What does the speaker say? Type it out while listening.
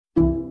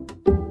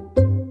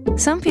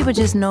Some people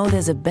just know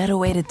there's a better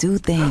way to do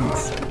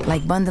things,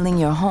 like bundling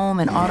your home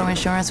and auto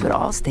insurance with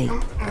Allstate,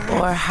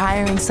 or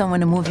hiring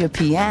someone to move your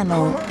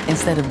piano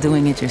instead of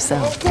doing it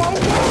yourself.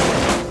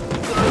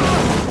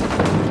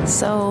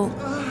 So,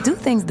 do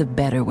things the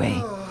better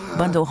way.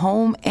 Bundle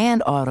home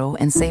and auto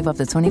and save up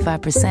to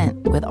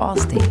 25% with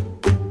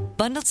Allstate.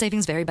 Bundled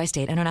savings vary by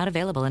state and are not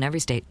available in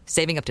every state.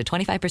 Saving up to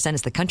 25%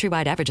 is the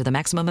countrywide average of the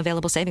maximum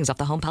available savings off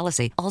the home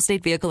policy.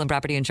 Allstate Vehicle and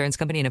Property Insurance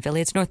Company and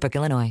Affiliates, Northbrook,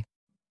 Illinois.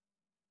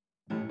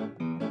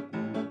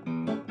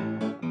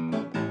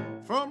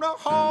 From the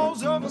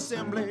halls of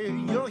assembly,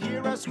 you'll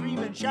hear us scream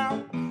and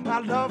shout.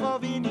 Our love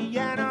of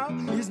Indiana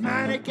is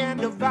manic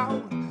and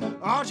devout.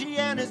 Archie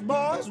and his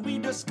boys, we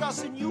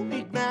discuss in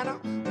unique manner.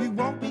 We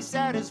won't be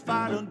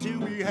satisfied until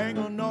we hang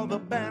another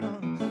banner.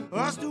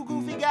 Us two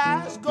goofy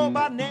guys go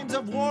by names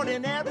of Ward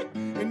and Eric.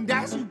 And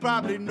as you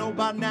probably know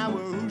by now,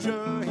 we're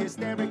Hoosier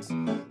Hysterics.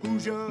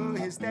 Hoosier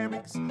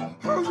Hysterics.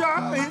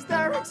 Hoosier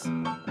Hysterics.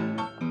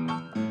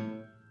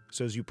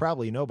 So as you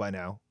probably know by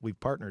now, we've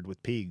partnered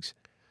with Pigs.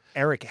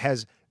 Eric,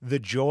 has the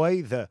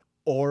joy, the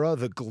aura,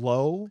 the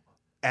glow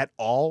at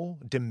all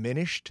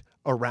diminished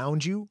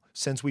around you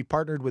since we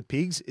partnered with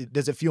Pigs?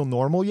 Does it feel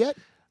normal yet?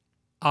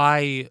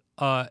 I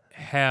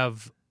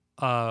have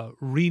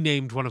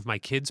renamed one of my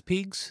kids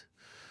Pigs.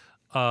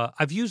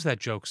 I've used that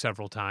joke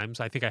several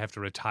times. I think I have to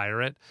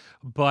retire it.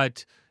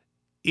 But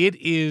it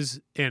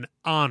is an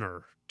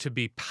honor to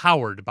be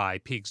powered by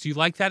Pigs. Do you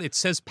like that? It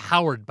says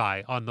powered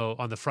by on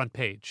the front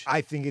page.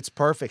 I think it's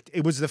perfect.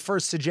 It was the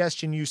first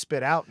suggestion you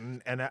spit out,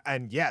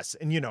 and yes,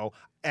 and you know,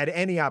 at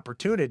any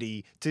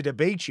opportunity to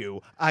debate you,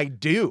 I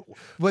do.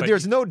 But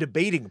there's no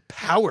debating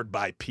powered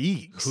by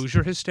Pigs.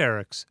 Hoosier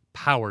Hysterics,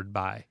 powered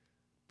by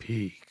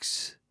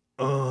Pigs.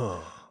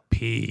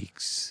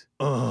 Pigs.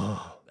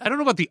 I don't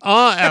know about the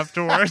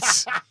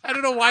afterwards. I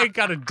don't know why it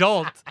got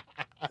adult.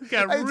 It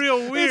got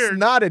real weird. It's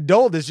not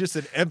adult. It's just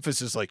an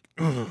emphasis like,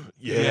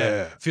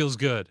 yeah. Feels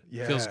good.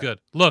 Yeah. Feels good.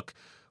 Look,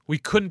 we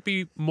couldn't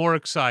be more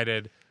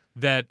excited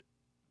that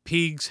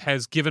Pigs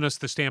has given us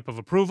the stamp of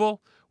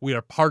approval. We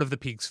are part of the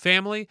Pigs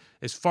family.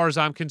 As far as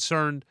I'm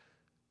concerned,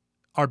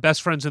 our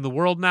best friends in the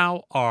world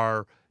now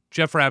are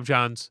Jeff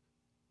Rabjohns,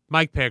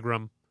 Mike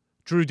Pegram,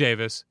 Drew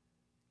Davis,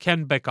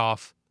 Ken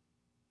Beckoff,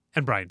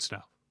 and Brian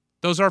Snow.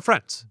 Those are our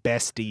friends.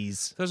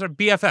 Besties. Those are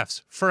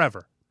BFFs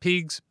forever.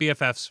 Pigs,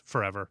 BFFs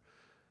forever.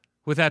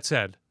 With that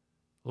said,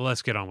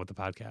 let's get on with the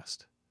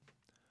podcast.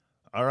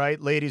 All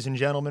right, ladies and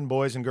gentlemen,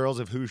 boys and girls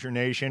of Hoosier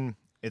Nation,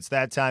 it's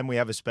that time. We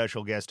have a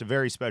special guest, a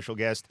very special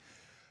guest.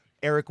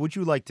 Eric, would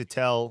you like to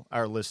tell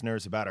our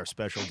listeners about our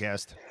special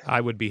guest?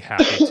 I would be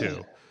happy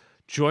to.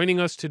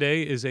 Joining us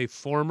today is a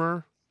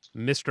former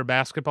Mr.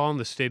 Basketball in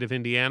the state of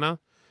Indiana,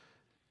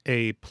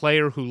 a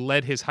player who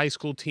led his high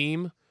school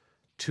team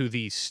to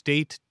the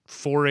state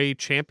 4A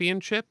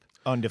championship.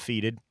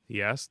 Undefeated.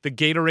 Yes. The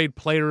Gatorade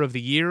Player of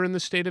the Year in the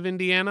state of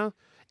Indiana.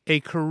 A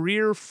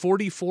career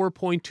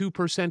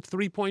 44.2%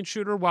 three-point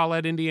shooter while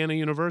at Indiana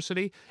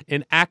University.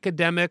 An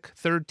academic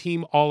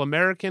third-team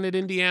All-American at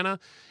Indiana.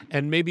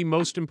 And maybe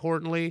most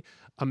importantly,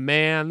 a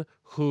man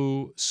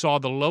who saw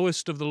the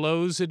lowest of the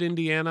lows at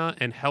Indiana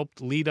and helped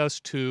lead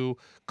us to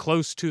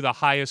close to the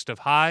highest of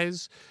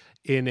highs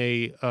in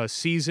a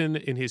season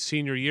in his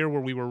senior year where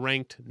we were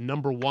ranked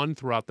number one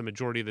throughout the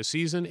majority of the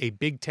season, a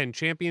Big Ten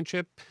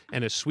championship,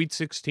 and a Sweet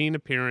 16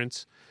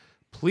 appearance.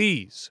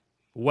 Please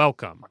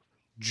welcome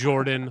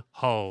Jordan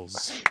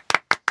HULLS.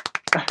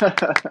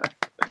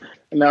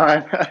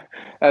 No,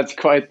 that's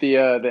quite the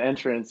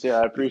entrance. Yeah,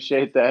 I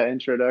appreciate that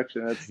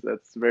introduction.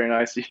 That's very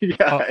nice of you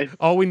guys.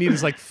 All we need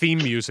is like theme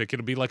music.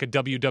 It'll be like a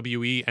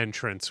WWE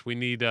entrance. We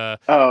need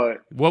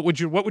what would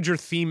your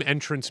theme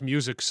entrance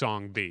music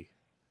song be?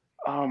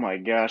 Oh my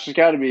gosh, it's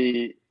got to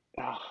be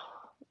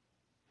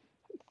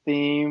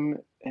theme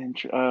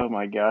intro. Oh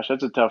my gosh,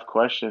 that's a tough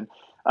question.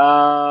 It's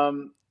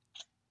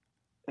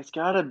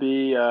got to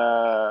be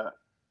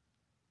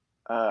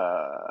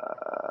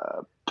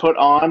Put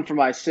On for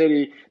My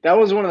City. That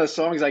was one of the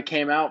songs I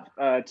came out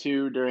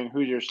to during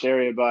Hoosier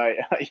Stereo by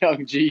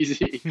Young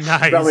Jeezy.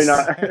 Nice. Probably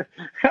not.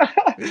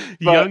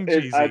 Young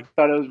Jeezy. I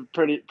thought it was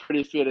pretty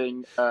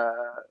fitting for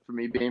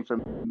me being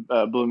from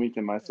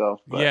Bloomington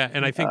myself. But, yeah,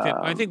 and I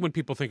think when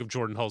people think of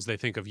Jordan HULLS, they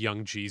think of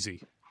Young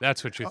Jeezy.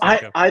 That's what you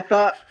think of. I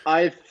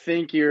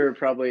think you're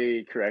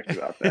probably correct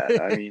about that.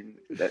 I mean,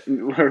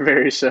 we're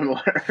very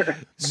similar.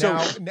 So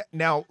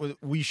now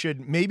we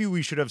should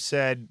have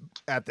said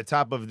at the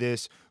top of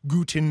this,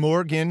 Guten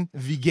Morgen,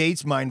 wie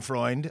geht's, mein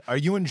Freund? Are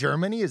you in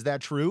Germany? Is that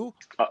true?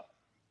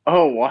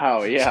 Oh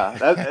wow, yeah,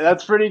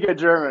 that's pretty good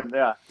German.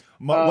 Yeah.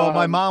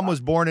 My mom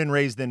was born and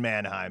raised in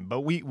Mannheim,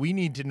 but we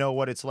need to know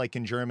what it's like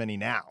in Germany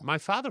now. My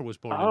father was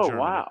born in Germany. Oh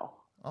wow.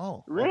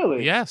 Oh,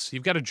 really? Yes,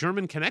 you've got a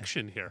German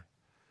connection here.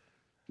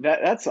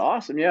 That's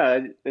awesome.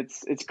 Yeah,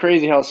 it's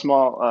crazy how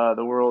small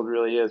the world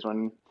really is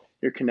when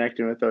you're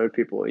connecting with other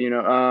people, you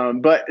know.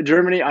 But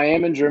Germany, I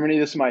am in Germany.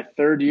 This is my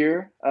third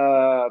year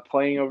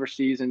playing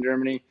overseas in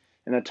Germany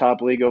in the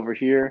top league over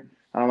here.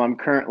 I'm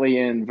currently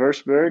in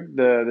Würzburg,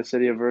 the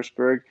city of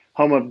Würzburg,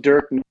 home of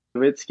Dirk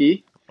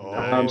Nowitzki.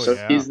 Oh, so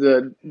yeah. he's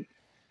the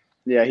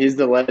Yeah, he's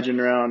the legend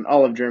around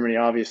all of Germany,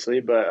 obviously,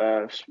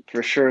 but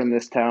for sure in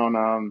this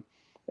town.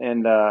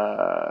 And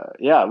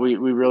yeah, we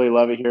really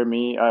love it here.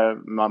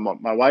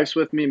 My wife's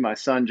with me, my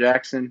son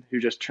Jackson, who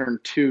just turned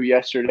 2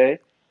 yesterday.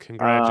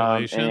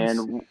 Congratulations.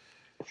 And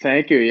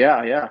thank you.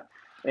 Yeah, yeah.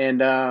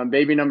 And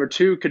baby number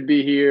 2 could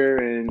be here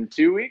in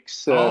 2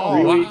 weeks,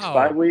 Oh, 3 weeks, wow.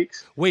 5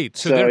 weeks. Wait,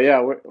 so So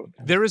yeah,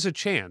 there is a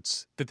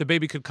chance that the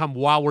baby could come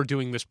while we're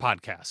doing this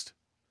podcast.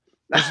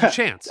 There's a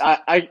chance.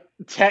 I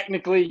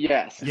technically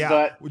yes, Yeah,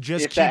 but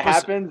just if that keep us-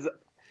 happens,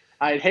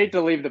 I'd hate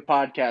to leave the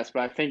podcast,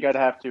 but I think I'd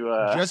have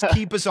to. Just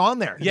keep us on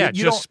there. Yeah,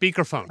 You just don't-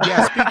 speakerphone.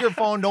 Yeah,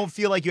 speakerphone. Don't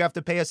feel like you have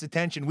to pay us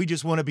attention. We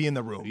just want to be in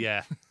the room.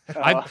 Yeah.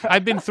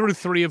 I've been through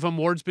 3 of them.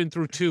 Ward's been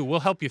through 2. We'll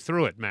help you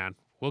through it, man.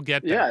 We'll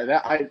get there.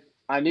 Yeah,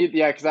 I need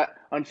because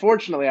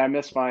unfortunately I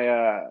missed my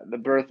the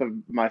birth of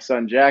my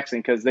son Jackson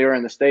because they were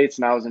in the States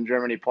and I was in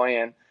Germany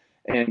playing,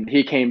 and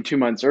he came 2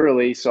 months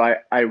early, so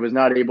I was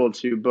not able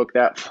to book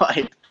that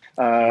flight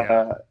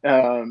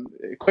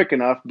quick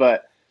enough.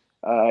 But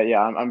yeah,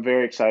 I'm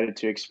very excited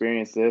to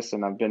experience this,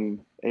 and I've been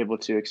able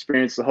to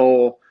experience the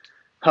whole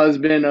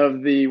husband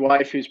of the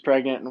wife who's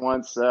pregnant and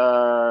wants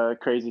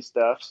crazy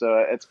stuff.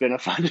 So it's been a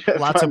fun.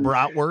 Lots of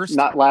bratwurst.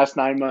 Not last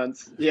 9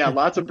 months. Yeah,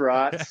 lots of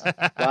brats.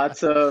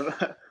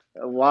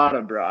 A lot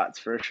of brats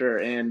for sure.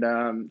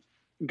 And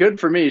good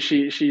for me.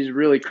 She's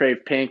really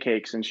craved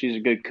pancakes, and she's a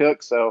good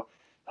cook. So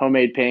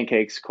homemade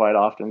pancakes quite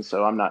often.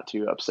 So I'm not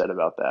too upset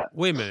about that.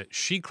 Wait a minute.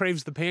 She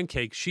craves the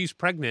pancakes. She's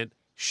pregnant.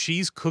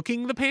 She's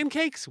cooking the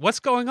pancakes? What's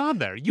going on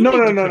there? No.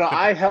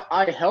 I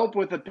help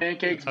with the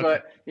pancakes, okay.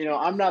 But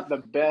I'm not the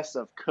best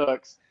of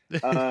cooks.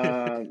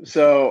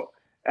 So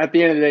at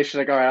the end of the day, she's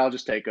like, "All right, I'll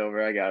just take over.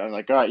 I got it." I'm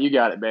like, "All right, you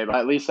got it, babe.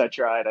 At least I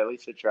tried.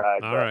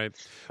 All right.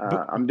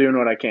 I'm doing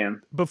what I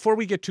can." Before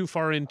we get too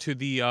far into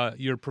the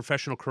your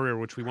professional career,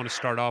 which we want to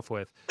start off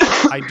with,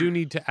 I do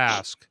need to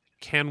ask: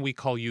 can we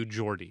call you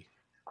Jordy?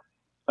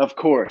 Of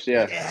course,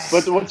 yeah. Yes.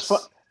 But what's fun?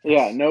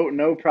 Yeah,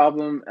 no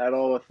problem at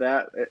all with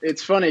that.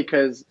 It's funny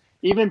because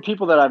even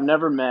people that I've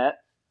never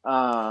met,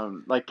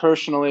 like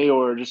personally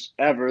or just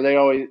ever,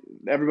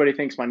 everybody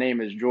thinks my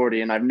name is Jordy,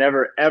 and I've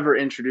never ever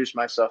introduced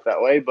myself that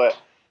way. But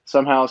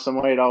somehow,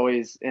 some way, it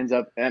always ends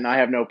up, and I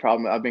have no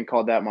problem. I've been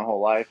called that my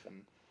whole life,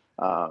 and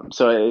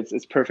so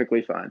it's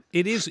perfectly fine.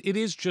 It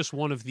is just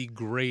one of the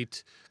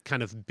great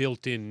kind of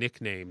built-in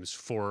nicknames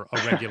for a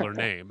regular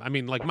name. I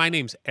mean, like my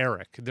name's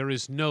Eric. There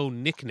is no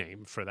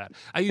nickname for that.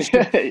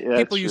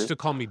 People used to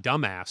call me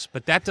dumbass,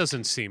 but that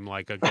doesn't seem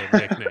like a good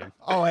nickname.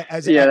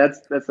 That's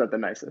not the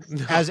nicest.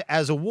 No.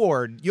 As a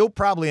Ward, you'll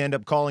probably end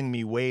up calling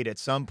me Wade at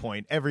some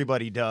point.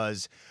 Everybody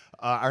does.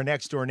 Our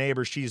next door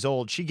neighbor, she's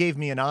old. She gave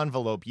me an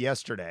envelope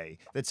yesterday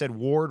that said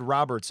Ward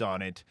Roberts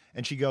on it,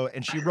 and she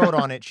wrote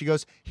on it. She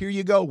goes, "Here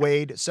you go,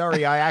 Wade.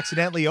 Sorry, I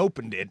accidentally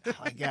opened it." I'm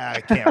like, yeah, I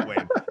can't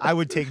wait. I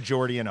would take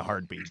Jordy in a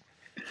heartbeat.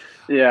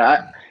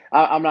 Yeah,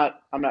 I'm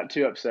not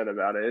too upset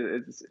about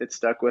it. It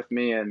stuck with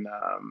me, and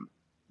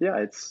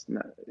yeah,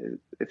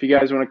 if you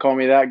guys want to call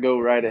me that, go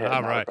right ahead.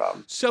 All not right. a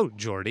problem. So,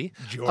 Jordy,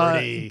 do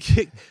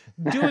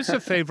us a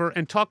favor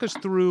and talk us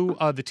through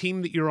the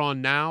team that you're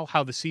on now,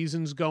 how the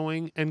season's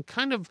going, and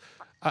kind of,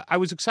 I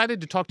was excited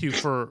to talk to you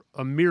for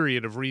a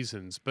myriad of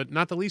reasons, but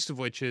not the least of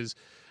which is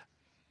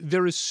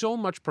there is so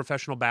much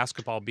professional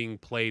basketball being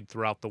played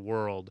throughout the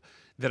world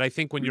that I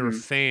think when you're a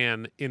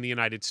fan in the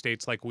United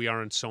States, like we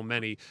are in so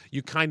many,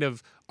 you kind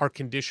of are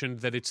conditioned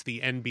that it's the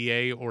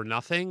NBA or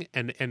nothing.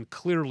 And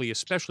clearly,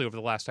 especially over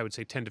the last, I would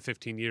say 10 to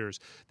 15 years,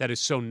 that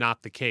is so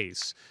not the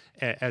case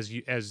as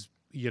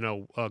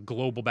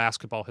global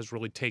basketball has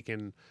really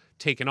taken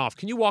off.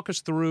 Can you walk us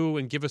through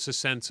and give us a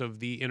sense of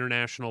the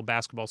international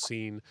basketball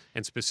scene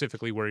and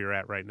specifically where you're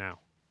at right now?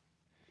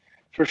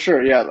 For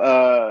sure.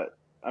 Yeah.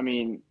 I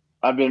mean,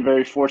 I've been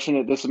very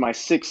fortunate. This is my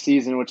 6th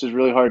season, which is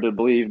really hard to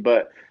believe,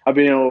 but I've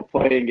been able to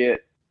play and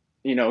get,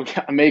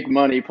 make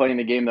money playing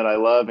the game that I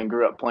love and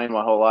grew up playing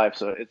my whole life.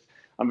 So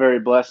I'm very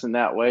blessed in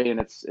that way. And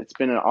it's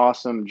been an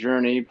awesome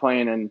journey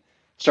playing, and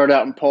started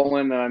out in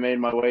Poland, and I made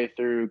my way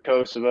through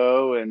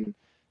Kosovo, and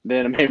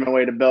then I made my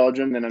way to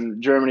Belgium, then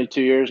in Germany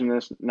 2 years, and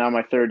this now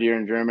my 3rd year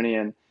in Germany.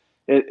 And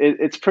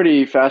it's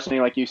pretty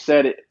fascinating. Like you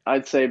said,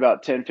 I'd say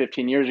about 10,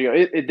 15 years ago,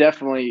 it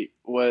definitely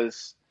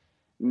was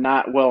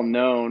not well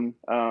known,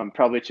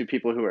 probably to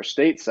people who are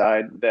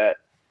stateside, that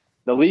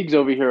the leagues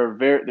over here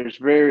there's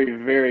very,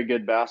 very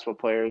good basketball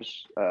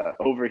players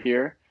over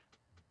here.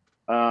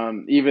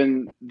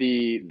 Even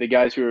the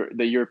guys who are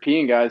the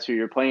European guys who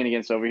you're playing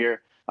against over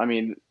here, I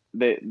mean,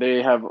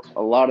 they have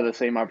a lot of the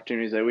same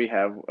opportunities that we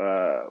have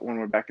when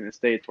we're back in the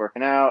States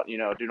working out,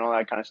 doing all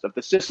that kind of stuff.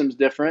 The system's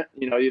different.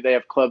 They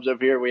have clubs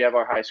over here. We have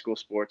our high school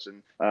sports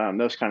and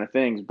those kind of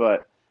things.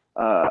 But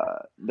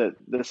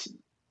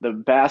the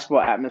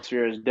basketball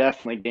atmosphere has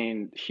definitely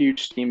gained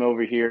huge steam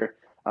over here.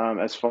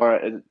 As far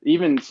as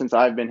even since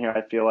I've been here,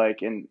 I feel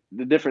like in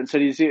the different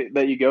cities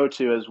that you go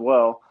to as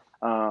well,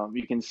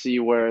 you can see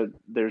where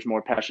there's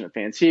more passionate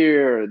fans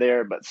here or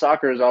there. But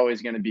soccer is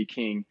always going to be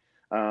king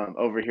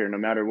over here, no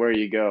matter where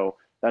you go.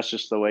 That's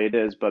just the way it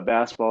is. But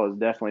basketball is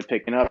definitely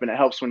picking up, and it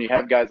helps when you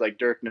have guys like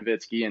Dirk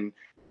Nowitzki and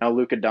now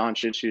Luka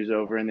Doncic, who's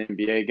over in the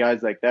NBA,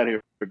 guys like that who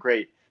are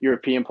great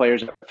European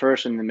players at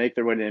first and then make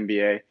their way to the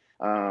NBA.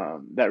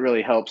 That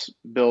really helps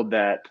build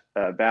that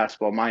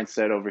basketball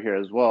mindset over here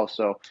as well.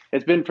 So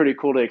it's been pretty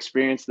cool to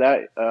experience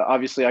that.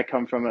 Obviously, I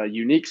come from a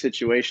unique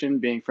situation,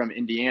 being from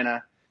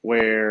Indiana,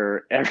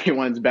 where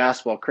everyone's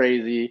basketball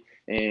crazy,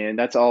 and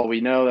that's all we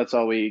know. That's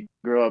all we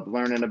grew up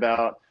learning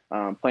about,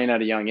 playing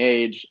at a young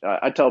age.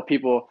 I tell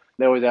people,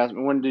 they always ask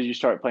me, when did you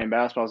start playing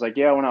basketball? I was like,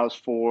 yeah, when I was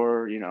 3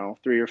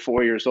 or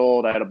 4 years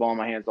old. I had a ball in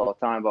my hands all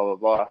the time, blah, blah,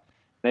 blah.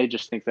 They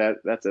just think that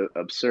that's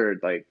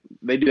absurd. Like,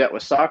 they do that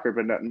with soccer,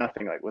 but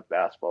nothing like with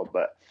basketball.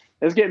 But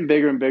it's getting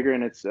bigger and bigger,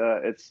 and it's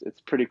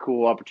pretty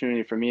cool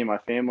opportunity for me and my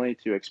family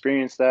to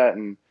experience that.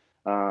 And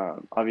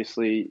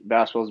obviously,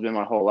 basketball has been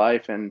my whole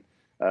life, and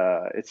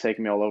it's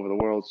taken me all over the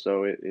world.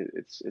 So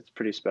it's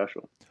pretty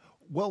special.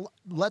 Well,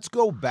 let's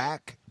go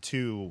back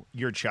to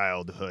your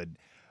childhood.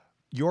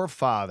 Your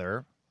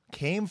father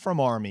came from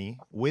Army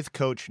with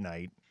Coach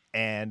Knight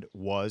and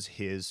was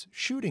his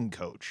shooting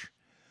coach.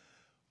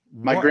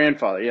 My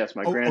grandfather, yes,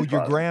 my grandfather. Oh,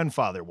 your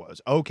grandfather was.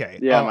 Okay.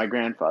 Yeah, my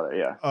grandfather,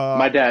 yeah.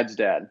 My dad's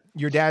dad.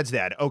 Your dad's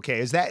dad. Okay.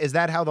 Is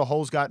that how the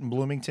Hulls got in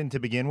Bloomington to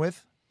begin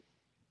with?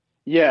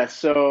 Yeah,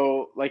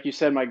 so like you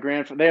said, my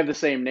grandfather, they have the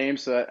same name,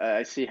 so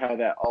I see how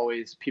that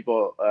always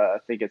people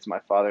think it's my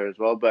father as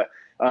well. But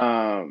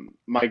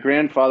my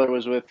grandfather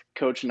was with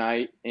Coach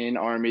Knight in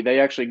Army.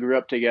 They actually grew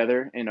up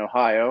together in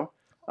Ohio.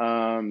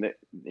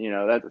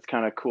 That's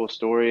kind of a cool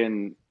story,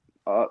 and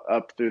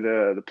up through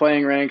the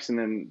playing ranks, and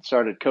then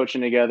started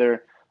coaching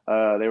together.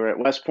 They were at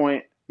West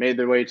Point, made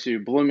their way to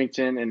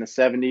Bloomington in the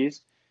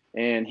 70s,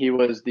 and he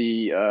was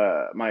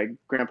my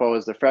grandpa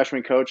was the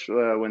freshman coach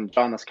when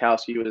John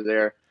Laskowski was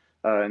there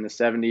in the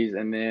 70s,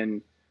 and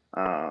then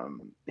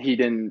he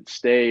didn't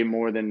stay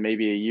more than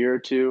maybe a year or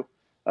two,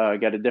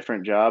 got a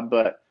different job.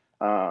 But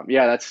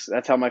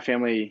that's how my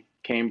family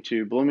came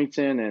to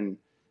Bloomington, and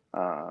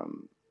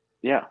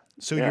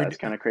it's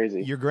kind of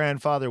crazy. Your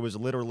grandfather was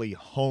literally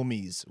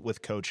homies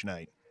with Coach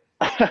Knight.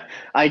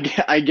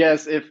 I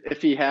guess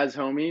if he has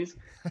homies,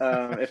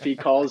 if he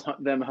calls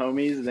them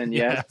homies, then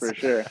yes, for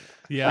sure.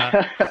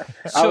 Yeah.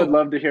 I would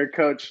love to hear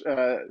Coach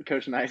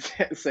Knight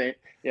say,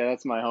 "Yeah,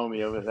 that's my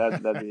homie over there."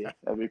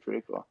 That'd be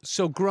pretty cool.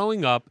 So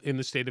growing up in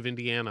the state of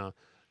Indiana,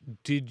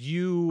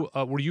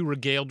 were you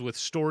regaled with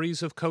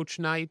stories of Coach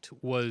Knight?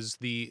 Was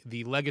the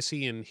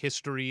legacy and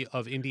history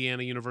of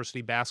Indiana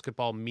University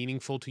basketball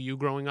meaningful to you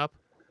growing up?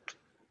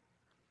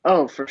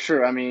 Oh, for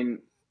sure. I mean,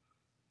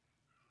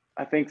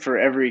 I think for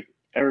every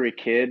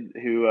kid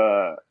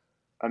who,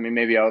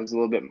 maybe I was a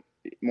little bit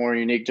more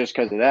unique just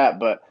because of that,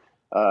 but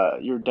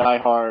you're a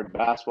diehard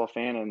basketball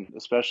fan, and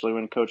especially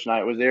when Coach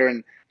Knight was there,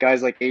 and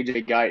guys like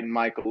AJ Guyton,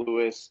 Michael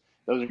Lewis,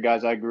 those are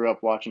guys I grew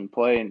up watching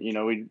play. And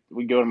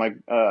we go to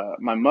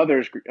my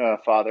mother's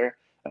father.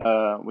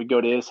 We go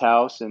to his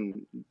house,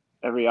 and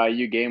every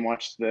IU game,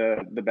 watch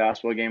the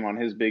basketball game on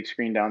his big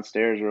screen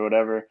downstairs or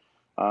whatever.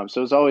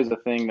 So it's always a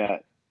thing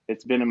that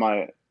it's been in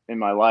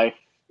my life,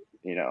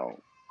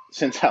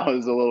 since I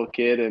was a little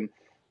kid, and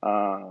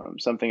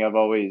something I've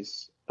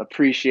always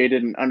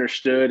appreciated and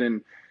understood,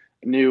 and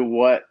knew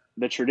what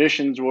the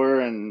traditions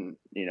were, and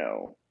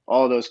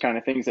all those kind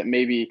of things that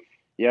maybe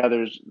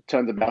there's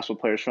tons of basketball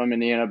players from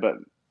Indiana, but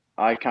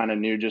I kind of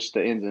knew just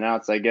the ins and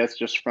outs, I guess,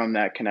 just from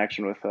that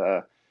connection with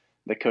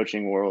the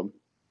coaching world.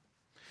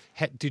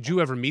 Did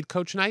you ever meet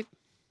Coach Knight?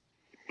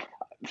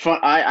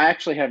 I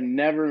actually have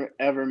never,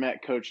 ever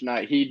met Coach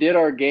Knight. He did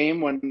our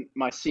game when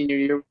my senior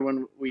year,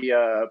 when we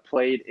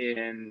played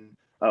in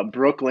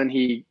Brooklyn.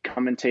 He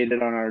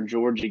commentated on our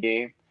Georgia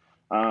game.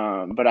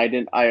 But I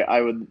didn't.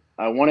 I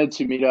wanted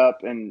to meet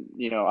up and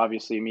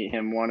obviously meet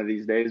him one of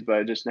these days, but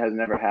it just has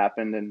never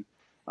happened. And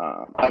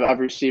I've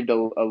received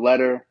a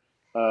letter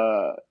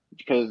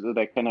because of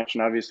that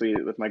connection, obviously,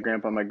 with my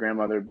grandpa and my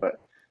grandmother,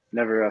 but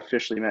never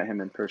officially met him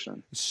in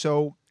person.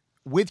 So,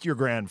 with your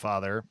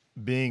grandfather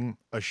being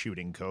a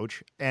shooting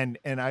coach, and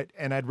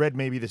I'd read,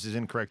 maybe this is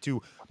incorrect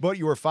too, but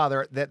your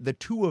father, that the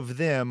two of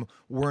them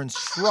were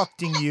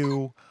instructing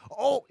you.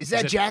 Oh, is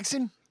that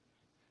Jackson?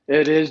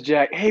 It is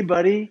Jack. Hey,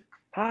 buddy.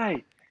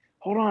 Hi.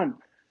 Hold on.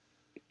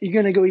 You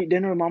gonna go eat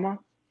dinner with Mama?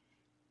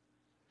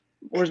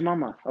 Where's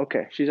Mama?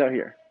 Okay, she's out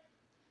here.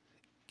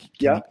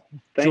 Yeah.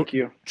 Thank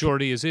you.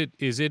 Jordy, is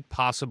it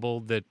possible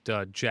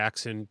that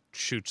Jackson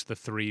shoots the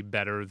three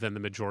better than the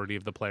majority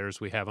of the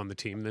players we have on the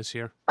team this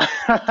year?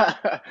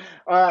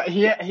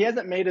 He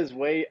hasn't made his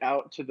way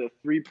out to the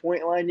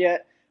 3-point line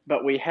yet,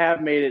 but we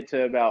have made it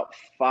to about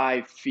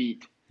 5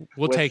 feet.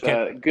 We'll take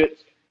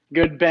it.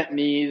 Good bent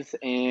knees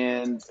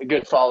and a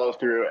good follow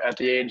through at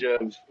the age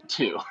of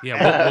 2.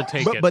 Yeah, we'll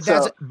take it.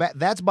 But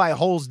that's by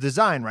Hull's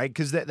design, right?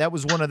 Because that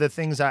was one of the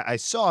things I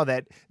saw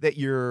that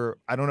your,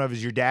 I don't know if it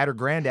was your dad or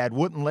granddad,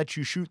 wouldn't let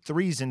you shoot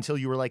threes until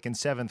you were like in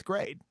 7th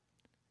grade.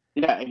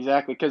 Yeah,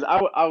 exactly. Because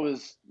I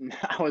was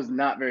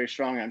not very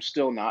strong. I'm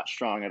still not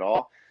strong at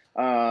all.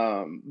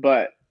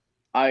 But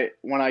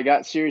when I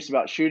got serious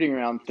about shooting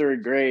around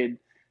 3rd grade,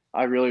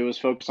 I really was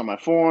focused on my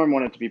form,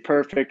 wanted it to be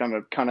perfect. I'm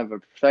a kind of a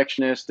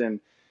perfectionist, and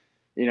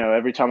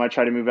every time I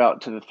try to move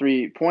out to the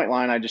 3-point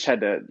line, I just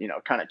had to,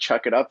 kind of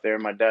chuck it up there.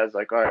 My dad's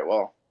like, all right,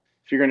 well,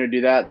 if you're going to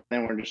do that,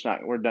 then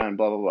we're done,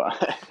 blah, blah, blah.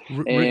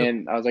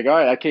 And I was like, all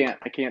right, I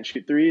can't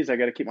shoot threes. I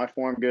got to keep my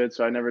form good.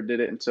 So I never did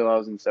it until I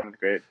was in 7th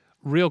grade.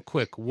 Real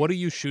quick, what are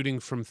you shooting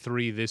from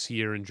 3 this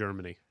year in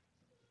Germany?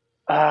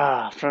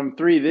 From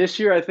 3 this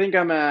year, I think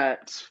I'm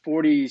at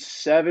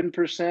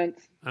 47%.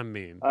 I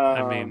mean,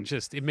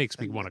 just it makes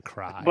me want to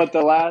cry. But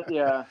the last,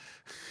 yeah,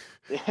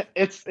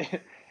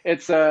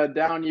 it's a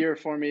down year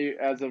for me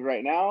as of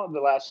right now. The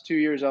last 2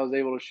 years, I was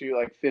able to shoot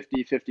like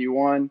 50,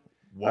 51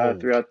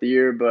 throughout the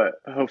year,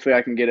 but hopefully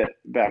I can get it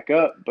back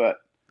up. But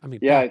I mean,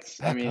 yeah,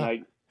 I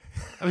mean,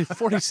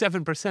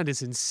 47%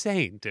 is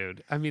insane,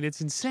 dude. I mean,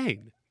 it's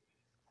insane.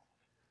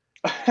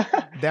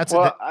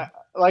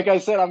 Like I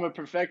said, I'm a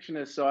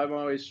perfectionist, so I'm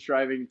always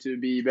striving to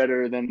be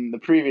better than the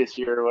previous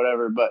year or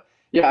whatever. But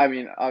yeah, I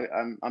mean,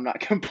 I'm not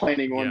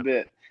complaining one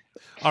bit.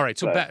 All right.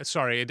 So,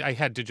 sorry, I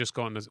had to just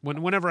go on this.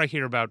 Whenever I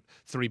hear about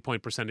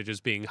 3-point percentages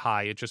being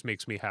high, it just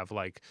makes me have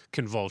like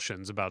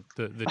convulsions about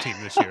the team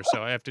this year.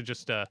 So I have to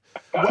just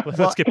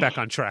let's get back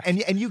on track.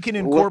 And you can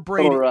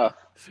incorporate.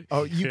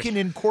 You can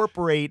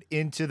incorporate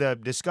into the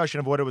discussion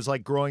of what it was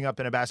like growing up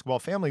in a basketball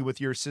family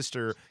with your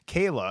sister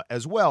Kayla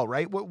as well,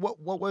 right? What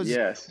was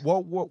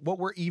what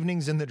were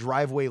evenings in the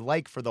driveway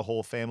like for the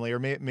whole family, or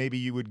maybe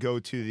you would go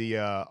to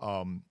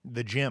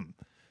the gym?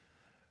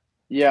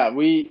 Yeah,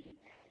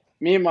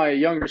 me and my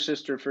younger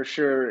sister, for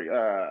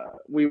sure,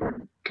 we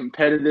were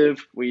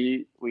competitive.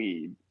 We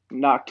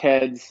knocked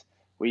heads.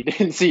 We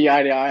didn't see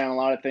eye to eye on a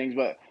lot of things,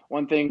 but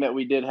one thing that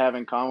we did have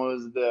in common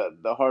was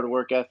the hard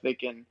work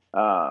ethic. And,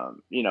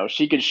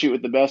 she could shoot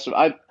with the best.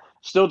 I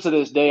still to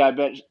this day, I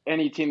bet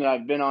any team that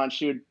I've been on,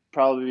 she would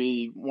probably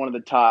be one of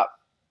the top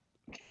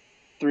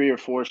 3 or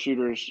 4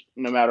 shooters,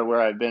 no matter where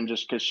I've been,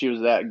 just because she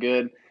was that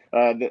good.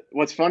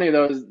 What's funny,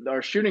 though, is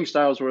our shooting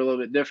styles were a little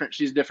bit different.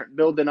 She's different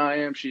build than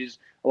I am. She's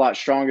a lot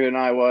stronger than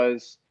I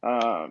was,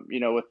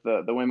 with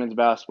the women's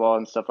basketball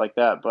and stuff like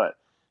that, but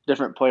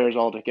different players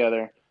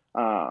altogether.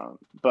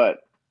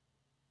 But,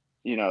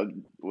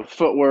 with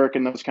footwork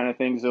and those kind of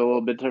things, they're a little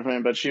bit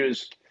different. But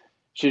she's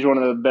one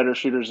of the better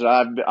shooters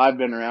that I've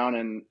been around,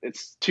 and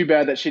it's too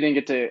bad that she didn't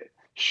get to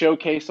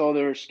showcase all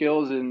their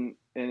skills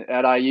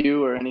at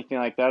IU or anything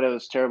like that. It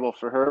was terrible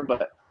for her,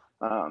 but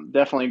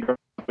definitely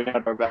we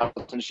had our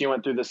battles, and she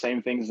went through the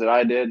same things that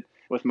I did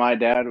with my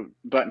dad,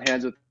 butting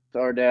heads with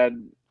our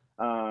dad.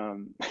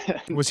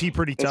 Was he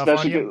pretty tough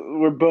on you?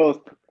 We're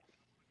both.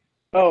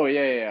 Oh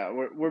yeah.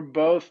 We're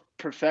both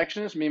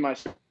perfectionists, me and my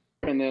sister,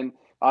 and then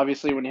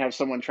obviously when you have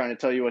someone trying to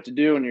tell you what to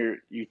do, and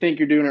you think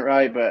you're doing it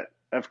right, but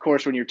of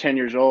course when you're 10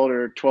 years old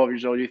or 12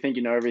 years old, you think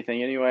you know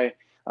everything anyway.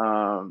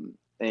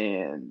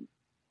 And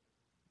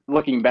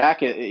looking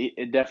back,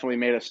 it definitely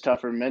made us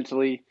tougher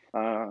mentally.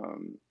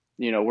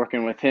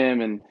 Working with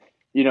him, and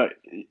when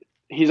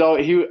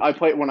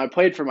I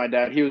played for my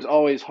dad, he was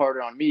always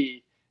harder on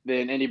me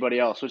than anybody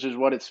else, which is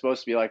what it's supposed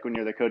to be like when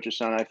you're the coach's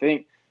son, I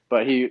think.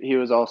 But he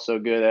was also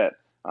good at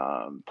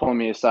pulling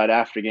me aside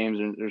after games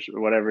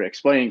or whatever,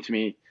 explaining to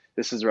me,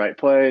 this is the right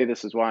play,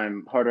 this is why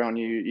I'm harder on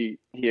you.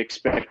 He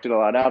expected a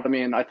lot out of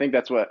me, and I think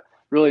that's what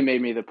really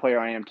made me the player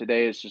I am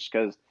today, is just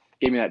because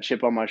it gave me that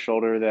chip on my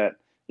shoulder that,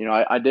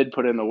 I did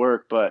put in the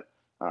work, but,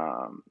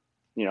 I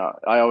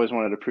always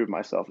wanted to prove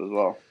myself as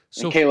well.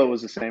 So, and Kayla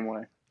was the same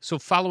way. So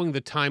following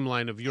the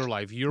timeline of your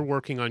life, you're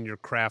working on your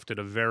craft at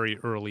a very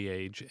early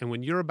age. And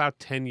when you're about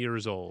 10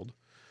 years old,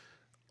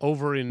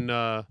 over in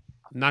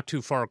not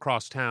too far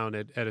across town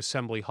at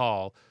Assembly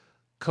Hall,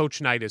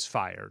 Coach Knight is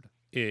fired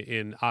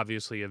in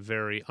obviously a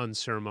very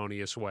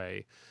unceremonious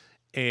way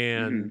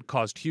and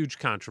caused huge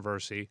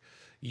controversy.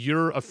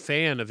 You're a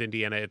fan of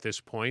Indiana at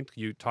this point.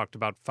 You talked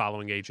about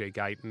following A.J.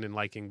 Guyton and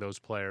liking those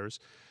players.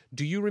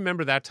 Do you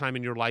remember that time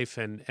in your life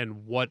and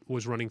what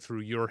was running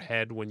through your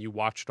head when you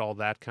watched all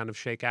that kind of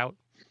shake out?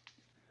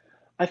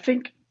 I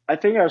think I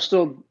was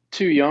still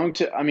too young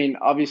to. I mean,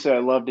 obviously, I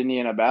loved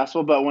Indiana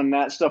basketball, but when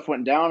that stuff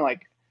went down,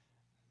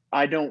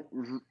 I don't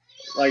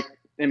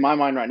in my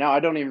mind right now, I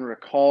don't even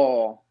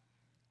recall.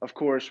 Of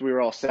course, we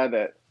were all sad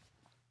that,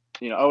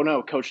 oh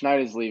no, Coach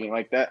Knight is leaving.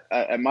 Like that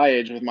at my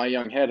age with my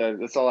young head,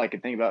 that's all I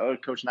could think about. Oh,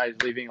 Coach Knight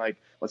is leaving. Like,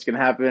 what's going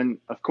to happen?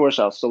 Of course,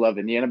 I'll still love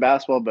Indiana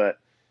basketball, but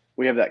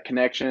we have that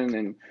connection,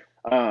 and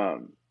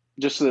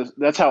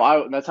that's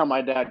how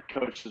my dad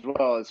coached as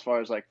well, as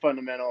far as like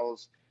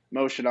fundamentals,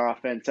 motion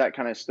offense, that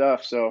kind of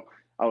stuff. So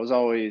I was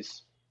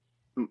always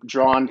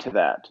drawn to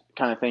that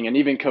kind of thing. And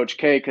even Coach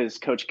K, because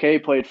Coach K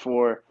played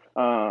for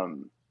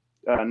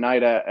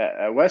Knight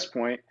at West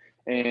Point,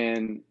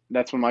 and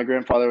that's when my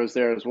grandfather was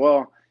there as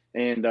well.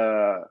 And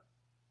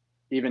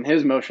even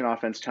his motion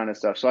offense kind of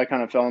stuff. So I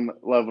kind of fell in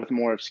love with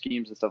more of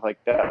schemes and stuff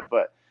like that.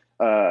 But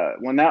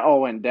when that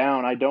all went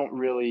down, I don't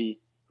really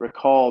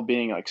recall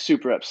being like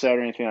super upset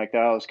or anything like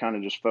that. I was kind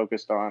of just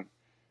focused on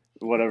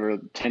whatever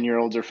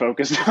 10-year-olds are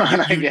focused on,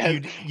 I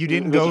guess. You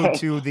didn't go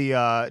to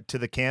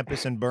the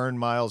campus and burn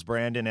Miles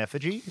Brandon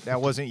effigy?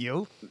 That wasn't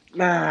you?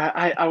 Nah,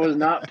 I was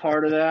not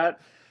part of that.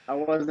 I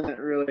wasn't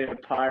really a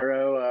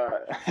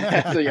pyro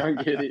as a young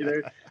kid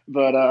either.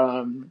 But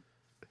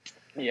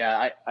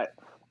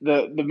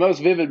the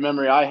most vivid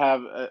memory I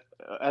have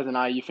as an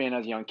IU fan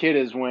as a young kid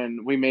is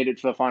when we made it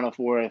to the Final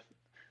Four with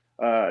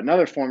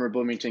another former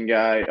Bloomington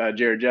guy,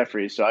 Jared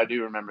Jeffries. So I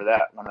do remember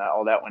that when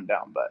all that went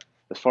down. But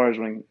as far as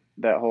when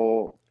that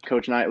whole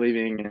Coach Knight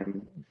leaving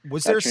and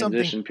Was that there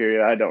transition something?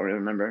 period, I don't really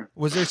remember.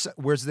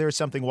 Was there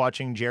something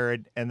watching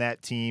Jared and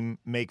that team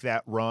make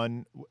that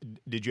run?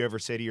 Did you ever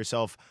say to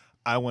yourself,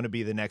 "I want to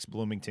be the next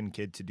Bloomington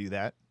kid to do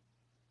that"?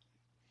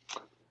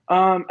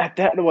 At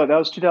that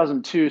was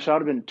 2002, so I'd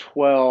have been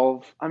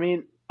 12. I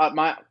mean,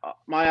 my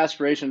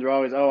aspirations were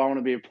always, I want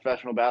to be a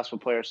professional basketball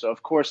player. So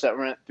of course that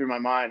went through my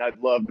mind. I'd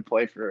love to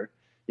play for,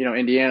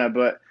 Indiana,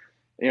 but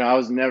I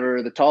was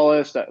never the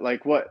tallest. At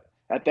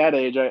that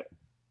age,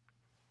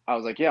 I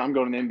was like, yeah, I'm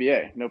going to the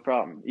NBA, no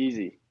problem,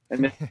 easy.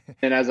 And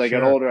then as I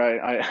got older,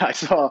 I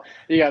saw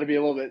you got to be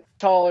a little bit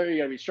taller, you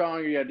got to be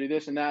stronger, you got to do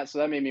this and that. So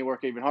that made me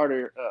work even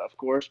harder, of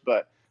course.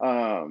 But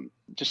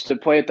just to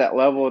play at that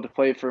level, to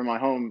play for my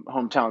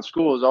hometown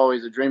school is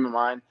always a dream of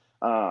mine.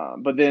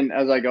 But then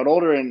as I got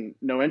older and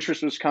no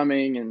interest was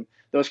coming and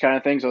those kind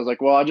of things, I was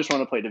like, well, I just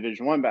want to play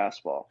Division I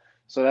basketball.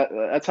 So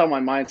that's how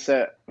my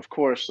mindset. Of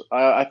course,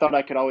 I thought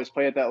I could always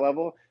play at that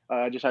level.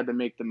 I just had to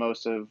make the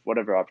most of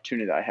whatever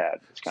opportunity I had.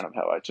 It's kind of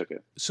how I took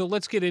it. So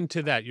let's get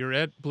into that. You're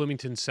at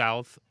Bloomington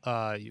South.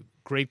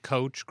 Great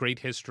coach, great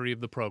history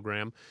of the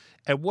program.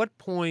 At what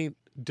point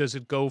does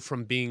it go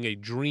from being a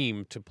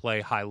dream to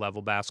play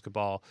high-level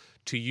basketball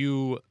to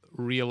you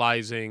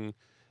realizing,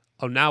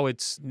 oh, now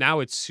it's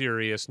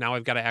serious. Now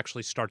I've got to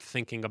actually start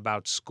thinking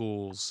about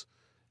schools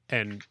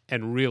and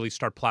really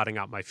start plotting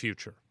out my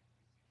future?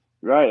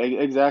 Right,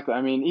 exactly.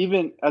 I mean,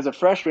 even as a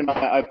freshman,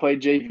 I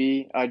played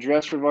JV. I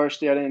dressed for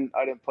varsity. I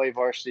didn't play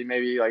varsity.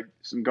 Maybe like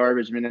some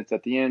garbage minutes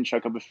at the end,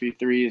 chuck up a few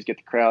threes, get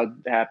the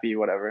crowd happy,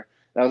 whatever.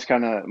 That was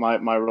kind of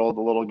my role,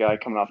 the little guy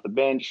coming off the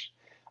bench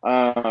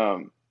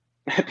at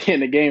the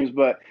end of games.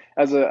 But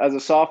as a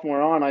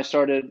sophomore on, I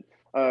started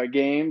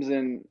games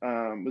and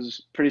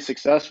was pretty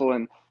successful.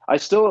 And I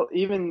still,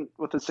 even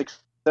with the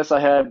success I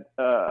had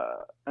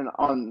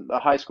on the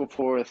high school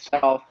floor with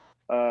South.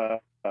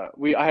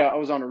 I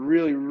was on a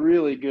really,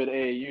 really good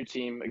AAU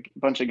team, a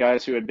bunch of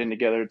guys who had been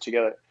together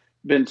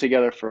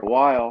for a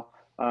while,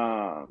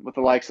 with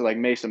the likes of like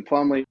Mason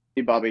Plumlee,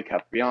 Bobby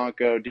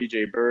Capobianco,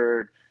 DJ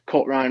Bird,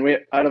 Colt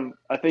Ryan.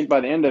 I think by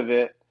the end of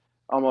it,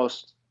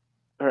 almost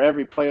or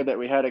every player that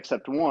we had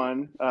except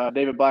one,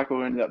 David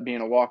Blackwell ended up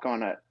being a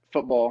walk-on at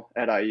football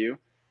at IU,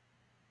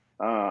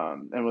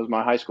 and was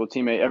my high school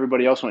teammate.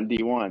 Everybody else went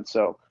D1,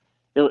 so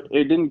it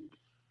didn't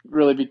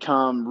really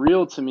become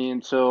real to me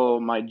until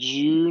my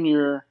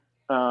junior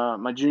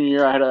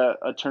year. I had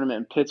a tournament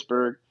in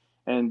Pittsburgh,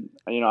 and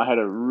I had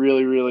a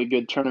really, really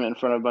good tournament in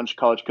front of a bunch of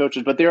college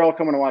coaches, but they're all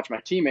coming to watch my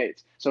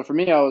teammates. So for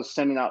me, I was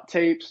sending out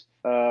tapes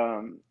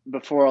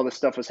before all this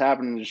stuff was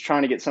happening, just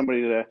trying to get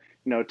somebody to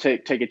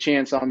take a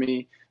chance on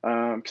me,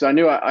 because I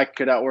knew I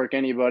could outwork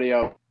anybody.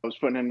 I was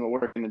putting in the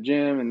work in the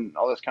gym and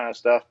all this kind of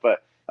stuff,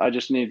 but I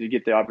just needed to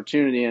get the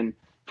opportunity. And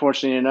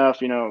fortunately enough,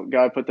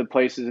 God put the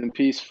places in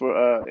place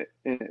for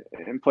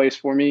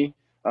me,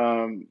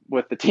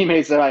 with the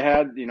teammates that I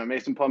had.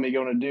 Mason Plumlee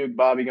going to Duke,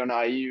 Bobby going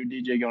to IU,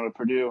 DJ going to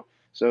Purdue.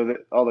 So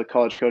that all the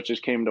college coaches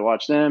came to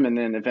watch them, and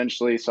then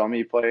eventually saw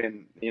me play.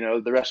 And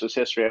the rest was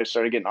history. I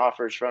started getting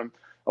offers from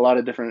a lot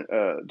of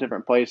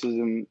different places,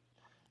 and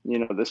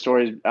the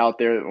stories out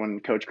there when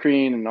Coach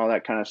Crean and all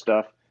that kind of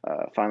stuff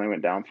finally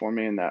went down for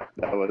me, and that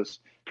was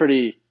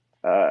pretty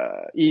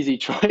easy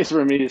choice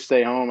for me to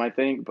stay home, I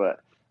think, but.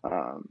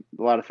 A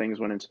lot of things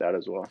went into that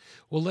as well.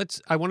 Well,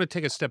 I want to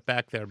take a step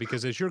back there,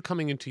 because as you're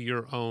coming into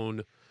your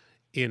own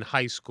in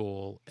high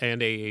school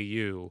and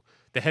AAU,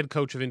 the head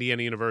coach of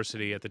Indiana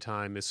University at the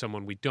time is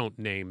someone we don't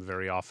name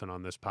very often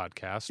on this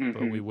podcast,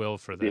 but we will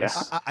for this.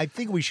 Yeah. I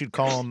think we should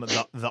call him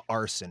the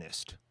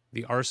arsonist.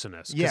 The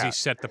arsonist, because he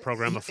set the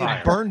program afire.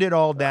 He burned it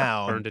all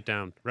down. Burned it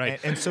down, right.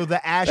 And so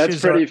the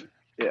ashes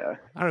Yeah.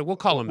 All right, we'll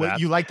call him that.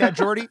 You like that,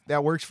 Jordy?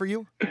 That works for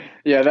you?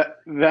 Yeah,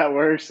 that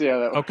works. Yeah,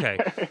 that works. Okay.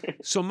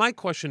 So my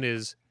question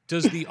is,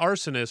 does the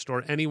arsonist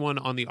or anyone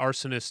on the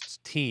arsonist's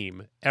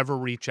team ever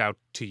reach out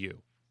to you?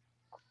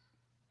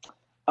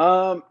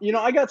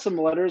 I got some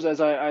letters as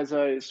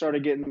I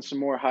started getting some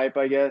more hype,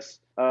 I guess,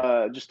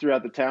 just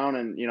throughout the town,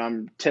 and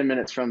I'm 10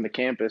 minutes from the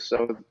campus,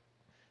 so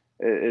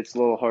it's a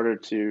little harder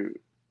to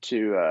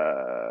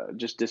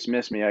just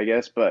dismiss me, I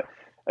guess. But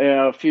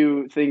a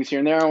few things here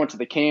and there. I went to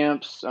the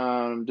camps,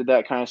 did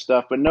that kind of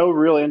stuff, but no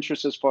real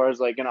interest as far as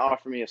like going to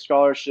offer me a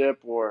scholarship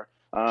or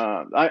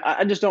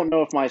I just don't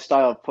know if my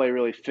style of play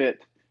really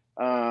fit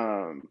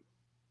the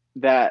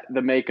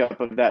makeup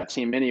of that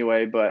team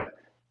anyway. But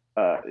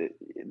I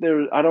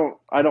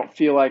don't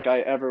feel like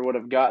I ever would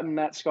have gotten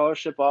that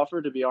scholarship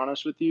offer, to be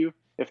honest with you,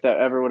 if that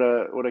ever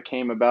would have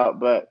came about.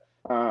 But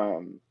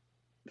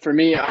for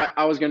me,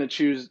 I was going to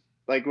choose,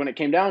 like when it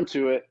came down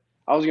to it,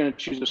 I was going to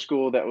choose a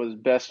school that was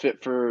best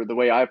fit for the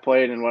way I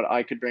played and what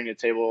I could bring to the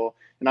table.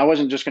 And I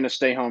wasn't just going to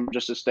stay home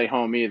just to stay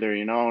home either.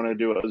 I want to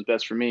do what was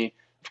best for me.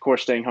 Of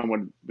course, staying home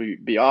would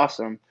be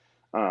awesome.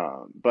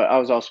 But I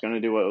was also going to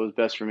do what was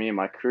best for me in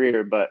my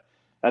career. But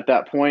at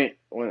that point,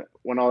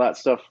 when all that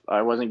stuff,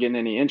 I wasn't getting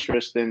any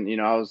interest, then,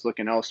 I was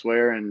looking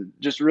elsewhere and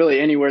just really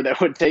anywhere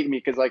that would take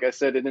me. Cause like I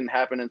said, it didn't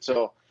happen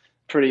until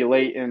pretty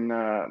late in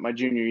my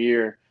junior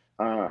year,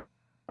 my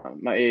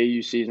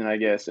AAU season, I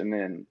guess. And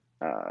then,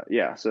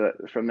 so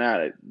from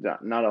that,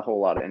 not a whole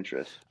lot of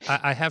interest.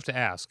 I have to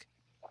ask,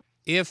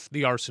 if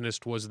the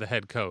Arsonist was the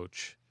head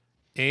coach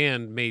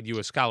and made you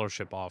a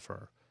scholarship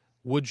offer,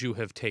 would you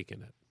have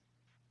taken it?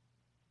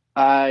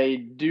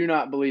 I do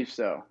not believe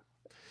so.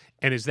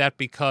 And is that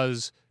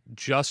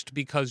just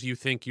because you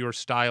think your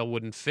style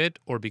wouldn't fit,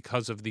 or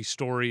because of the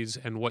stories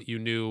and what you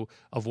knew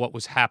of what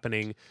was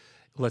happening,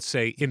 let's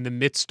say, in the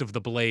midst of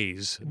the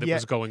blaze that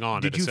was going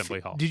on at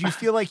Assembly Hall? Did you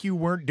feel like you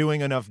weren't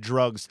doing enough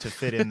drugs to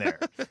fit in there?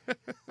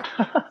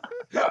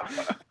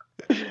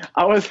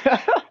 I was,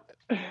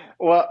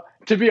 well,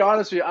 to be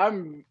honest with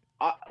you,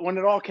 when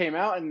it all came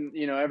out and,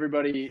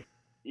 everybody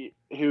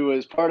who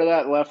was part of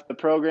that left the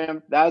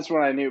program, that's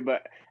when I knew.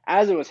 But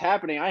as it was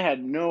happening, I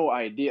had no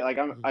idea. Like,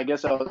 I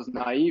guess I was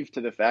naive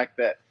to the fact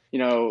that,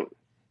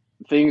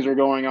 things were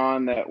going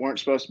on that weren't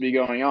supposed to be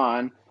going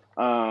on.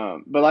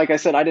 But like I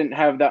said, I didn't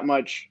have that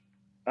much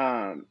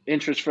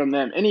interest from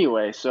them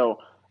anyway, so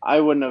I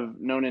wouldn't have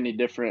known any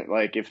different.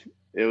 Like if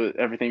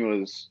everything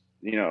was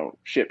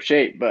ship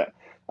shape. But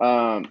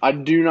I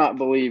do not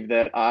believe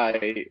that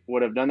I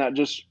would have done that.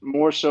 Just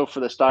more so for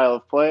the style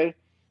of play,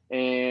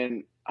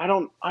 and I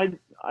don't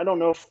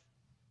know if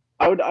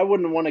I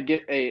wouldn't want to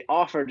get a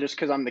offer just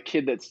because I'm the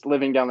kid that's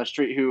living down the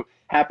street who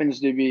happens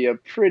to be a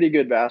pretty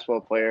good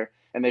basketball player,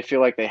 and they feel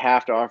like they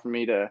have to offer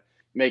me to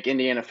make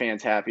Indiana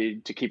fans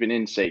happy to keep an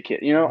in-state kid.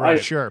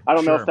 Right, I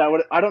don't know if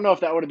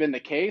that would have been the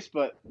case,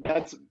 but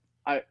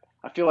I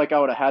feel like I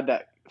would have had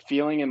that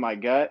feeling in my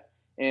gut,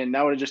 and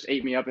that would have just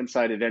ate me up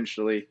inside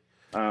eventually.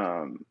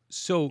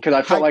 So because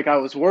I felt like I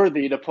was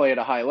worthy to play at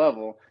a high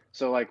level.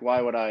 So like,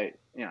 why would I?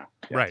 Yeah.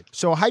 Right.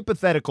 So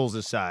hypotheticals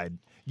aside,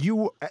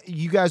 you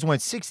guys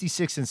went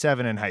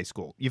 66-7 in high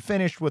school. You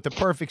finished with a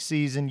perfect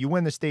season. You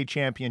win the state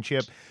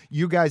championship.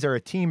 You guys are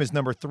a team as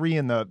number 3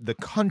 in the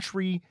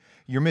country.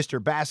 You're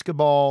Mr.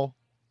 Basketball.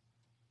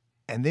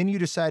 And then you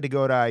decide to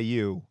go to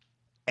IU.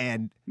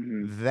 And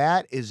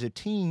that is a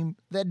team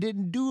that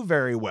didn't do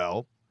very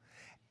well.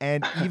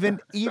 And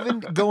even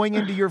going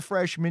into your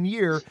freshman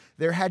year,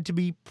 there had to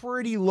be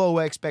pretty low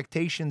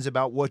expectations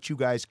about what you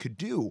guys could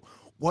do.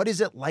 What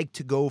is it like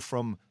to go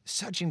from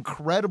such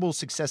incredible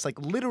success, like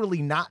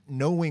literally not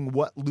knowing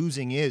what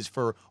losing is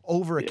for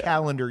over a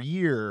calendar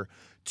year,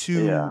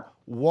 to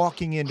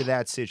walking into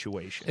that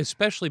situation?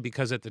 Especially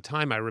because at the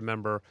time, I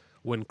remember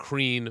when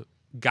Crean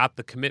got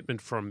the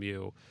commitment from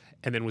you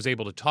and then was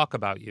able to talk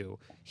about you,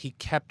 he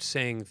kept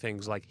saying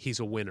things like, he's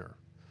a winner.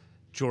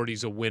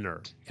 Jordy's a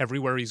winner.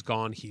 Everywhere he's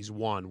gone, he's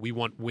won. We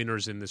want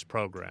winners in this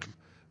program.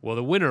 Well,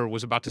 the winner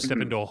was about to step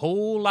into a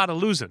whole lot of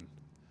losing.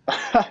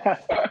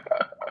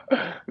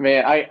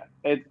 Man, I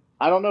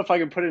don't know if I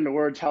can put into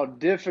words how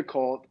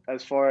difficult,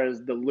 as far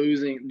as the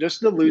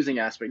losing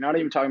aspect, not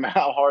even talking about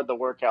how hard the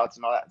workouts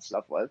and all that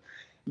stuff was,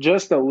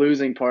 just the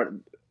losing part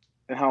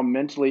and how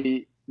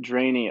mentally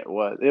draining it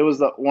was. It was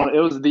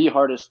the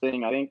hardest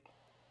thing I think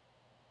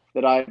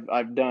that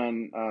I've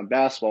done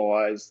basketball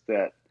wise.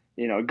 That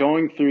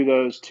going through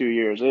those 2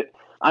 years,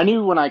 I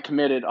knew when I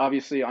committed.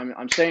 Obviously,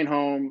 I'm staying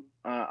home.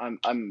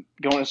 I'm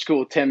going to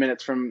school 10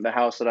 minutes from the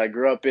house that I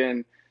grew up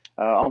in.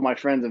 All my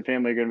friends and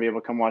family are going to be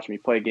able to come watch me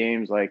play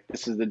games. Like,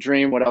 this is the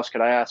dream. What else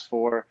could I ask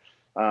for?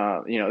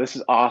 This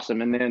is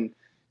awesome. And then,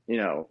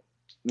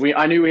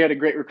 I knew we had a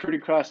great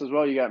recruiting class as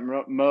well. You got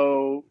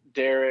Mo,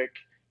 Derek,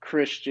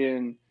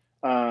 Christian.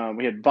 We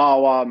had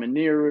Bawa,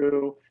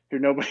 Maniru, who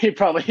nobody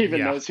probably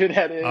even knows who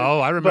that is. Oh,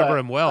 I remember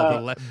him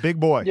well.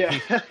 Big boy. Yeah. He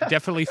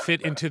definitely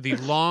fit into the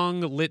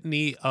long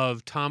litany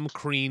of Tom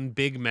Crean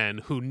big men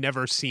who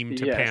never seemed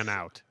to pan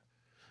out.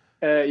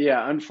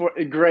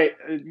 Great,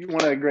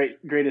 one of the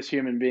greatest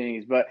human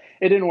beings, but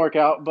it didn't work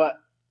out. But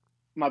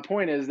my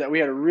point is that we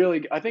had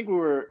I think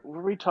were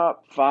we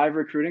top 5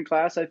 recruiting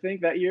class, I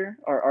think, that year,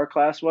 our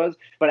class was.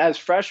 But as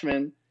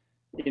freshmen,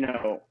 we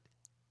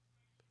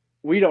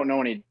don't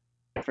know any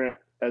different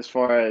as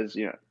far as,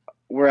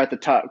 we're at the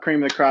top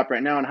cream of the crop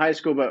right now in high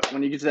school. But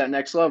when you get to that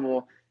next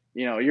level,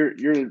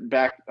 you're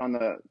back on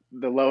the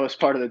lowest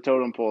part of the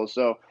totem pole.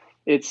 So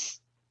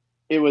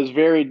it was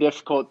very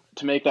difficult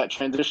to make that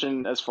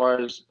transition. As far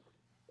as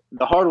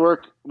the hard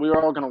work, we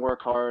were all going to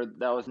work hard.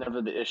 That was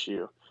never the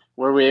issue.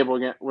 Were we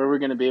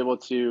going to be able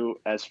to,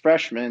 as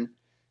freshmen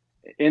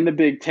in the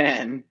Big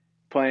Ten,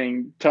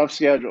 playing tough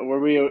schedule, were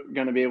we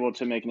going to be able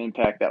to make an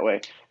impact that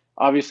way?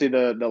 Obviously,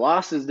 the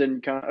losses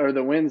didn't come, or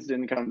the wins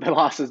didn't come. The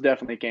losses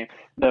definitely came.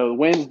 The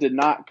wins did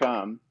not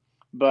come.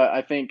 But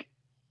I think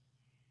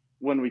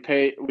when we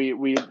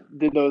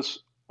did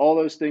all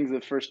those things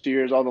the first 2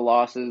 years, all the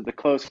losses, the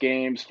close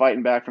games,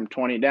 fighting back from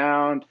 20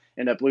 down,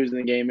 end up losing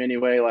the game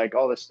anyway, like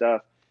all this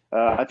stuff.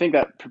 I think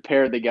that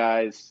prepared the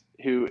guys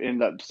who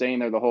end up staying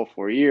there the whole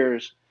 4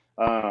 years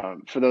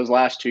for those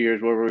last 2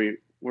 years where we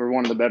were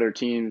one of the better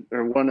teams,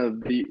 or one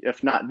of the,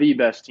 if not the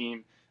best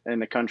team in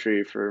the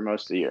country for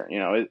most of the year.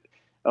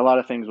 A lot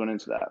of things went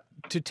into that.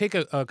 To take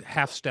a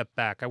half step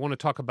back, I want to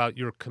talk about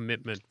your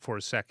commitment for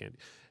a second.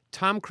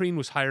 Tom Crean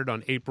was hired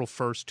on April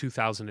 1st,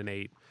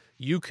 2008.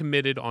 You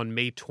committed on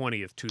May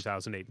 20th,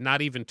 2008,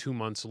 not even 2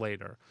 months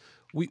later.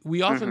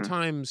 We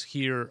oftentimes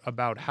hear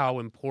about how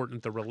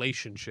important the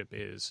relationship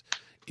is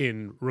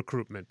in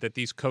recruitment, that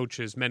these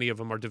coaches, many of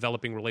them are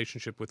developing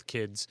relationship with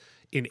kids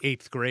in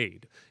 8th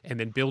grade and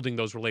then building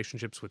those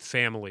relationships with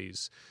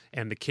families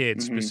and the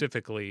kids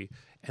specifically,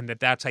 and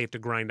that's how you have to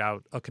grind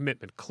out a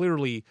commitment.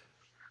 Clearly,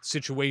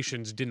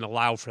 situations didn't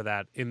allow for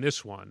that in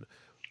this one.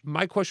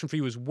 My question for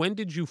you is, when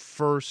did you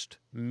first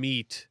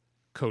meet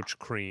Coach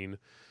Crean,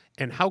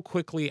 and how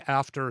quickly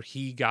after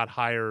he got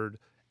hired,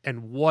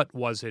 and what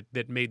was it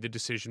that made the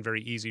decision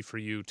very easy for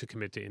you to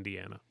commit to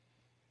Indiana?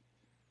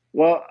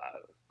 Well,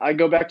 I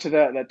go back to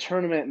that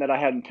tournament that I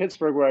had in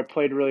Pittsburgh where I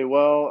played really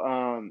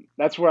well.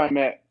 That's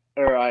where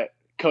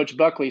Coach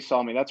Buckley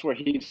saw me. That's where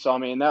he saw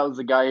me, and that was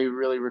the guy who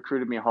really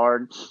recruited me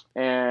hard.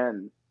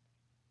 And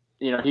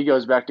he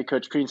goes back to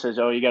Coach Crean and says,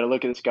 "Oh, you got to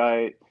look at this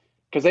guy,"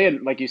 because they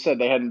had, like you said,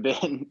 they hadn't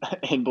been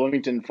in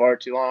Bloomington far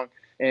too long,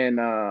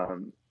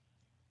 and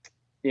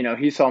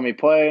he saw me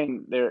play,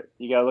 and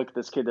you got to look at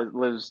this kid that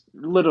lives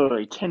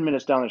literally 10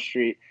 minutes down the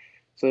street.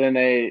 So then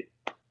they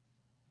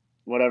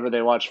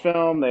watch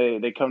film,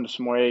 they come to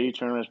some more AAU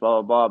tournaments,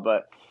 blah, blah, blah.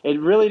 But it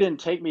really didn't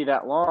take me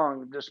that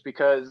long, just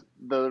because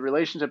the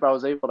relationship I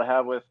was able to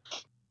have with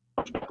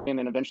Coach Buckley and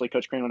then eventually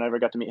Coach Crean when I ever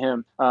got to meet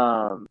him,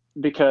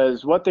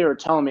 because what they were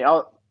telling me,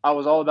 I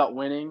was all about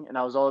winning, and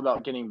I was all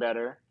about getting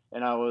better,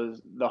 and I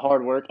was the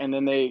hard work. And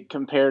then they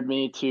compared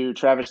me to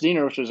Travis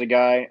Diener, which was a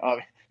guy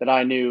that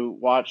I knew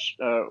watched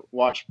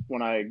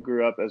when I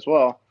grew up as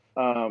well.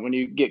 When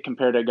you get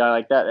compared to a guy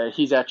like that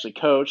he's actually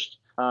coached,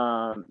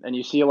 and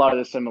you see a lot of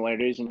the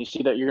similarities, and you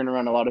see that you're going to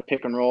run a lot of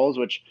pick and rolls,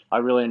 which I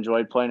really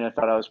enjoyed playing. I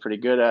thought I was pretty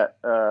good at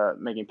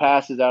making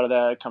passes out of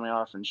that, coming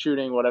off and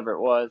shooting, whatever it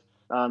was.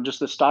 Just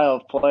the style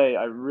of play,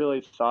 I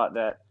really thought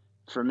that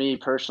for me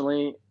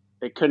personally,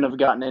 it couldn't have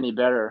gotten any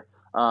better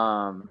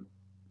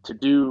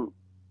to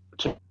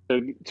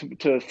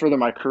further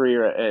my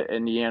career at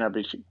Indiana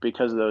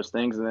because of those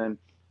things. And then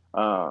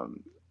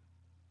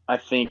I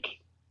think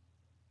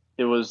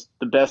it was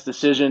the best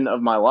decision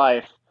of my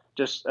life,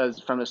 just as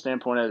from the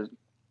standpoint as,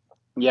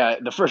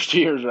 the first 2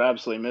 years were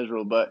absolutely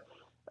miserable, but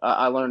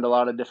I learned a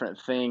lot of different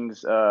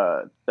things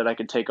that I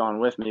could take on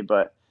with me.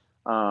 But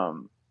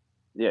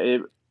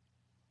it's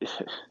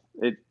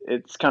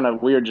kind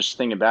of weird just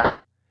thinking back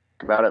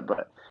about it.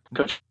 But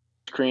Coach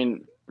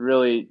Crean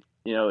really,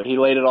 he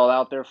laid it all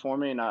out there for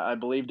me, and I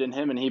believed in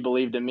him, and he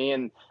believed in me,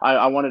 and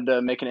I wanted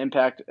to make an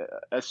impact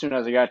as soon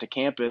as I got to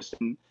campus,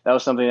 and that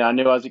was something that I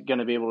knew I was going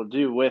to be able to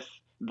do with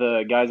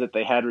the guys that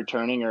they had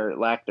returning or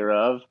lack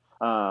thereof.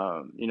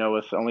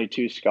 With only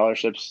 2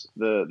 scholarships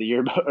the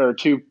year, or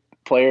 2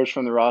 players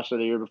from the roster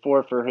the year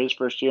before for his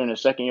first year, and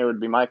his second year would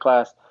be my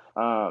class.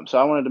 So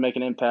I wanted to make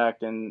an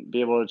impact and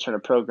be able to turn a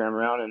program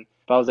around, and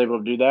if I was able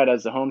to do that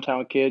as the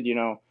hometown kid,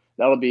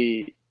 that'll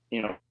be,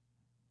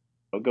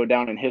 go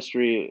down in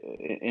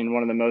history in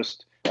one of the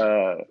most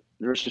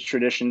richest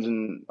traditions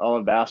in all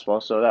of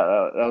basketball. So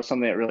that was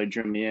something that really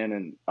drew me in,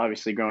 and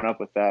obviously growing up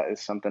with that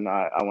is something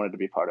I wanted to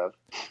be part of.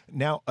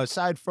 Now,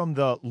 aside from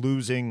the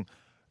losing,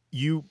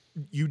 you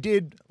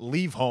did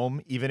leave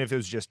home, even if it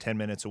was just 10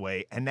 minutes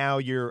away, and now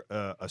you're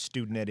a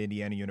student at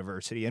Indiana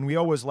University. And we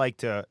always like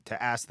to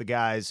ask the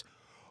guys,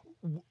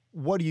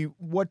 what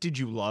did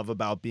you love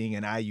about being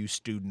an IU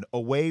student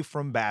away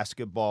from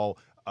basketball?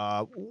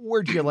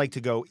 Where do you like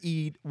to go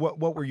eat? What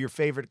were your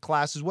favorite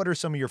classes? What are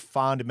some of your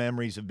fond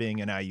memories of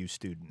being an IU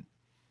student?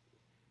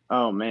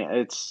 Oh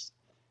man,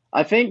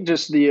 I think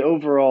just the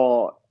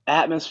overall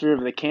atmosphere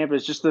of the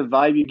campus, just the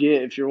vibe you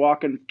get if you're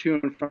walking to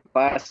and from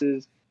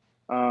classes.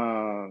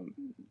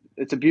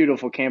 It's a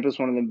beautiful campus,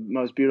 one of the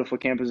most beautiful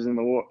campuses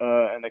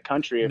in the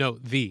country. No,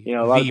 the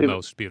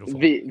most beautiful.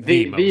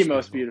 The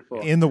most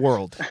beautiful in the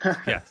world.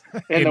 Yes,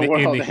 in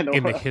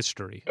the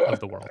history of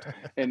the world.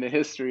 In the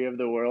history of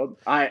the world.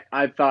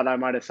 I thought I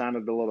might have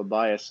sounded a little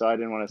biased, so I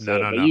didn't want to say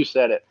it, but you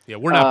said it. Yeah,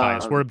 we're not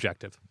biased. We're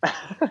objective.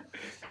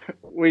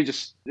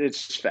 It's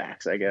just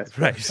facts, I guess.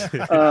 Right.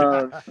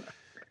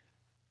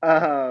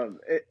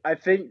 I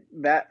think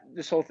that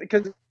this whole thing,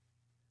 because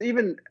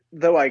even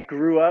though I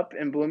grew up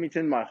in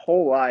Bloomington my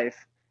whole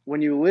life,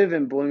 when you live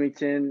in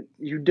Bloomington,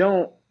 you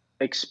don't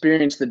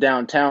experience the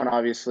downtown,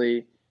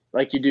 obviously,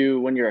 like you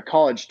do when you're a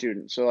college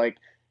student. So,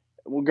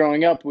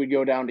 growing up, we'd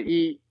go downtown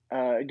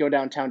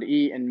to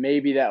eat, and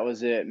maybe that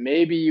was it.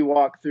 Maybe you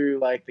walk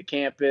through, the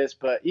campus,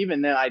 but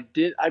even then, I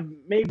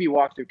maybe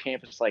walked through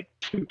campus,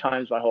 2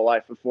 times my whole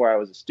life before I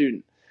was a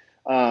student.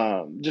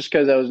 Just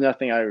because that was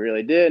nothing I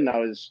really did, and I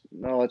was,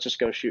 let's just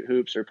go shoot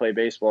hoops or play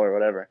baseball or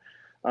whatever.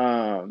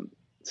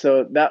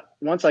 So that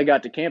once I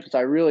got to campus,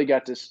 I really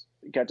got to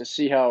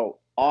see how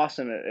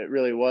awesome it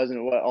really was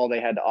and what all they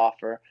had to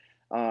offer.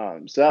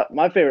 So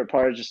my favorite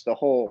part is just the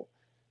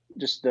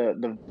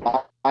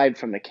vibe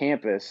from the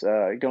campus,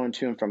 going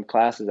to and from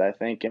classes, I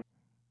think.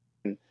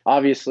 And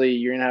obviously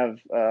you're going to have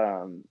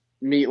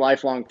meet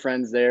lifelong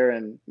friends there,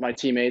 and my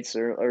teammates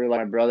are like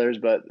my brothers,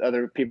 but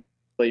other people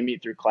you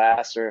meet through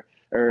class or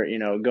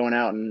going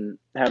out and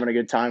having a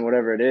good time,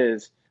 whatever it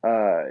is.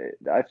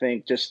 I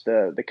think just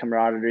the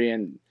camaraderie,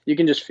 and you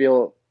can just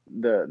feel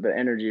the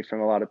energy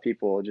from a lot of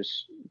people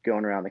just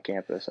going around the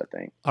campus, I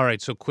think. All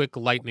right, so quick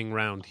lightning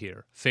round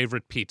here.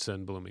 Favorite pizza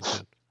in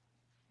Bloomington?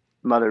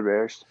 Mother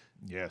Bears.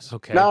 Yes.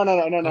 Okay.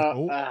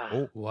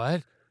 No.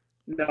 What?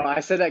 No, I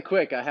said that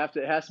quick. It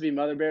has to be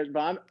Mother Bears,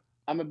 but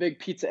I'm a big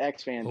Pizza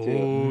X fan too.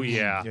 Oh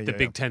yeah. Yeah, The yeah,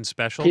 Big yeah. Ten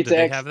special. Pizza Did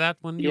they X- have that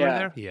when you were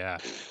there? Yeah.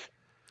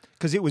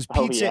 Because it was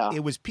Oh, pizza. yeah.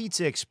 It was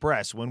Pizza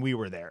Express when we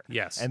were there.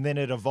 Yes. And then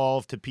it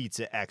evolved to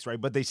Pizza X, right?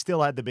 But they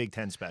still had the Big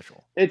Ten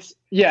special. It's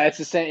the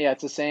same. Yeah,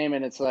 it's the same,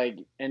 and it's like,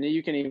 and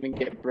you can even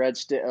get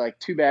breadstick, like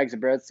 2 bags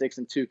of breadsticks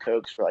and 2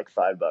 Cokes for like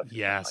 $5.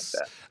 Yes.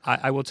 Like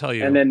that. I will tell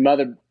you. And then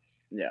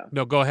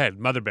No, go ahead.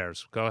 Mother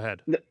Bears. Go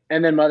ahead.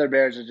 And then Mother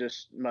Bears is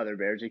just Mother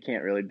Bears. You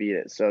can't really beat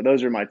it. So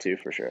those are my 2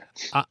 for sure.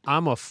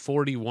 I'm a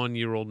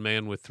 41-year-old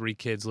man with 3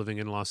 kids living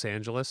in Los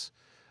Angeles.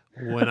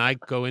 When I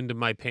go into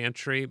my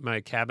pantry, my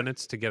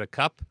cabinets to get a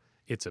cup,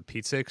 it's a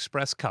Pizza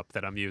Express cup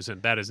that I'm using.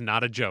 That is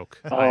not a joke.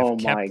 Oh, I've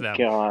kept my them.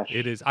 gosh.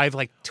 It is. I have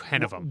like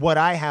 10 of them. What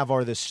I have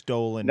are the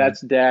stolen.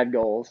 That's dad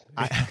goals.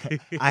 I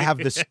have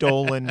the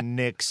stolen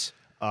Knicks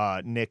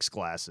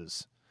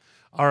glasses.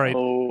 All right.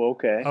 Oh,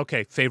 okay.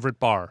 Okay. Favorite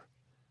bar?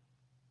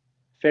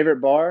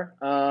 Favorite bar?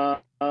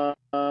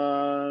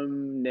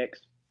 Knicks.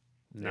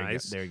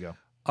 Nice. There you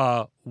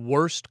go.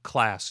 Worst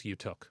class you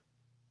took?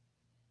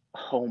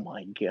 Oh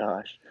my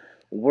gosh.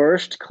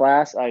 Worst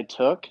class I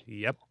took?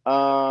 Yep.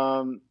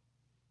 What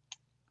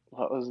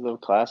was the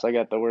class I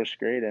got the worst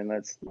grade in?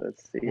 Let's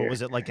see here. What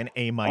was it, like an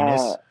A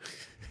minus?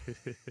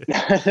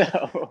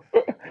 No.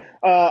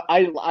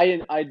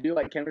 I do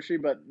like chemistry,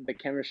 but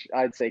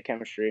I'd say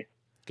chemistry.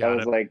 That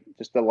was like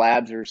just the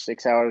labs are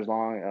 6 hours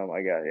long. Oh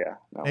my god, yeah.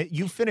 No.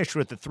 You finished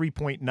with a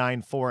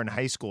 3.94 in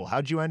high school.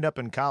 How'd you end up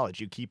in college?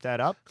 You keep that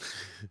up?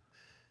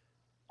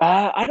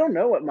 I don't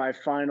know what my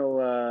final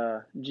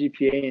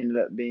GPA ended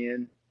up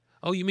being.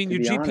 Oh, you mean your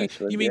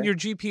GPA? You mean your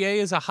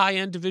GPA as a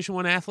high-end Division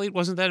I athlete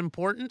wasn't that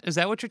important? Is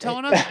that what you're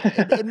telling us?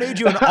 It made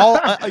you an all.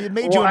 It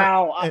made you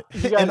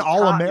an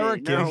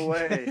all-American. No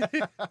way.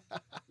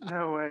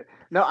 No way.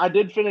 No, I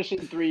did finish in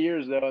 3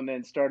 years though, and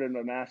then started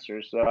my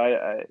master's. So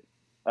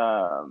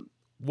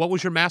what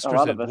was your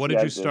master's in? What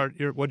did you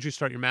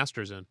start your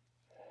master's in?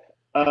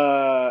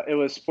 It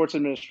was sports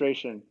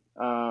administration,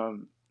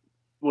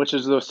 which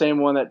is the same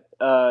one that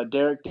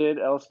Derek did,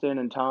 Elston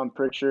and Tom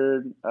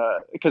Pritchard.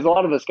 Because a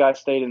lot of us guys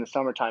stayed in the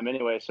summertime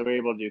anyway, so we were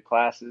able to do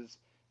classes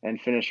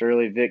and finish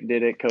early. Vic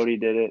did it. Cody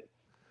did it.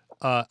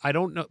 I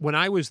don't know. When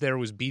I was there, it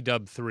was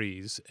B-Dub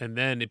 3s, and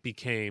then it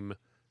became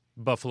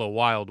Buffalo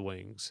Wild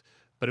Wings.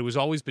 But it was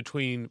always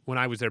between, when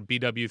I was there,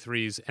 BW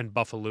 3s and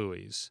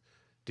Buffaloes.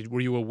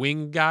 Were you a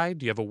wing guy?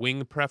 Do you have a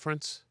wing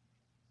preference?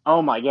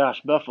 Oh my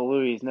gosh,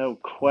 Buffaloes, no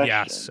question.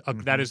 Yes,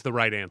 that is the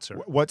right answer.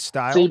 What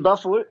style? See,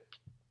 Buffalo.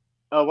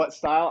 What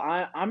style?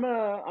 I'm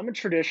a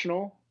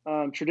traditional,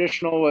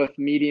 traditional with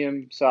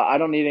medium. So I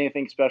don't need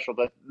anything special.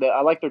 But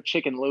I like their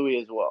chicken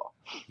Louis as well.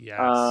 Yes.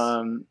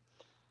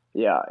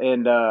 Yeah,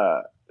 and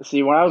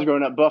see, when I was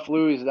growing up,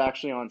 Buffaloes is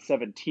actually on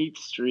 17th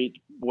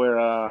Street, where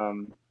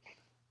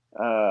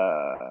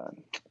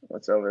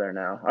what's over there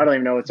now? I don't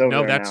even know what's over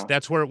there now. No,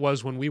 that's where it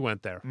was when we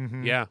went there.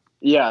 Mm-hmm. Yeah.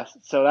 Yeah,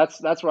 so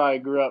that's where I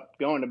grew up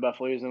going to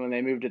Buffaloes, and when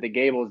they moved to the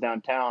Gables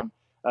downtown,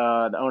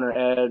 the owner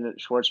Ed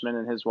Schwartzman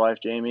and his wife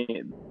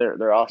Jamie,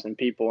 they're awesome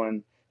people,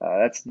 and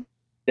that's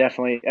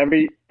definitely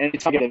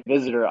anytime I get a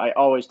visitor, I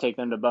always take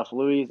them to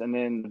Buffaloes and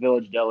then the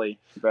Village Deli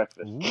for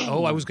breakfast. Ooh.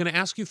 Oh, I was going to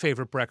ask you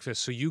favorite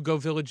breakfast, so you go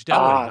Village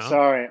Deli. Huh?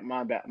 Sorry,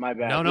 my bad.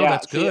 No, yeah,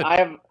 that's good. I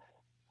have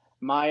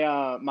my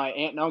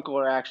aunt and uncle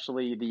are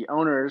actually the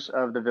owners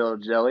of the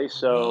Village Deli,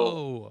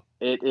 so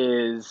it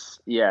is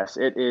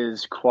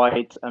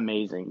quite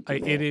amazing.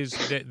 It is.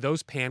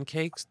 Those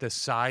pancakes, the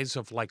size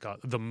of like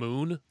the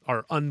moon,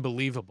 are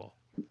unbelievable.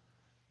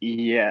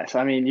 Yes,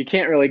 I mean you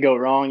can't really go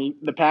wrong.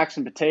 The packs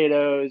and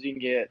potatoes, you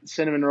can get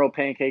cinnamon roll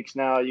pancakes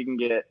now. You can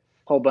get a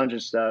whole bunch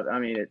of stuff. I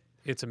mean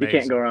it's amazing. You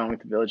can't go wrong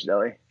with the Village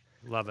Deli.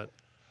 Love it.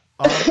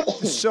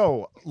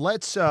 So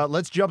let's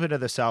jump into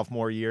the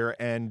sophomore year,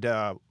 and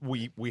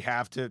we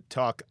have to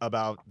talk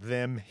about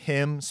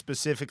him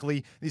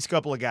specifically. These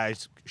couple of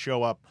guys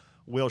show up: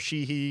 Will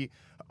Sheehy,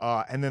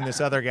 and then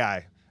this other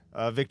guy,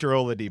 Victor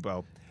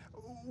Oladipo.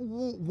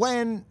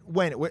 When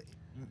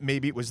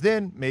maybe it was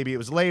then, maybe it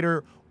was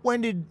later.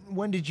 When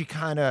did you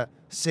kind of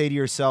say to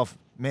yourself,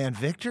 "Man,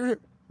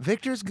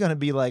 Victor's gonna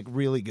be like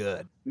really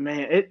good"?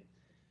 Man,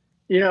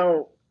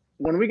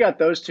 when we got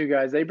those two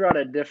guys, they brought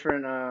a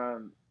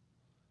different.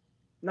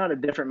 Not a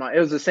different mind. It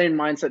was the same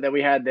mindset that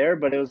we had there,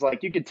 but it was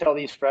like you could tell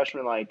these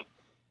freshmen like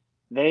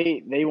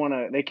they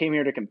came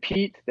here to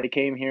compete. They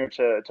came here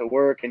to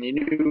work, and you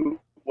knew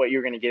what you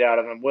were going to get out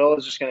of them. Will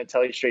is just going to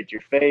tell you straight to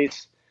your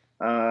face.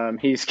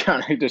 He's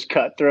kind of just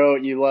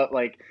cutthroat.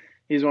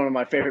 He's one of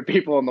my favorite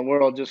people in the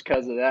world just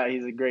because of that.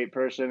 He's a great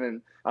person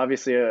and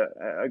obviously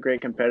a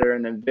great competitor.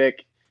 And then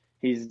Vic,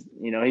 he's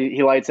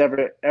he lights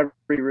every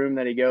room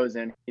that he goes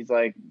in. He's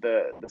like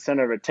the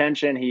center of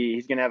attention.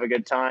 He's gonna have a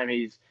good time.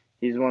 He's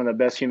one of the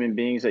best human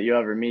beings that you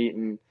ever meet.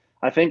 And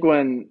I think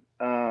when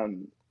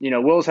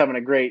Will's having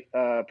a great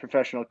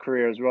professional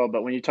career as well.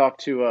 But when you talk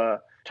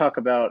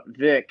about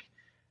Vic,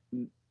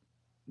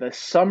 the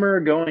summer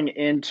going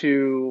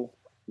into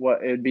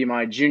what it would be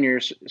my junior,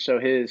 so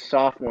his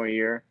sophomore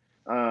year,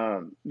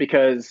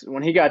 because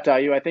when he got to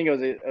IU, I think it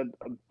was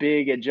a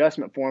big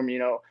adjustment for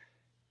him.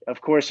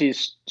 Of course,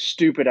 he's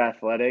stupid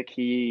athletic.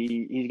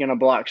 He's going to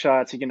block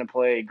shots. He's going to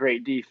play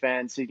great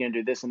defense. He's going to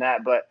do this and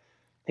that, but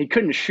he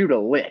couldn't shoot a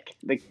lick.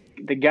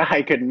 The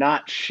guy could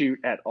not shoot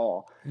at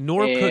all.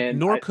 Nor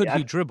could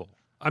he dribble.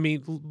 I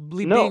mean,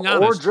 being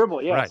honest, or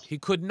dribble. Yes, right. He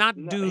could not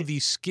do the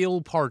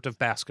skill part of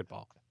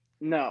basketball.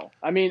 No,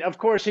 I mean, of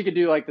course he could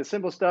do like the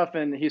simple stuff,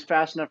 and he's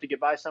fast enough to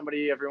get by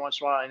somebody every once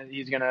in a while, and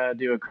he's gonna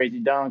do a crazy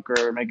dunk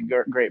or make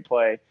a great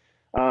play.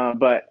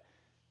 But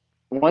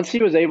once he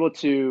was able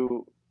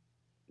to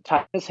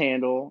tighten his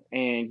handle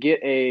and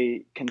get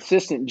a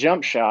consistent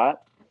jump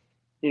shot,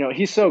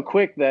 he's so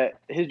quick that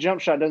his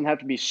jump shot doesn't have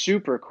to be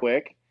super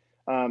quick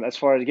as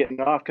far as getting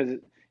off, because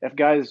if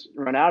guys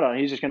run out on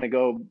him, he's just going to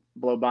go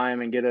blow by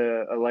him and get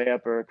a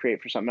layup or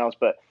create for something else.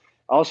 But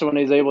also when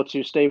he's able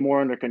to stay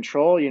more under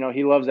control,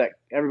 he loves that.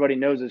 Everybody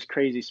knows his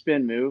crazy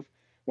spin move.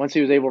 Once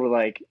he was able to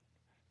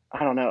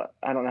I don't know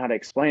how to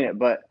explain it,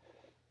 but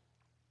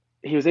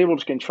he was able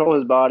to control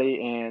his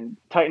body and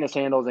tighten his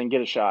handles and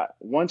get a shot.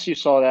 Once you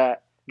saw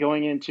that,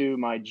 going into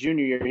my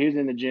junior year, he was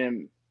in the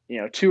gym,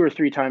 2 or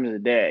 3 times a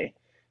day,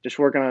 just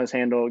working on his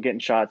handle, getting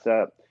shots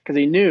up, because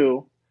he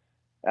knew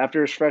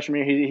after his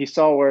freshman year, he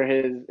saw where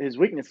his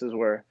weaknesses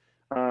were,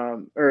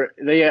 or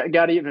they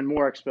got even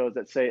more exposed.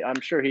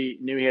 I'm sure he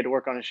knew he had to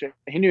work on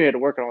he knew he had to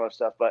work on all that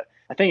stuff, but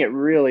I think it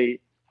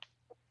really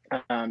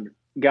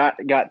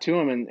got to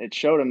him, and it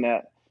showed him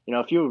that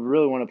if you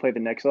really want to play the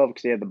next level,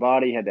 because he had the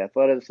body, he had the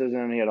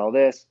athleticism, he had all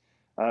this.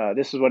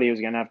 This is what he was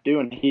going to have to do,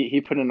 and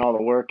he put in all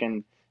the work,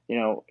 and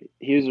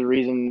he was the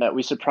reason that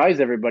we surprised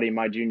everybody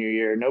my junior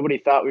year. Nobody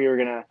thought we were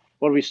gonna.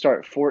 What did we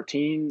start?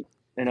 14-0,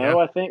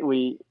 I think.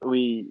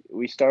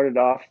 We started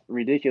off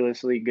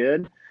ridiculously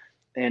good,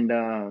 and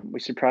we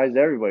surprised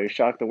everybody. We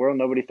shocked the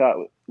world.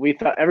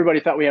 Everybody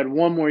thought we had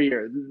one more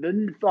year.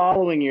 The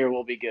following year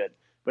will be good.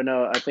 But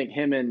no, I think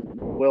him and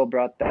Will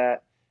brought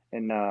that,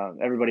 and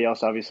everybody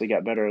else obviously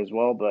got better as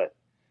well. But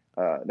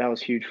that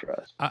was huge for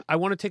us. I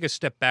want to take a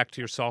step back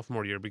to your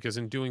sophomore year, because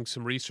in doing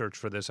some research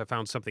for this, I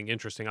found something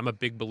interesting. I'm a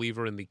big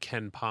believer in the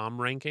Ken Pom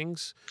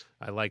rankings.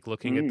 I like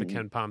looking at the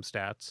Ken Pom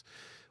stats.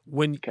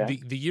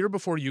 The year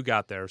before you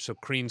got there, so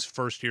Crean's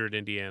first year at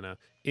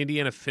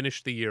Indiana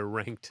finished the year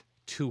ranked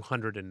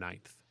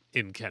 209th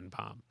in Ken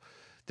Pom.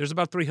 There's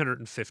about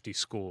 350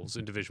 schools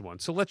in Division I,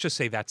 so let's just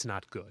say that's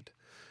not good.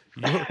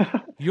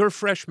 Your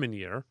freshman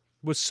year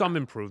was some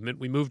improvement.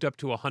 We moved up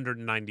to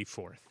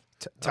 194th.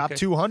 Top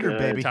 200,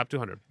 baby. Top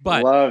 200.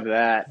 But love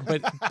that.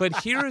 But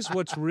here is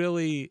what's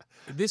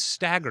this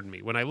staggered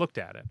me when I looked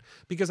at it,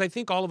 because I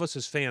think all of us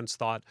as fans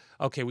thought,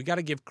 okay, we got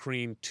to give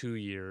Crean 2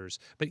 years,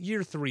 but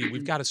year 3,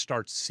 we've got to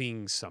start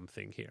seeing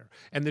something here.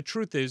 And the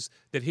truth is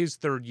that his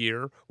third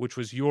year, which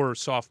was your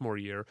sophomore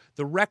year,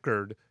 the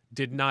record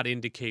did not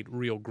indicate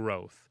real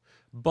growth.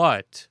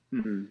 But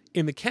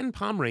in the Ken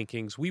Pom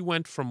rankings, we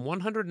went from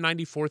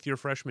 194th your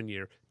freshman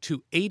year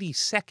to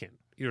 82nd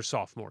your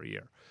sophomore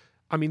year.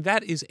 I mean,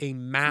 that is a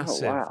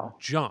massive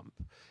jump.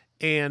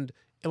 And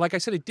like I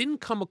said, it didn't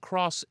come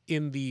across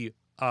in the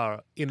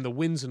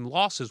wins and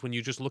losses when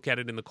you just look at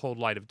it in the cold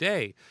light of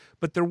day.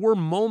 But there were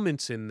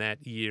moments in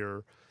that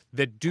year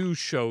that do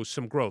show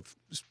some growth.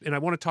 And I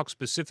want to talk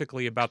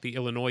specifically about the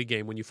Illinois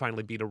game when you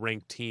finally beat a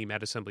ranked team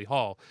at Assembly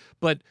Hall.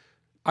 But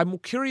I'm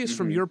curious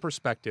from your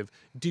perspective,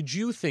 did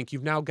you think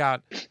you've now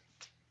got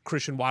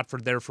Christian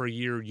Watford there for a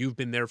year, you've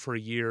been there for a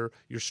year,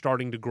 you're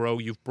starting to grow,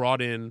 you've brought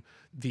in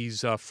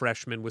these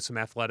freshmen with some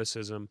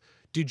athleticism.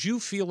 Did you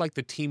feel like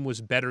the team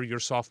was better your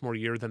sophomore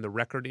year than the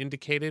record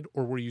indicated,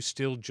 or were you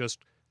still just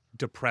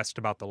depressed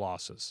about the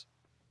losses?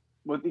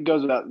 Well, it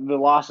goes without, the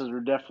losses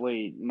were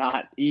definitely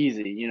not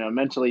easy,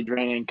 mentally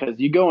draining, because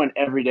you go in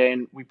every day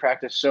and we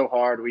practice so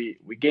hard. We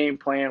game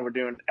plan, we're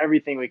doing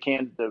everything we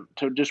can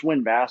to just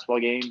win basketball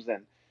games,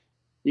 and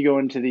you go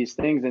into these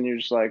things and you're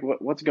just like,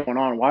 what's going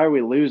on? Why are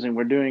we losing?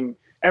 We're doing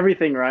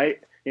everything right.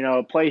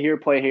 Play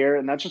here.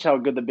 And that's just how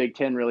good the Big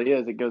Ten really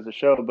is. It goes to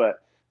show.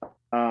 But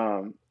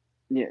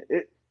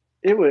it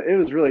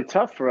was really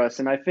tough for us.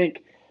 And I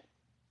think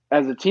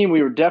as a team,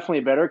 we were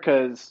definitely better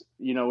because,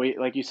 we,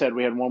 like you said,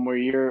 we had one more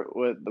year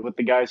with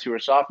the guys who were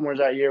sophomores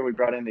that year. We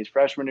brought in these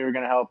freshmen who were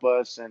going to help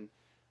us. And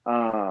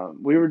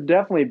we were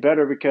definitely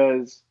better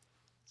because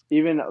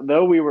even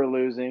though we were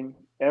losing,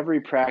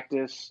 every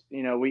practice,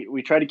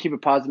 we try to keep a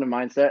positive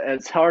mindset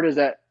as hard as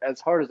that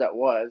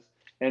was.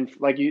 And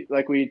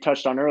like we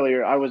touched on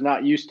earlier, I was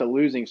not used to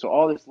losing. So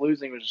all this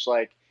losing was just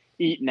like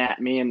eating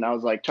at me. And I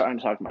was like trying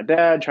to talk to my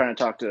dad, trying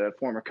to talk to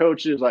former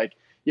coaches, like,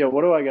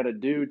 what do I got to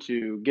do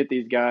to get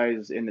these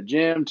guys in the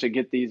gym, to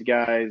get these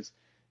guys,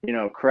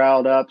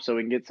 crowd up so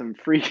we can get some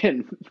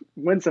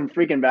win some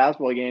freaking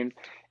basketball games.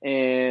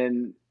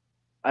 And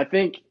I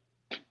think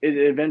it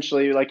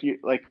eventually,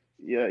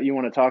 you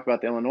want to talk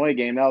about the Illinois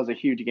game. That was a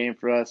huge game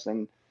for us,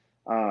 and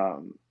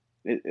that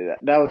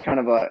was kind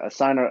of a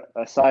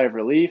sigh of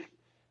relief,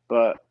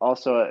 but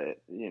also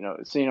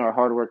seeing our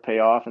hard work pay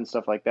off and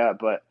stuff like that.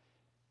 But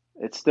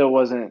it still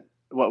wasn't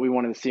what we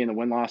wanted to see in the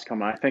win-loss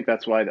come on. I think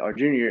that's why our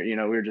junior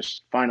year, we were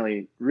just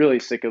finally really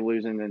sick of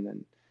losing, and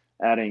then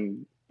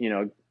adding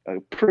a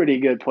pretty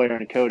good player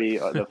in Cody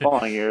the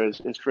following year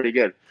is pretty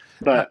good.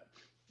 But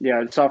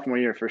yeah, the sophomore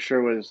year for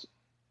sure was.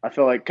 I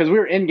feel like because we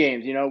were in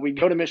games, we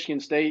go to Michigan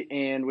State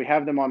and we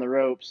have them on the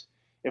ropes.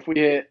 If we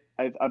hit,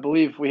 I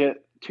believe if we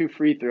hit 2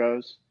 free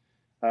throws,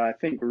 I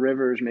think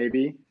Rivers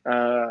maybe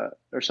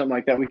or something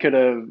like that, we could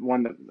have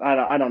won the.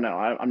 I don't know.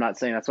 I'm not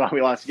saying that's why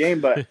we lost the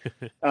game, but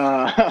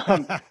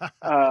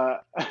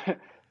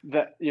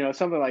that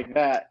something like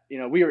that.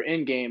 We were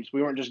in games.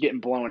 We weren't just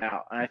getting blown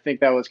out, and I think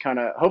that was kind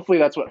of. Hopefully,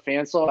 that's what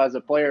fans saw as a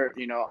player.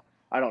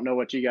 I don't know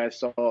what you guys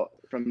saw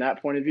from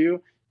that point of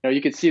view. You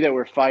could see that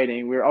we're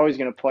fighting. We were always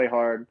going to play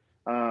hard,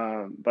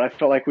 but I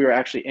felt like we were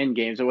actually in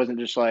games. It wasn't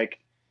just like,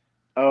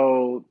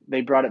 oh,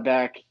 they brought it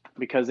back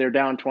because they're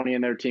down 20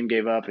 and their team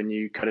gave up and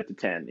you cut it to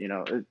 10.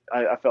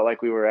 I felt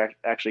like we were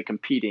actually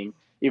competing,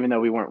 even though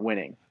we weren't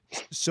winning.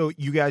 So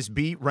you guys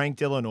beat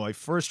ranked Illinois,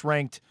 first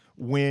ranked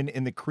win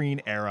in the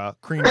Crean era.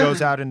 Crean goes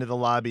out into the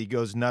lobby,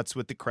 goes nuts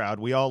with the crowd.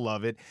 We all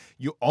love it.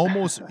 You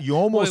almost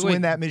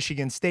win that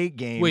Michigan State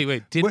game.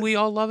 Wait, did we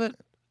all love it?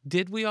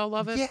 Did we all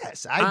love it?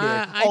 Yes,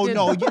 I did.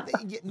 No,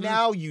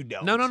 now you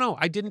don't. No.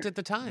 I didn't at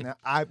the time. No,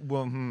 I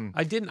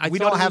didn't. We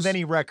don't have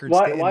any records.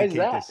 Why is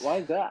that? Why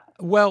is that?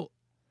 Well,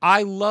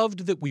 I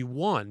loved that we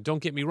won.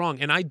 Don't get me wrong,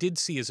 and I did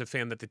see as a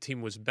fan that the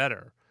team was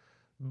better.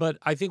 But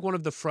I think one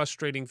of the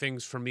frustrating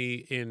things for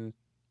me in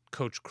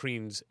Coach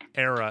Crean's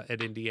era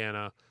at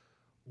Indiana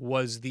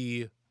was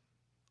the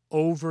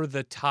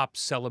over-the-top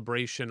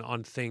celebration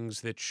on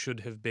things that should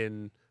have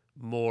been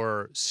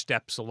more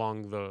steps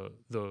along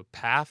the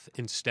path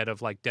instead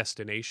of like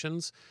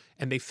destinations,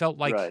 and they felt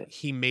like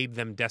he made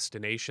them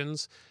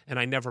destinations, and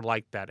I never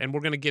liked that. And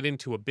we're going to get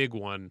into a big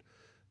one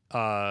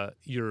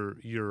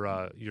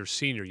your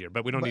senior year,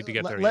 but we don't need to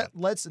get there yet.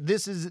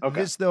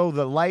 This though,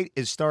 the light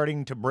is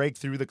starting to break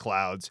through the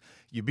clouds.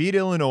 You beat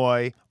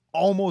Illinois,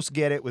 almost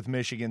get it with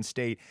Michigan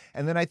State,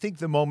 and then I think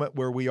the moment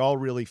where we all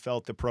really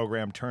felt the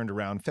program turned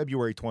around,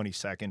 February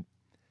 22nd,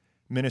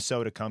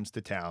 Minnesota comes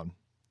to town.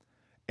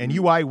 And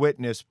you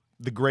eyewitnessed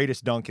the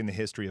greatest dunk in the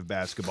history of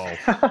basketball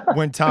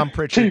when Tom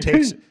Pritchard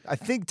I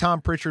think Tom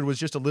Pritchard was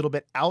just a little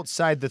bit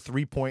outside the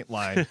three-point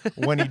line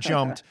when he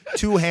jumped,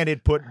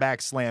 two-handed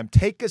put-back slam.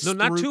 Take us through.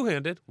 No, not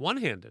two-handed,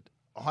 one-handed.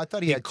 Oh, I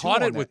thought he had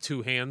caught it with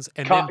two hands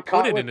and then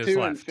put it in his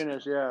left. And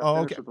finish, yeah. Oh,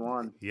 finish okay. with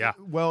one. Yeah.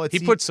 Well, he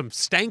put some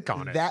stank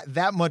on it.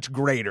 That much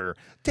greater.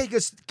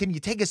 Can you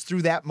take us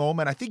through that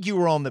moment? I think you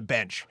were on the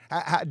bench.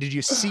 Did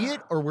you see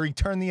it, or were you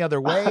turned the other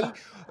way?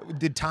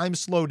 Did time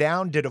slow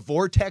down? Did a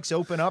vortex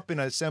open up in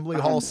an assembly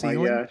hall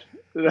ceiling?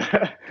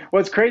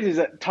 What's crazy is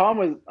that Tom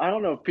was, I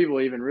don't know if people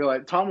even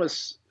realize, Tom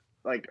was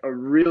like a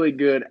really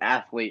good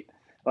athlete.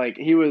 Like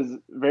he was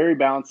very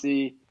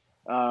bouncy.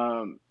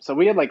 So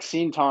we had like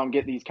seen Tom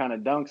get these kind of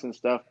dunks and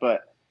stuff,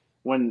 but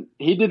when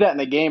he did that in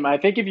the game, I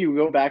think if you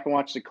go back and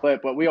watch the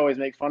clip, what we always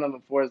make fun of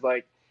him for is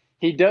like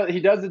he does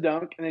the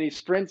dunk and then he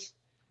sprints,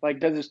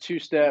 like does his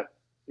 2-step,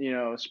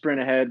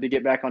 sprint ahead to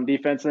get back on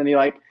defense, and then he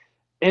like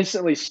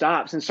instantly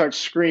stops and starts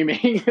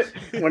screaming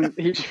when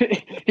he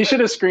should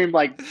have screamed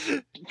like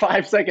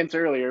 5 seconds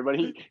earlier, but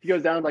he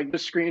goes down, like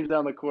just screams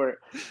down the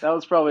court. That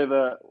was probably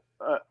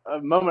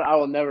a moment I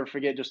will never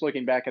forget, just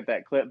looking back at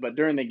that clip. But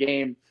during the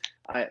game,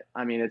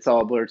 I mean, it's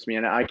all blurred to me,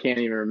 and I can't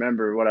even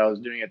remember what I was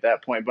doing at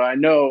that point. But I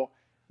know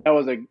that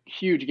was a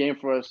huge game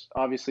for us.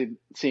 Obviously,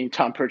 seeing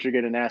Tom Pritchard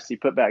get a nasty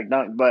putback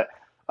dunk, but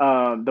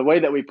the way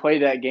that we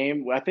played that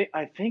game,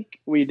 I think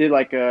we did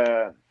like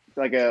a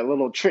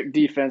little trick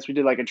defense. We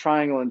did like a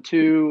triangle and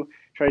 2,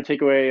 try to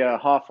take away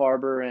Hoff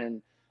Arbor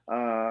and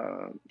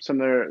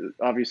some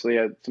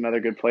other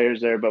good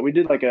players there. But we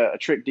did like a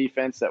trick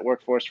defense that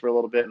worked for us for a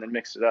little bit and then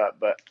mixed it up.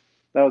 But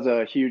that was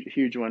a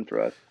huge win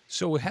for us.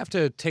 So we have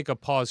to take a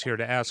pause here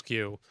to ask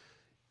you.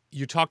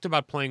 You talked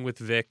about playing with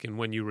Vic and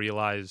when you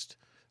realized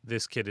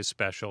this kid is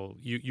special.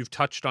 You've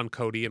touched on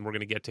Cody, and we're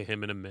going to get to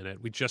him in a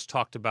minute. We just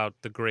talked about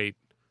the great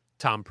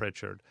Tom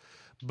Pritchard.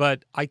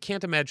 But I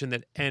can't imagine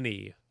that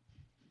any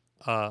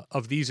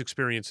of these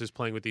experiences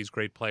playing with these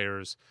great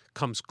players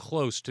comes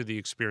close to the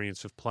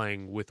experience of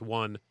playing with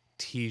one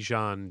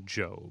Tijan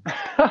Job.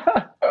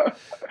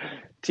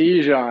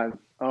 Tijan.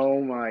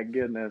 Oh, my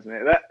goodness,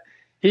 man.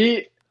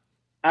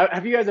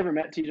 Have you guys ever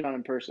met Tijan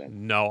in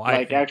person? No.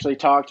 Actually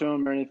talked to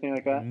him or anything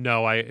like that?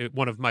 No,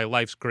 one of my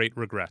life's great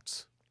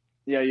regrets.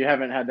 Yeah, you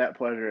haven't had that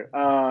pleasure.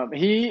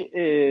 He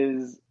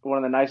is one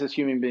of the nicest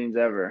human beings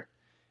ever.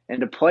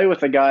 And to play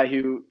with a guy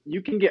who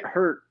you can get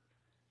hurt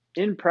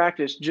in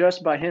practice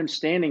just by him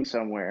standing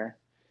somewhere,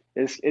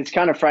 it's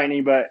kind of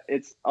frightening, but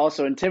it's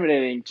also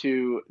intimidating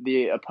to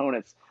the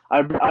opponents. I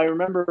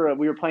remember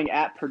we were playing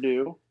at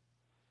Purdue,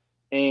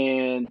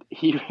 and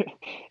him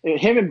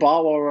and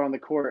Ballwell were on the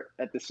court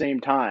at the same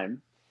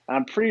time.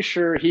 I'm pretty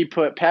sure he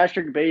put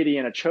Patrick Beatty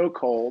in a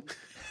chokehold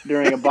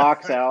during a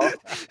box out,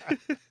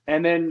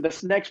 and then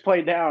this next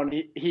play down,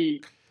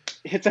 he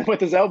hits him with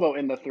his elbow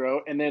in the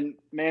throat, and then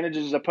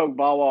manages to poke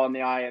Ballwell in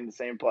the eye in the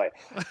same play.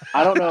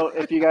 I don't know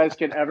if you guys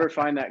can ever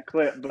find that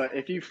clip, but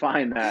if you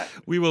find that,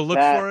 we will look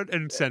for it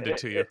and send it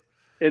to you.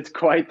 It's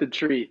quite the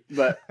treat.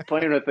 But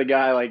playing with a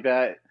guy like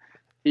that,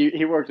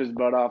 he worked his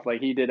butt off.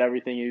 Like, he did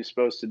everything he was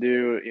supposed to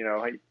do. You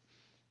know,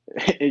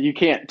 you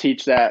can't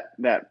teach that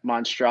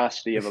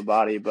monstrosity of a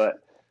body,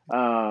 but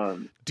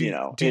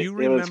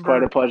it was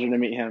quite a pleasure to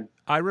meet him.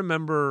 I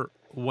remember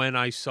when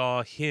I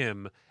saw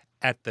him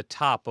at the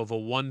top of a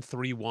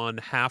 1-3-1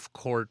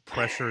 half-court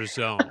pressure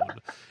zone,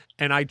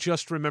 and I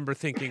just remember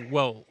thinking,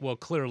 well,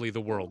 clearly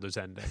the world is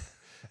ending.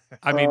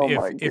 I mean,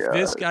 if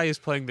this guy is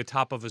playing the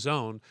top of his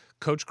zone,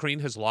 Coach Crean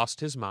has lost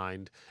his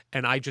mind,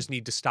 and I just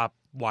need to stop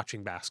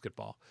watching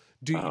basketball.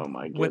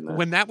 My goodness.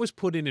 When that was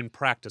put in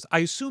practice, I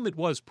assume it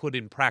was put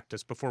in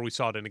practice before we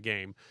saw it in a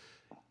game.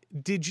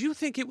 Did you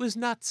think it was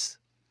nuts?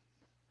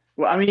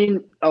 Well, I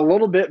mean, a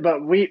little bit,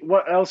 but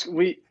what else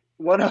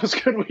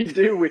could we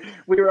do? We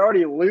were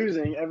already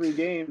losing every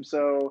game,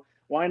 so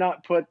why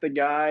not put the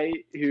guy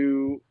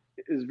who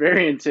is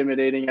very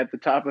intimidating at the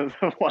top of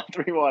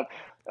 1-3-1?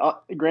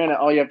 Granted,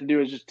 all you have to do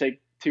is just take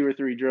 2 or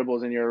 3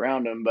 dribbles and you're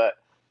around him, but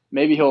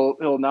maybe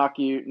he'll knock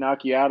you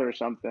out or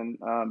something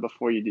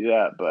before you do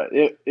that. But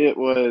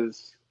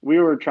we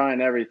were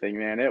trying everything,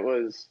 man. It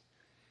was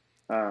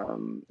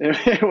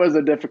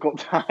a difficult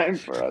time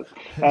for us,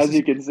 as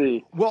you can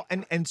see. Well,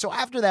 and so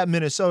after that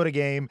Minnesota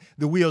game,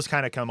 the wheels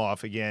kind of come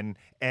off again,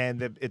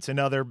 and it's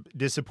another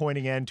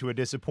disappointing end to a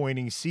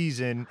disappointing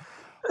season.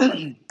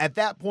 At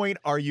that point,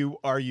 are you,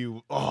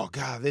 oh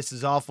God, this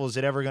is awful. Is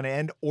it ever going to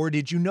end? Or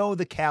did you know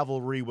the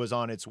cavalry was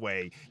on its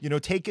way? You know,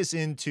 take us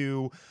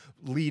into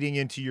leading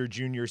into your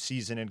junior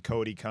season and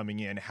Cody coming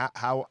in.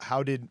 How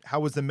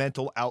was the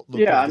mental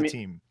outlook of the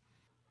team?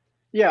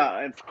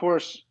 Yeah, of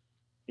course,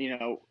 you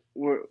know,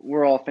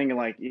 we're all thinking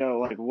like, you know,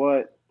 like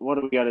what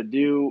do we got to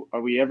do? Are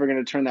we ever going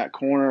to turn that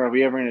corner? Are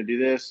we ever going to do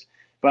this?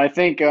 But I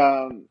think,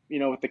 you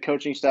know, with the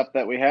coaching stuff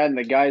that we had and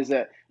the guys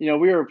that, you know,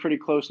 we were a pretty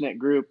close-knit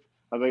group.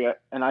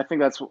 And I think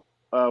that's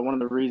one of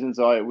the reasons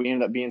why we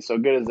ended up being so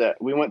good is that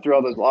we went through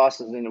all those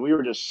losses and we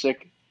were just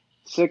sick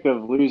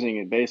of losing.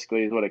 It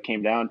basically is what it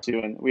came down to.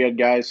 And we had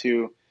guys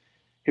who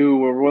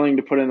were willing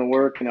to put in the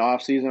work in the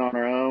off season on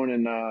our own,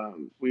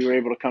 and we were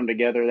able to come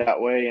together that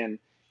way. And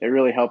it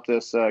really helped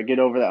us get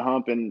over that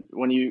hump. And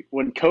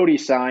when Cody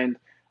signed,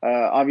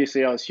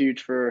 obviously I was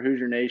huge for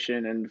Hoosier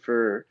Nation and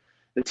for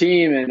the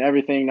team and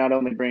everything. Not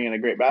only bringing a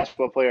great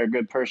basketball player, a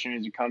good person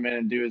who's to come in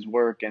and do his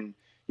work, and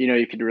you know,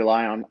 you could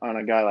rely on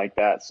a guy like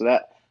that. So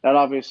that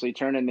obviously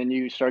turned, and then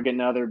you start getting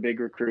other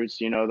big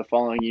recruits. You know, the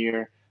following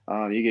year,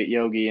 you get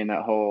Yogi and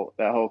that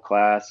whole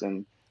class,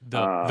 and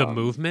the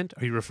movement.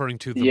 Are you referring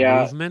to the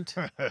movement?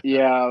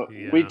 Yeah,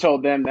 we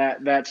told them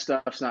that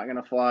stuff's not going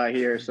to fly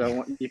here.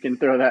 So you can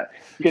throw that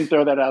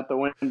out the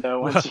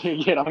window once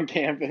you get on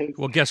campus.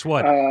 Well, guess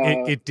what?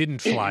 It didn't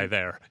fly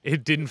there.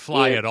 It didn't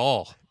fly at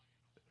all.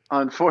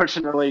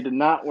 Unfortunately, did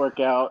not work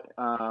out.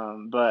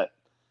 But.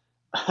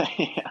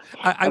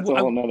 That's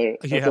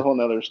a whole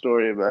nother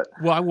story. But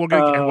we'll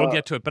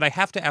get to it. But I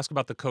have to ask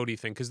about the Cody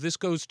thing, because this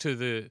goes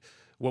to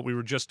what we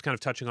were just kind of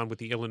touching on with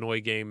the Illinois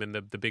game and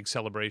the big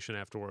celebration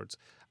afterwards.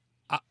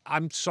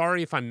 I'm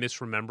sorry if I'm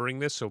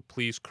misremembering this, so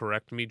please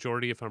correct me,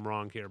 Jordy, if I'm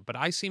wrong here. But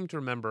I seem to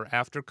remember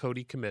after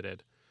Cody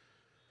committed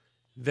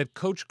that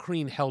Coach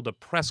Crean held a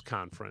press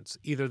conference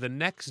either the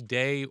next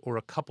day or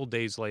a couple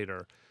days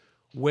later,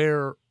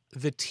 where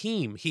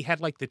he had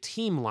like the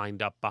team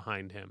lined up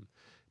behind him,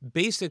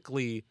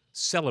 basically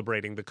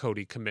celebrating the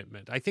Cody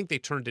commitment. I think they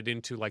turned it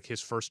into like his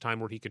first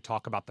time where he could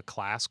talk about the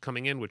class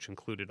coming in, which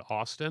included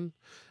Austin.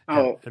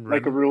 And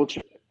like a real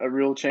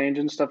change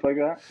and stuff like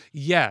that?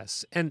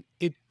 Yes. And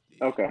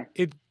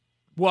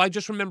I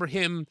just remember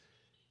him.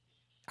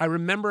 I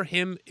remember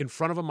him in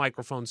front of a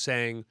microphone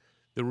saying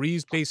the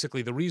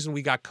reason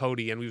we got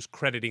Cody, and he was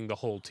crediting the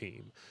whole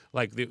team,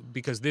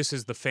 because this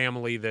is the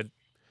family that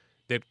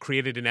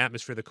created an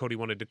atmosphere that Cody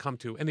wanted to come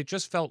to. And it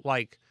just felt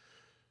like,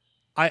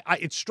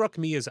 it struck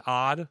me as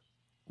odd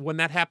when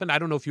that happened. I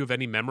don't know if you have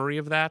any memory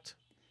of that.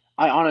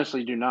 I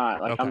honestly do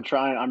not. Okay.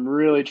 I'm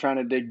really trying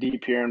to dig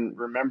deep here and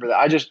remember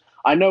that.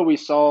 I know we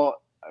saw,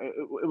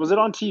 was it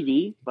on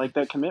TV? Like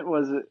that commitment,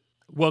 was it?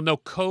 Well,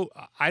 no,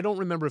 I don't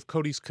remember if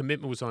Cody's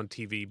commitment was on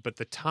TV, but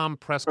the Tom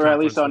press conference, or at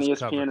least on ESPN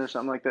covered. Or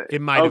something like that.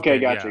 It might have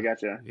been.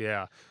 Gotcha.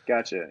 Yeah.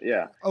 Gotcha.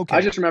 Yeah. Okay.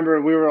 I just remember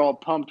we were all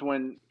pumped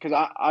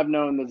because I've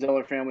known the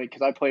Zeller family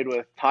because I played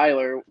with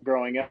Tyler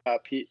growing up.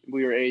 We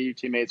were AAU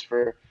teammates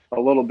for a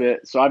little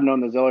bit, so I've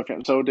known the Zeller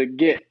family. So to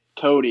get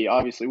Cody,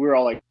 obviously we were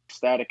all like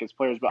ecstatic as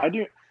players, but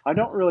I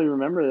don't really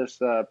remember this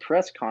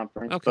press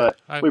conference. Okay.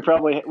 But we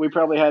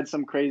probably had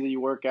some crazy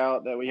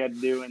workout that we had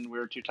to do, and we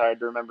were too tired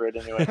to remember it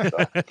anyway.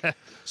 So,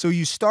 so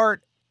you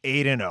start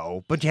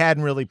 8-0, but you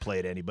hadn't really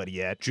played anybody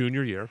yet.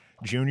 Junior year,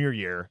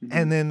 mm-hmm.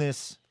 And then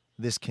this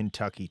this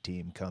Kentucky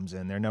team comes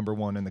in. They're number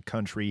 1 in the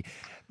country.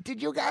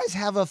 Did you guys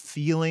have a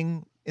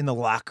feeling in the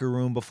locker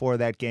room before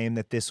that game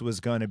that this was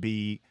going to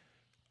be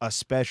a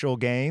special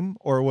game,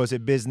 or was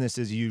it business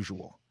as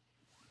usual?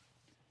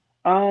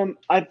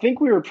 I think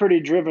we were a pretty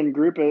driven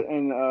group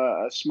and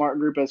a smart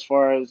group as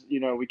far as,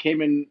 we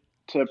came in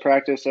to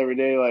practice every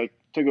day, like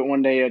took it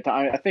one day at a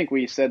time. I think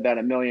we said that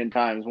a million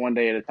times, one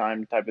day at a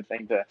time type of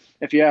thing.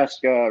 If you ask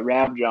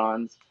Rab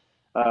Johns,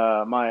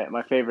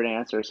 my favorite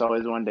answer is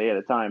always one day at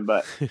a time.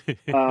 But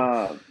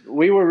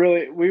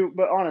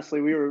but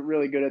honestly, we were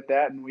really good at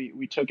that, and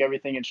we took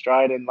everything in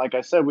stride. And like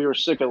I said, we were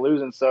sick of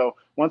losing. So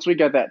once we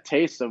got that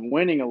taste of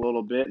winning a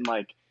little bit, and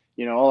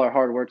all our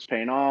hard work's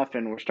paying off,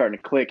 and we're starting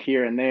to click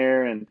here and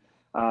there, and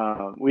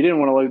we didn't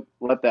want to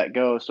let that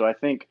go. So I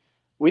think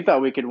we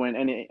thought we could win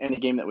any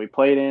game that we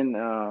played in.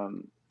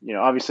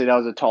 Obviously that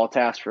was a tall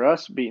task for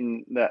us,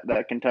 beating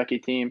that Kentucky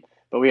team,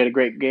 but we had a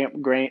great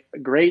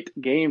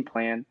game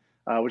plan,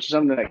 which is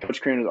something that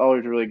Coach Crean was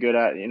always really good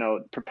at.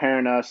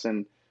 Preparing us,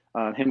 and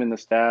him and the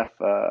staff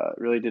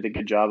really did a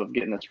good job of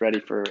getting us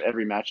ready for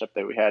every matchup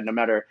that we had, no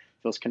matter if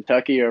it was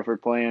Kentucky or if we're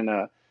playing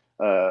a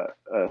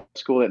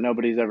school that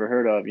nobody's ever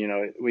heard of.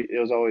 It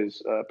was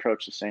always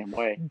approached the same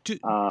way. Do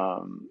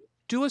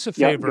us a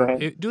favor.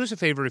 Yeah, do us a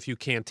favor if you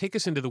can. Take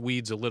us into the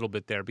weeds a little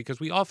bit there,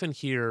 because we often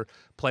hear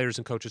players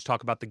and coaches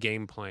talk about the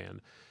game plan.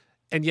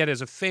 And yet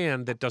as a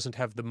fan that doesn't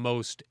have the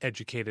most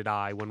educated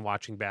eye when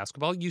watching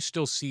basketball, you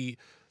still see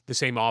the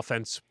same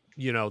offense,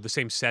 the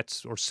same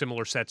sets or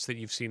similar sets that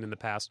you've seen in the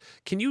past.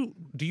 Do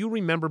you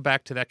remember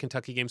back to that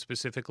Kentucky game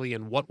specifically,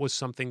 and what was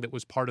something that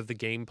was part of the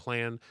game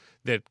plan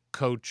that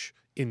Coach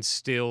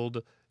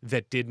instilled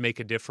that did make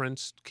a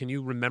difference? Can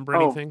you remember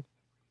anything?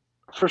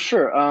 For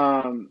sure.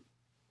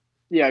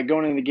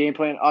 Going into the game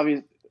plan,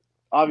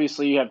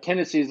 obviously you have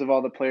tendencies of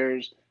all the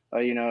players.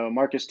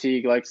 Marcus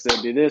Teague likes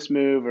to do this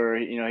move, or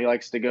he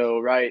likes to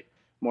go right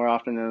more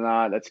often than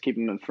not. That's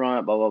keeping him in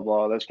front, blah blah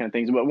blah, those kind of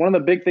things. But one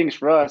of the big things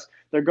for us,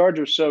 their guards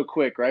are so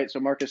quick, right? So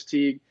Marcus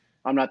Teague,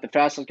 I'm not the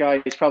fastest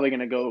guy. He's probably going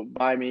to go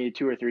by me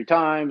 2 or 3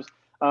 times.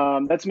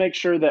 Let's make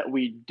sure that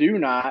we do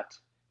not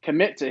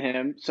commit to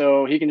him,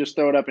 so he can just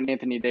throw it up and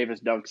Anthony Davis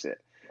dunks it.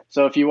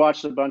 So if you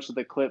watched a bunch of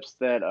the clips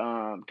that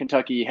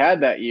Kentucky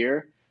had that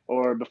year,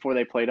 or before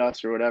they played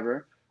us or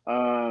whatever,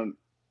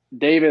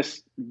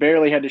 Davis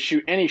barely had to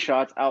shoot any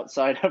shots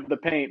outside of the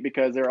paint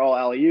because they're all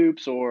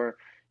alley-oops or,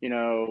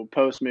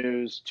 post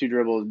moves, 2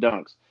 dribbles,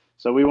 dunks.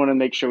 So we want to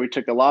make sure we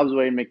took the lobs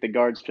away and make the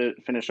guards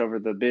finish over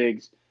the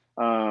bigs,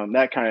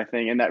 that kind of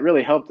thing. And that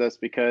really helped us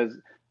because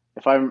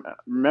if I'm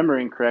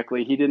remembering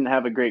correctly, he didn't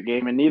have a great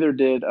game, and neither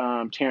did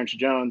Terrence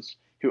Jones,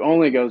 who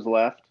only goes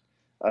left,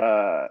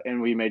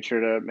 and we made sure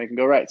to make him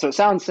go right. So it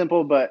sounds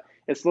simple, but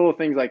it's little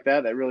things like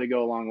that really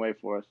go a long way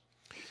for us.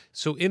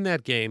 So in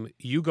that game,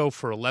 you go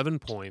for 11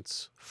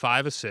 points,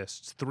 5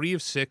 assists, 3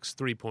 of 6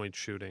 3-point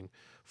shooting,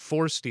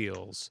 4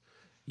 steals.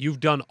 You've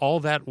done all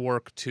that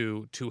work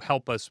to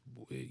help us,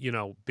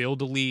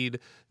 build a lead,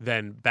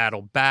 then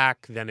battle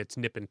back, then it's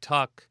nip and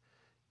tuck.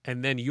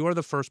 And then you are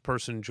the first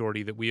person,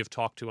 Jordy, that we have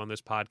talked to on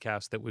this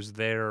podcast that was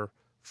there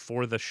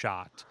for the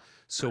shot.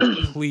 So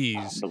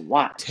please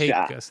take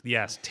us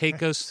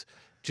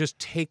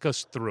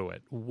through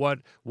it.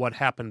 What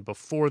happened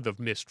before the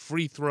missed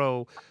free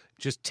throw?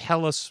 Just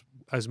tell us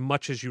as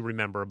much as you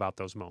remember about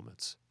those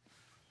moments.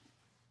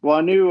 Well,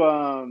 I knew,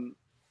 I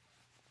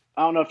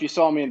don't know if you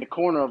saw me in the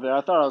corner over there.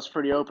 I thought I was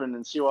pretty open,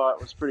 and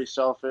Siwat was pretty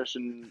selfish,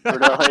 and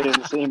Verdell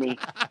didn't see me.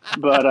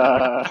 But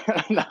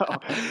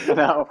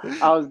no,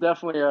 I was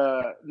definitely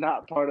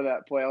not part of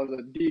that play. I was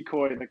a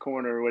decoy in the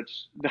corner,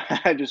 which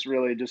I just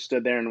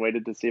stood there and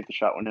waited to see if the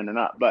shot went in or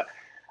not. But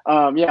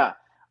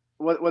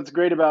what's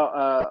great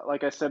about,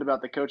 like I said,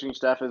 about the coaching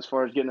staff as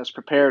far as getting us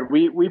prepared,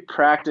 we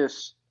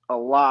practice a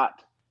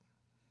lot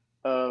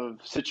of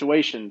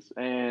situations,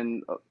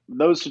 and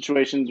those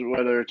situations,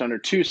 whether it's under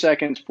 2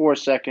 seconds, 4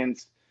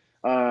 seconds,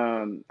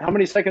 how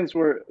many seconds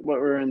were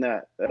in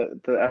that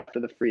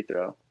after the free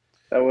throw?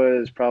 That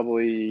was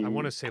probably, I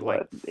want to say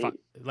like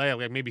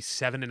maybe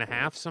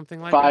 7.5,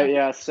 something like 5,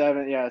 that.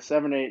 7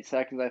 to 8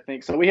 seconds, I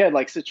think. So we had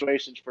like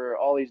situations for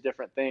all these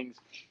different things,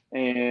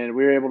 and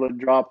we were able to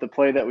drop the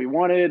play that we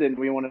wanted, and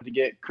we wanted to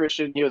get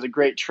Christian. He was a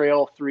great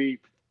trail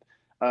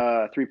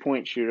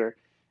 3-point shooter,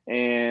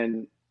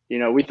 and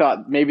we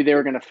thought maybe they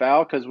were going to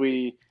foul because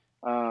we.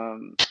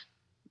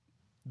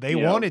 They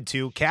wanted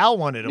to. Cal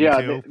wanted them to.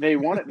 Yeah, they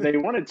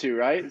wanted to,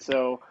 right?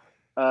 So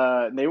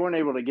they weren't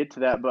able to get to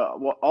that. But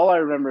all I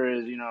remember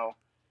is,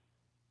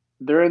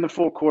 they're in the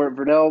full court.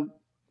 Verdell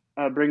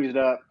brings it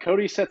up.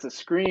 Cody sets a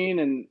screen,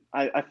 and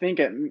I think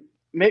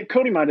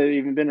Cody might have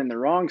even been in the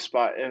wrong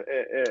spot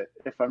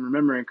if I'm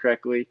remembering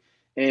correctly.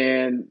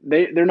 And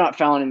they're not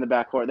fouling in the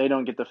backcourt. They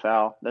don't get the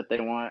foul that they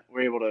want.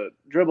 We're able to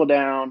dribble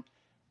down.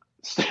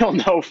 Still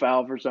no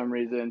foul for some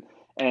reason,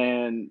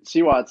 and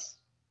Siwat's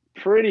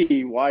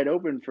pretty wide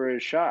open for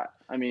his shot.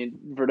 I mean,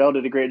 Verdell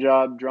did a great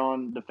job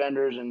drawing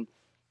defenders and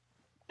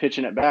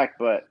pitching it back,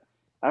 but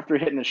after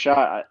hitting the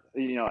shot,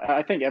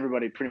 I think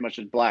everybody pretty much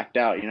just blacked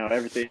out.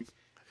 Everything.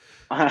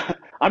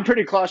 I'm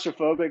pretty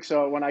claustrophobic,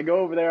 so when I go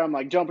over there, I'm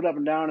like jumping up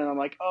and down, and I'm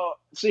like, "Oh,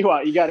 see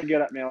what you got to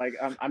get up, man! Like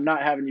I'm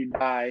not having you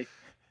die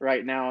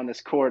right now on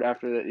this court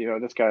after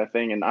this kind of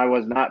thing." And I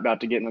was not about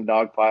to get in the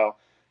dog pile,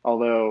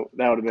 although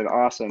that would have been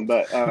awesome.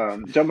 But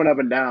jumping up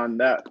and down,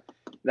 that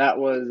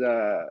was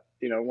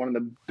one of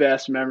the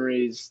best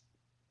memories,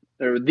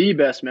 or the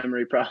best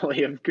memory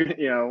probably of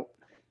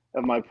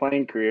my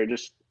playing career.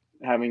 Just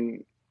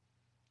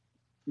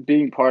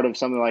being part of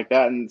something like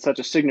that, and such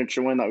a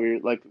signature win that we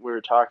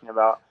were talking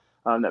about,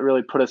 that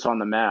really put us on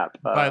the map.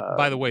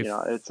 By the way,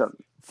 it's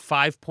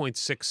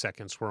 5.6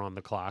 seconds were on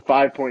the clock.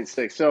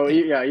 5.6. So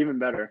yeah, even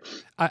better.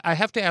 I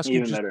have to ask you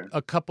just better.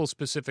 a couple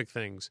specific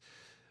things.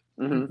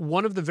 Mm-hmm.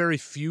 One of the very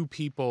few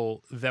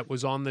people that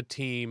was on the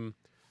team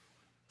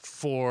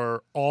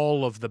for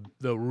all of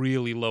the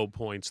really low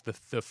points, the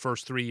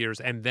first 3 years,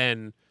 and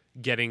then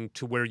getting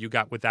to where you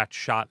got with that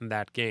shot in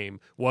that game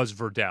was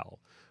Verdell.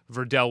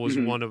 Verdell was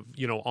one of,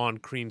 on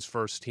Crean's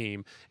first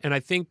team. And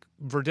I think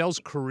Verdell's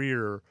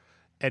career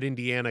at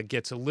Indiana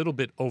gets a little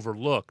bit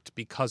overlooked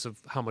because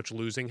of how much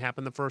losing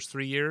happened the first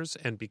 3 years,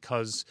 and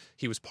because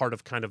he was part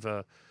of kind of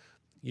a,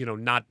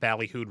 not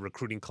ballyhooed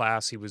recruiting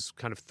class. He was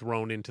kind of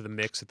thrown into the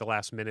mix at the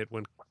last minute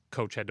when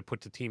coach had to put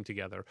the team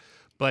together.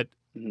 But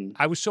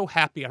I was so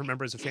happy, I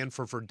remember as a fan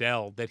for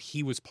Verdell, that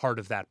he was part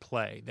of that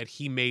play, that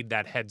he made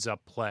that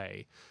heads-up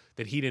play,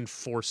 that he didn't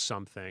force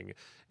something.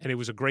 And it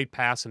was a great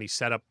pass, and he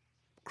set up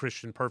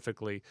Christian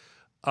perfectly.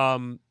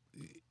 I'm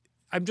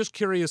just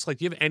curious, do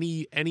you have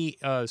any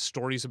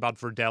stories about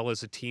Verdell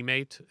as a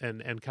teammate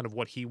and kind of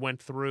what he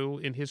went through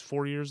in his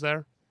 4 years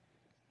there?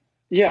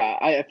 Yeah,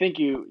 I think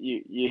you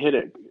hit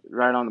it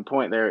right on the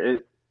point there.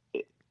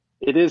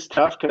 It is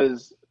tough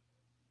because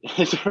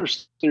his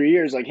first 3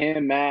 years, like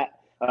him, Matt,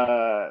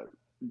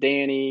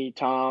 Danny,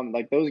 Tom,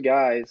 like those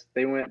guys,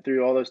 they went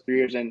through all those 3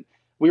 years, and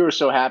we were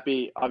so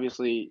happy,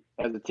 obviously,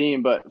 as a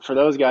team, but for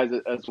those guys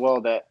as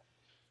well, that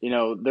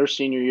their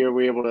senior year,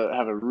 we were able to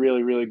have a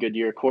really, really good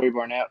year. Corey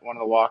Barnett, one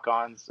of the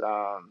walk-ons.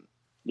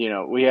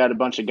 We had a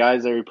bunch of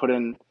guys there who put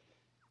in,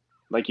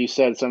 like you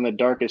said, some of the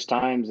darkest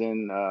times,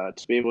 and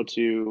to be able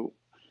to,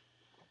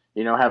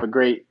 have a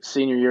great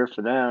senior year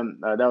for them,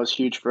 that was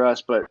huge for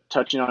us. But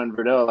touching on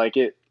Verdell,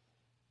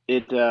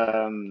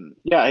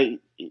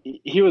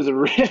 he was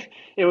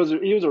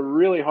a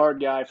really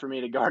hard guy for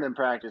me to guard in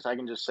practice. I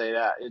can just say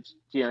that. It's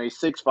he's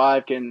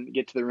 6'5", can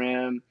get to the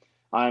rim.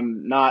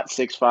 I'm not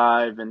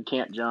 6'5" and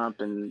can't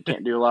jump and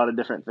can't do a lot of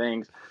different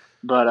things.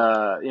 But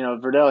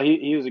Verdell,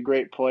 he was a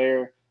great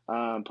player.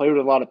 Played with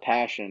a lot of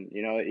passion.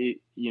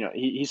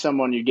 He's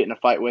someone you get in a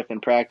fight with in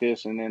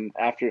practice, and then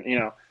after,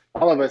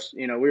 all of us,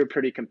 we were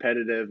pretty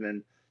competitive,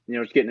 and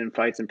just getting in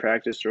fights in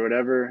practice or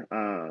whatever.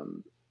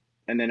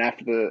 And then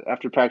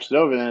after practice is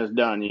over, then it's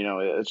done.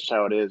 It's just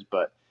how it is.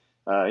 But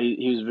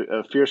he was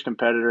a fierce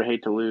competitor,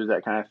 hate to lose,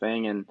 that kind of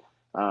thing. And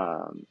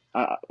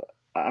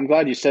I'm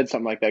glad you said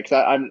something like that,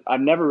 because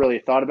I've never really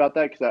thought about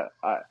that, because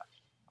I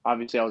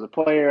obviously I was a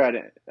player. I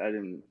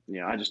didn't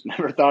I just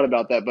never thought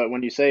about that. But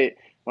when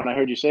I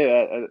heard you say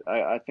that,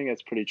 I think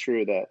that's pretty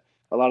true, that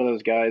a lot of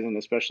those guys, and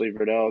especially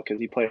Verdell, because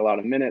he played a lot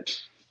of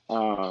minutes,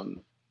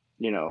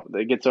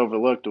 that gets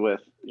overlooked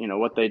with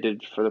what they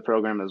did for the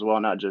program as well,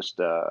 not just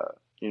the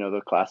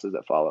classes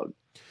that followed.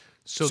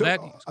 So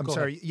I'm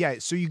sorry. Yeah.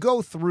 So you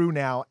go through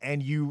now,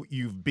 and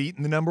you've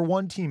beaten the number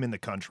 1 team in the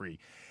country.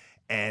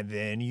 And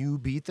then you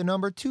beat the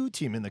number 2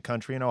 team in the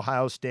country in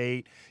Ohio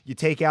State. You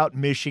take out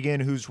Michigan,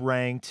 who's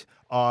ranked.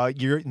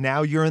 You're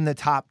in the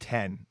top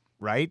 10,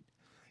 right?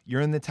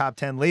 You're in the top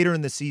 10. Later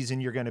in the season,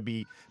 you're going to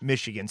be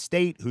Michigan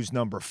State, who's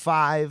number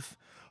 5,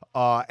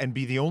 and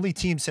be the only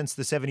team since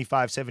the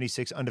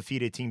 75-76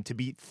 undefeated team to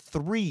beat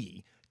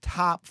 3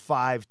 top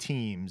 5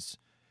 teams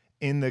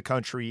in the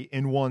country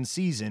in one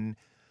season.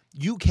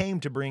 You came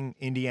to bring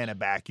Indiana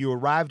back. You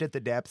arrived at the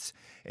depths,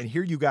 and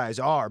here you guys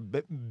are,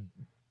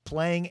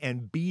 playing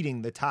and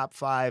beating the top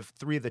 5,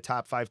 3 of the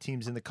top 5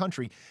 teams in the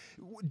country.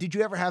 Did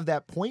you ever have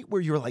that point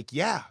where you were like,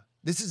 yeah,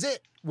 this is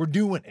it. We're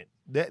doing it.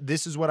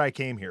 This is what I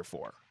came here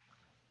for?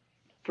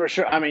 For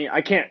sure. I mean,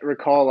 I can't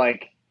recall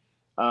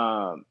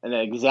an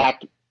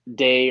exact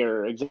day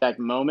or exact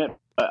moment,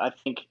 but I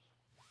think,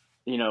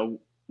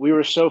 we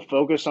were so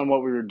focused on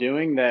what we were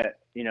doing that,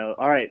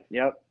 all right,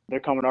 yep, they're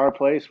coming to our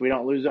place. We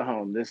don't lose at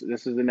home. This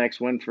is the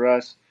next win for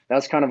us.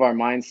 That's kind of our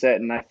mindset.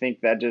 And I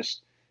think that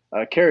just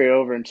carry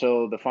over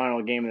until the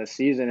final game of the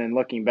season. And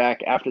looking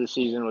back after the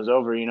season was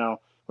over,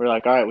 we're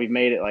like, all right, we've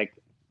made it.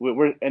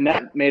 And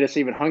that made us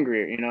even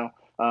hungrier.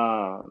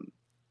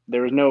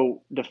 There was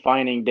no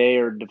defining day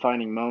or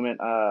defining moment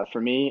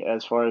for me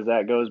as far as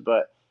that goes,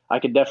 but I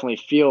could definitely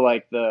feel all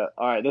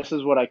right, this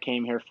is what I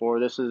came here for.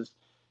 This is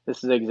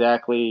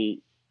exactly,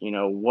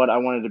 what I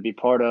wanted to be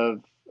part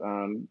of.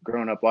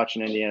 Growing up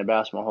watching Indiana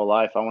basketball my whole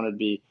life, I wanted to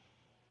be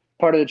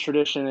part of the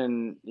tradition.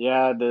 And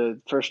yeah, the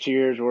first 2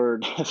 years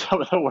were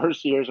some of the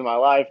worst years of my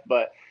life,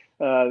 but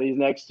these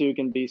next 2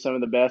 can be some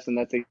of the best, and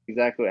that's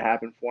exactly what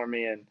happened for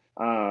me. And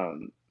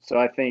so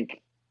I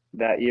think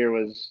that year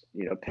was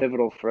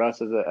pivotal for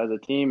us as a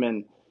team,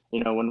 and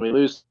when we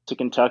lose to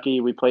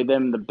Kentucky, we played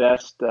them the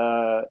best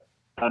out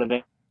of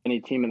any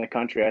team in the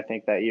country, I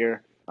think, that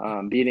year,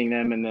 beating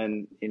them. And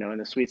then, in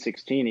the Sweet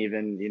 16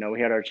 even,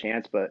 we had our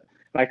chance, but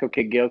Michael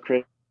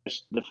Kidd-Gilchrist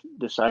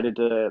decided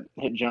to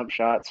hit jump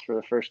shots for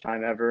the first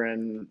time ever,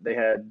 and they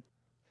had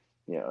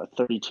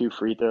 32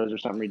 free throws or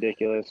something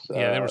ridiculous.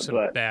 Yeah, there were some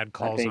but bad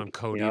calls I think, on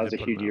Cody. It was a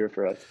huge year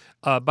for us.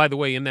 By the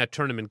way, in that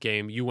tournament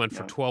game, you went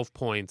for 12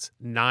 points,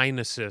 9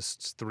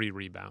 assists, 3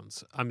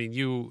 rebounds. I mean,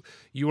 you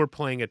were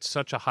playing at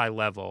such a high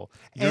level.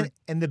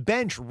 And the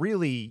bench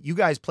really, you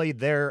guys played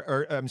their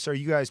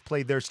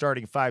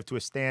starting five to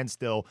a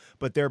standstill,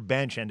 but their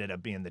bench ended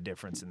up being the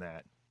difference in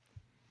that.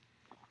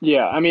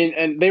 Yeah, I mean,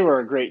 and they were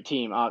a great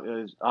team.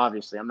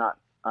 Obviously, I'm not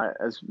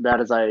as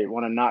bad as I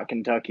want to knock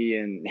Kentucky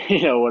and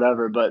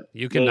whatever, but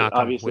you can knock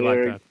them. We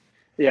like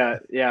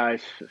that. Yeah.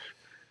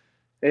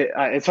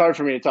 It's hard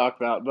for me to talk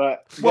about,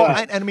 but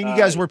I mean, you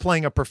guys were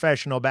playing a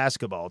professional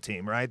basketball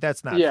team, right?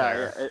 That's not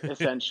fair.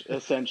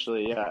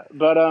 Essentially, yeah.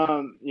 But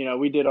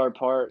we did our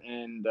part,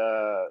 and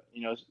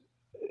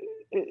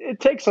it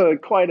takes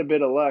quite a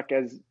bit of luck,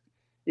 as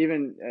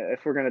even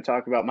if we're going to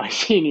talk about my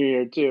senior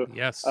year too.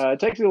 Yes, it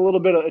takes a little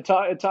bit of it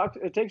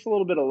takes a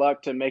little bit of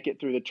luck to make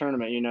it through the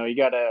tournament. You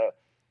got to.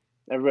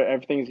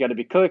 Everything's got to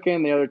be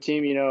clicking. The other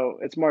team,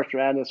 it's March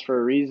Madness for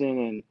a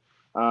reason,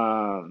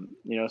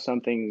 and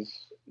some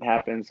things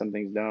happen, some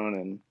things don't,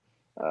 and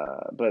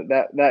but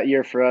that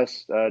year for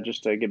us,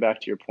 just to get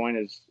back to your point,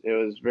 it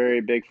was very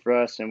big for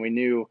us, and we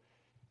knew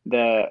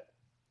that.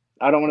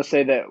 I don't want to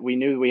say that we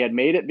knew we had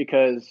made it,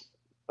 because,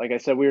 like I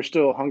said, we were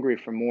still hungry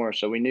for more.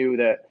 So we knew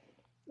that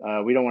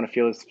we don't want to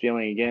feel this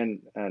feeling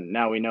again, and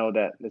now we know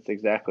that that's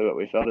exactly what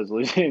we felt, is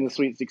losing in the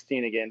Sweet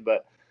 16 again,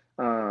 but.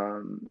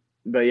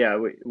 But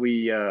yeah,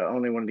 we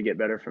only wanted to get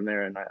better from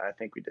there, and I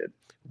think we did.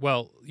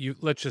 Well,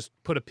 let's just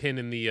put a pin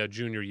in the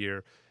junior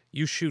year.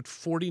 You shoot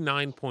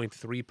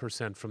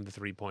 49.3% from the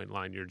three-point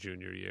line your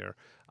junior year.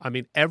 I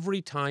mean,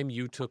 every time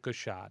you took a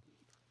shot,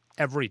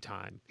 every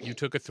time you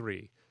took a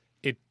three,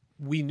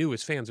 we knew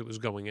as fans it was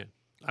going in.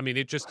 I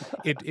mean,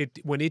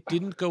 when it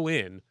didn't go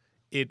in,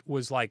 it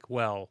was like,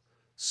 well,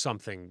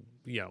 something,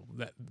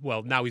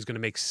 now he's going to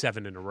make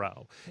 7 in a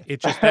row.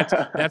 It's just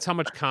that's how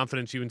much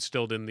confidence you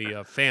instilled in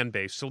the fan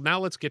base. So now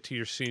let's get to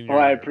your senior year.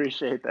 I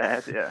appreciate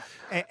that. Yeah,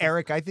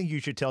 Eric, I think you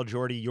should tell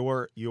Jordy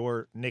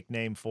your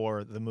nickname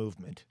for the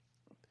movement.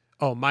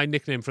 Oh, my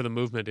nickname for the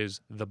movement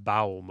is the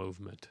bowel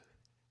movement.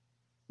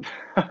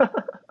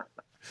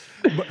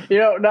 They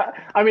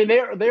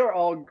were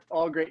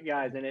all great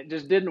guys, and it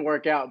just didn't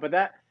work out. But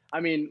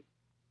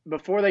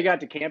before they got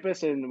to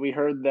campus and we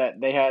heard that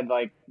they had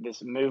like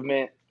this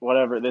movement,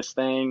 whatever, this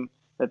thing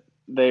that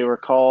they were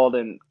called,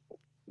 and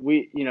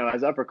we,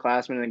 as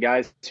upperclassmen and the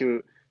guys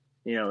who,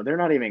 they're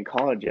not even in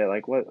college yet.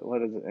 Like what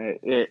is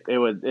it?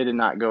 It did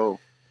not go,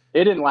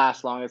 it didn't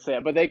last long, let's say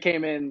that. But they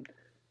came in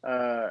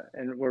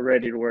and were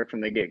ready to work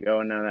from the get go,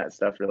 and none of that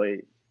stuff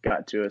really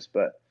got to us,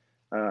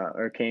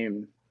 or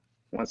came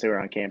once they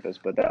were on campus.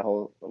 But that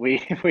whole we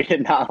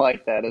did not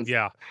like that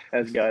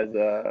as guys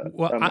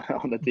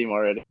on the team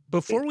already.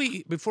 Before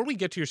we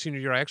get to your senior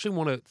year, I actually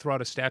want to throw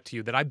out a stat to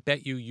you that I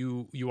bet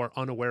you are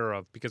unaware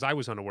of, because I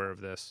was unaware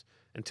of this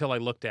until I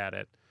looked at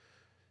it.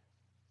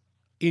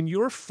 In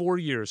your 4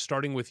 years,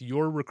 starting with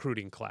your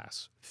recruiting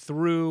class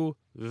through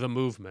the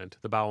movement,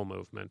 the bowel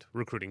movement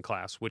recruiting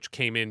class, which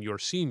came in your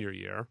senior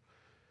year,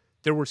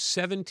 there were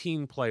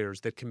 17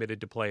 players that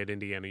committed to play at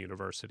Indiana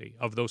University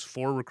of those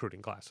 4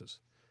 recruiting classes.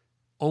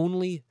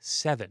 Only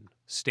 7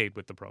 stayed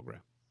with the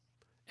program.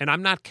 And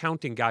I'm not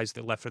counting guys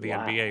that left for the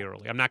NBA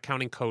early. I'm not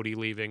counting Cody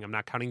leaving. I'm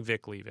not counting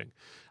Vic leaving.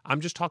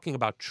 I'm just talking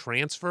about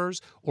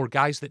transfers or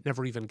guys that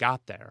never even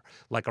got there,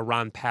 like a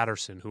Ron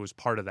Patterson, who was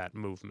part of that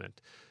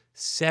movement.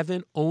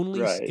 7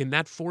 only in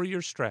that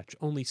 4-year stretch,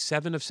 only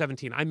 7 of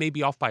 17. I may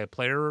be off by a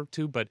player or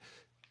two, but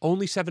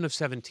only 7 of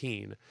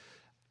 17.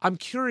 I'm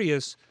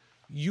curious,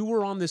 you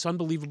were on this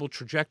unbelievable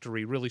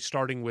trajectory, really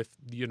starting with,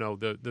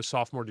 the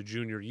sophomore to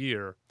junior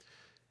year.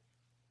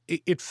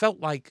 It felt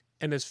like,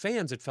 and as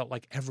fans, it felt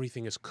like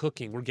everything is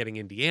cooking. We're getting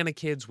Indiana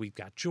kids. We've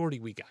got Jordy.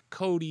 We got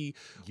Cody.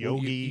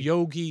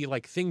 Yogi.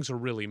 Like, things are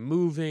really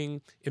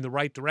moving in the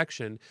right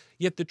direction.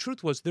 Yet the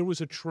truth was there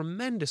was a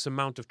tremendous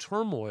amount of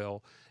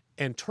turmoil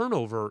and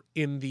turnover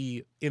in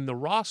the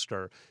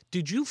roster.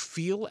 Did you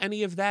feel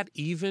any of that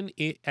even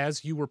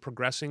as you were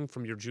progressing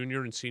from your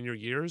junior and senior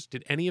years?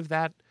 Did any of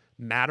that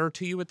matter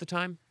to you at the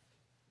time?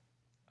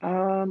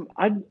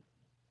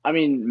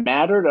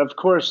 Mattered, of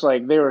course.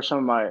 Like, they were some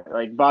of my,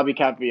 like Bobby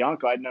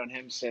Capobianco. I'd known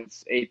him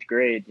since 8th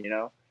grade. We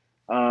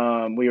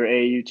were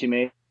AAU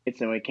teammates,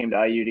 and we came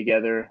to IU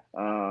together.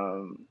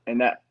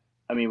 And that,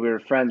 we were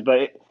friends.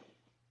 But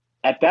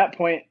at that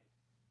point,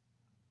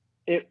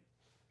 it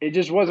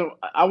just wasn't.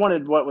 I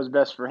wanted what was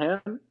best for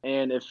him,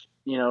 and if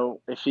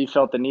he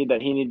felt the need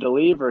that he needed to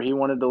leave, or he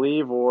wanted to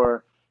leave,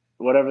 or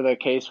whatever the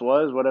case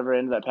was, whatever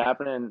ended up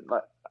happening,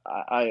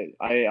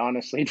 I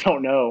honestly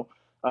don't know.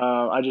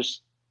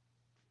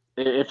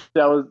 If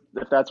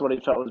that's what he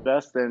felt was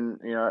best, then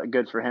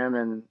good for him,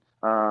 and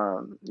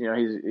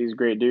he's a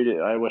great dude.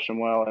 I wish him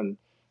well, and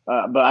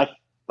But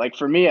like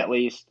for me at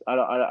least,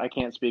 I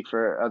can't speak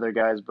for other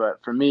guys, but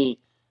for me,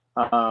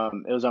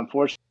 it was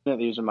unfortunate.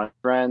 These are my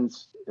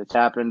friends. It's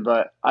happened,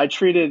 but I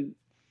treated,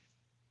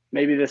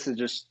 maybe this is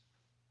just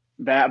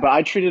bad, but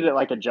I treated it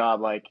like a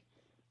job. Like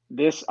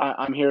this,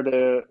 I'm here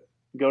to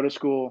go to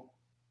school,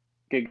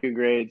 get good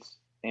grades,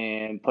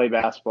 and play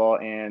basketball,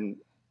 and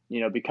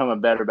become a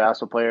better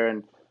basketball player,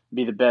 and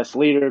be the best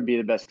leader, be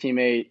the best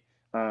teammate,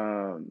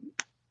 um,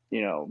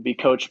 be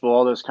coachable,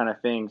 all those kind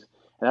of things.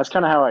 And that's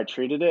kind of how I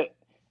treated it.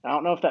 I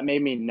don't know if that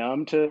made me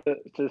numb to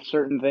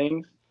certain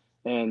things,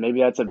 and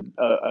maybe that's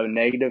a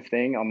negative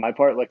thing on my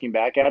part looking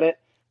back at it.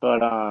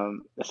 But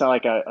it's not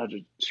like I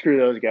just screw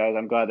those guys.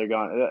 I'm glad they're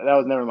gone. That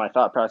was never my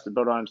thought process.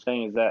 But what I'm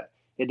saying is that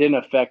it didn't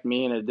affect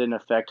me, and it didn't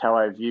affect how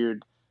I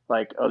viewed,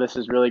 like, oh, this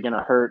is really going to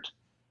hurt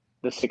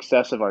the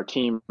success of our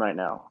team right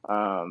now,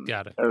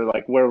 Got it. or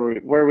like where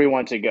we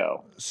want to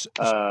go.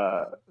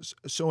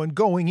 So in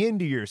going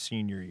into your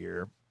senior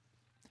year,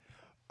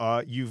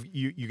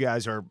 you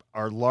guys are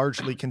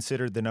largely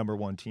considered the number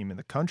one team in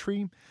the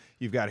country.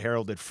 You've got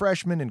heralded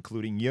freshmen,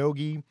 including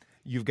Yogi.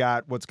 You've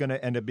got what's going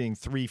to end up being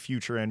 3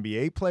 future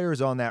NBA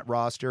players on that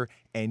roster,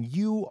 and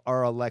you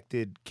are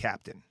elected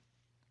captain.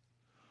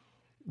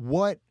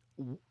 What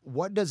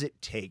does it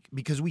take?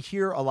 Because we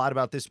hear a lot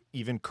about this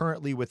even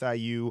currently with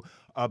IU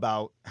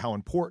about how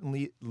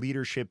important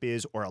leadership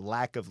is, or a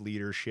lack of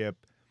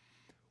leadership.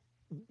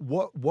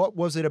 What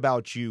was it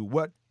about you?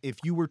 What if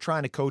you were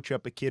trying to coach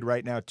up a kid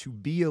right now to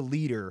be a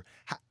leader?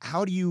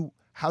 How do you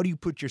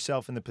put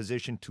yourself in the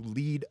position to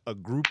lead a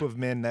group of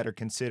men that are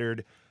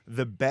considered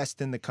the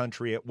best in the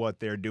country at what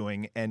they're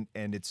doing, and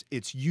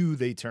it's you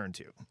they turn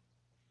to?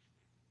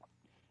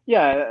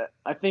 Yeah,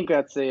 I think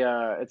that's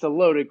it's a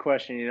loaded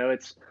question.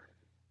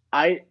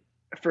 I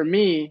for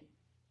me,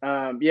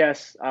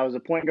 yes, I was a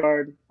point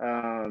guard.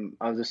 I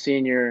was a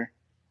senior.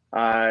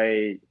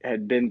 I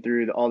had been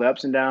through all the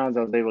ups and downs.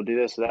 I was able to do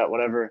this, that,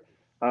 whatever.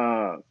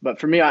 But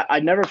for me, I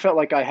never felt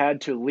like I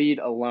had to lead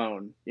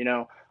alone.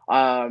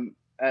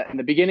 In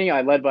the beginning,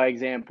 I led by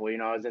example.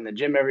 I was in the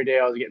gym every day.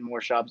 I was getting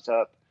more shots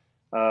up.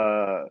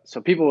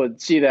 So people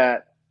would see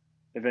that,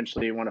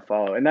 eventually want to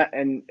follow, and that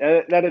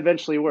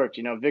eventually worked.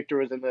 Victor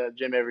was in the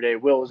gym every day.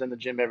 Will was in the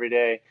gym every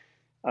day.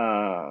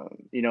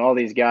 All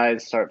these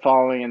guys start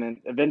following, and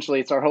then eventually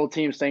it's our whole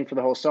team staying for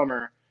the whole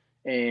summer,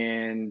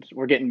 and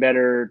we're getting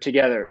better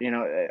together.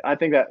 I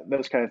think that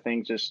those kind of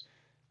things just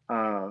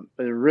are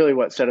really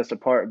what set us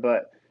apart.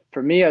 But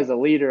for me as a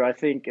leader, I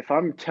think if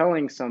I'm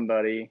telling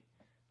somebody,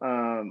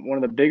 one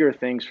of the bigger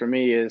things for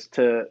me is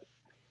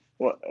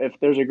if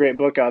there's a great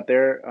book out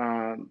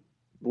there,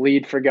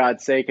 Lead for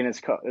God's Sake, and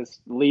it's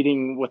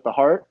leading with the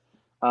heart.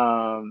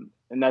 And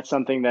that's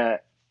something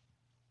that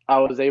I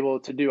was able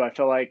to do. I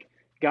felt like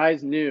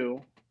guys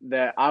knew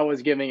that I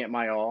was giving it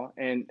my all.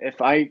 And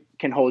if I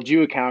can hold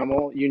you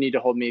accountable, you need to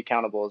hold me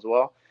accountable as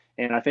well.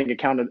 And I think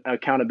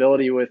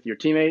accountability with your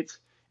teammates,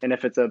 and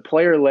if it's a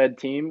player-led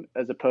team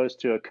as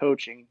opposed to a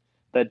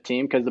coaching-led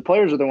team, because the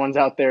players are the ones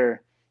out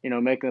there,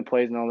 making the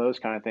plays and all those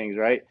kind of things,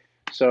 right?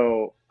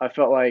 So I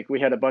felt like we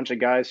had a bunch of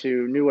guys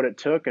who knew what it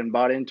took and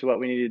bought into what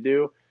we needed to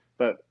do.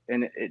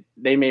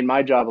 They made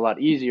my job a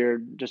lot easier,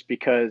 just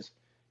because,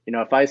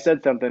 if I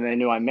said something, they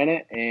knew I meant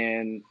it,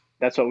 and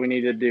that's what we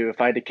needed to do. If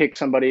I had to kick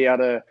somebody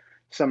out of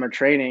summer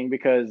training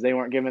because they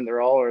weren't giving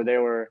their all, or they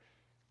were,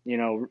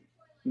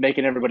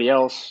 making everybody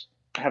else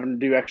having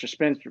to do extra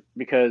sprints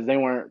because they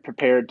weren't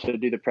prepared to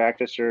do the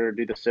practice or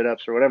do the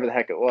sit-ups or whatever the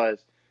heck it was,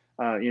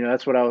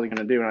 that's what I was going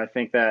to do. And I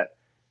think that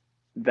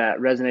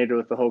resonated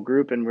with the whole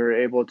group, and we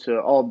were able to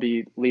all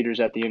be leaders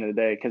at the end of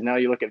the day. Because now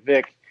you look at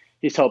Vic,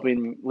 he's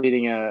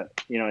leading a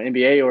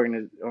NBA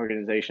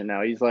organization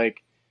now. He's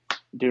like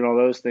doing all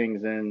those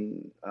things,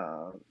 and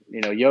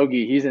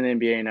Yogi, he's in the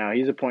NBA now.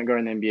 He's a point guard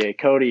in the NBA.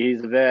 Cody,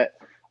 he's a vet.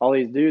 All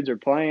these dudes are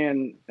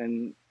playing,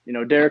 and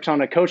Derek's on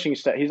the coaching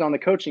staff. He's on the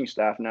coaching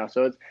staff now.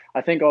 So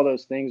I think all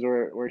those things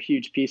were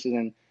huge pieces.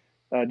 And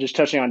just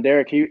touching on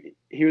Derek,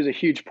 he was a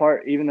huge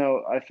part, even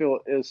though I feel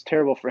it was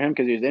terrible for him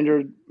because he was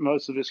injured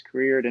most of his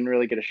career, didn't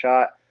really get a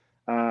shot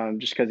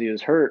just because he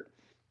was hurt.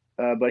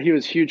 But he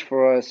was huge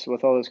for us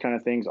with all those kind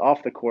of things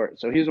off the court.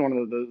 So he's one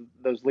of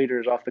those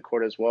leaders off the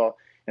court as well,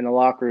 in the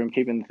locker room,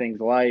 keeping things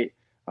light,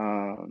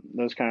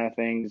 those kind of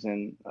things.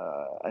 And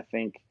I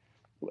think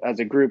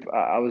as a group,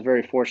 I was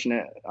very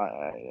fortunate.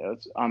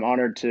 I'm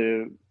honored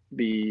to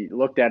be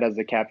looked at as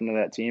the captain of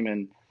that team,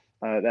 and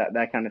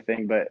that kind of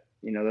thing. But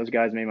those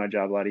guys made my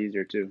job a lot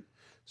easier too.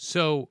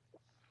 So,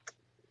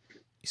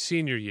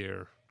 senior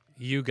year,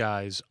 you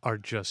guys are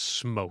just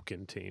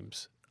smoking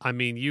teams. I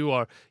mean,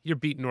 you're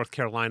beating North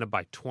Carolina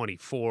by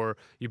 24.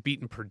 You're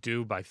beating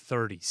Purdue by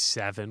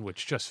 37,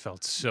 which just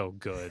felt so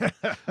good.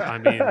 I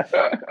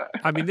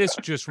mean, this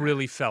just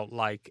really felt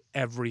like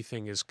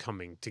everything is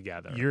coming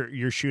together.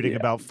 You're shooting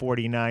about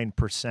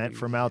 49%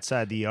 from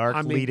outside the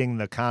arc, leading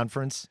the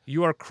conference.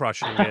 You are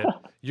crushing it.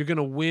 You're going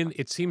to win.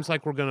 It seems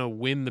like we're going to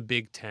win the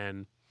Big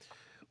Ten.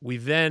 We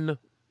then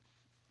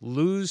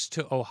lose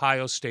to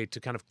Ohio State to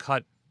kind of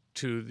cut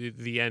to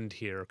the end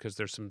here, because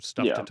there's some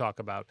stuff to talk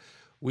about.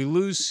 We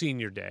lose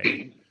senior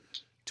day.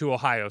 to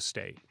Ohio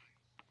State,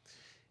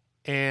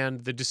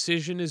 and the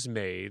decision is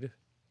made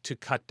to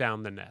cut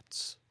down the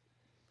nets.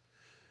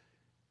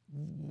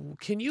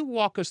 Can you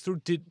walk us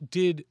through,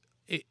 did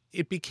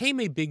it became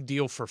a big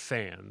deal for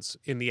fans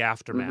in the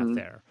aftermath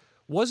there?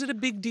 Was it a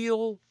big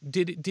deal?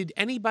 Did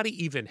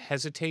anybody even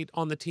hesitate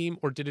on the team,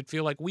 or did it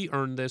feel like we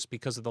earned this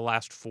because of the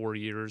last 4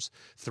 years,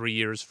 3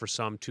 years for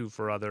some, 2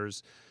 for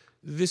others?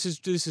 This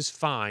is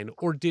fine.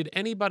 Or did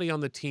anybody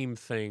on the team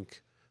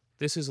think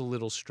this is a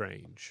little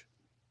strange?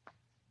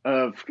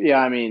 Yeah,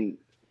 I mean,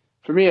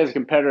 for me as a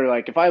competitor,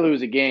 like if I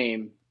lose a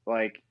game,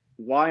 like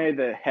why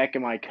the heck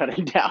am I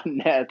cutting down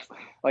nets?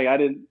 Like I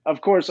didn't,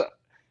 of course,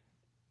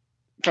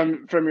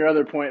 from your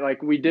other point,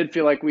 like we did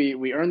feel like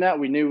we earned that.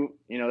 We knew,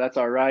 that's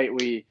all right.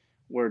 We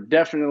were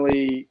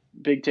definitely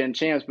Big Ten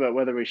champs, but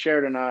whether we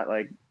shared or not,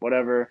 like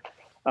whatever.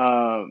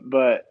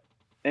 But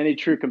any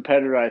true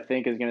competitor, I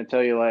think, is going to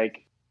tell you,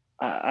 like,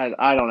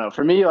 I don't know.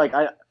 For me, like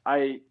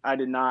I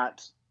did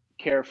not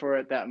care for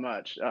it that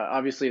much.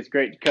 Obviously, it's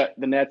great to cut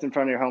the nets in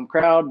front of your home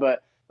crowd,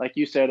 but like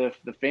you said, if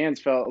the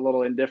fans felt a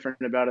little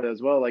indifferent about it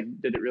as well, like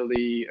did it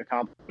really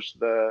accomplish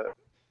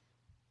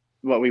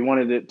what we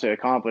wanted it to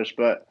accomplish?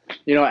 But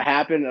it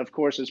happened. Of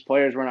course, as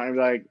players, we're not gonna be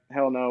like,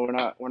 hell no,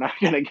 we're not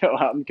gonna go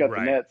out and cut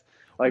the nets.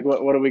 Like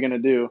what are we gonna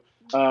do?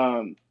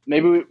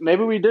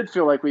 Maybe we did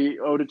feel like we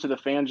owed it to the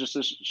fans just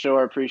to show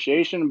our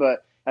appreciation,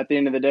 but at the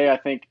end of the day, I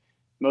think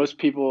most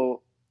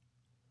people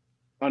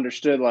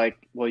understood,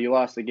 like, well, you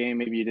lost the game,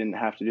 maybe you didn't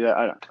have to do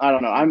that. I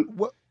don't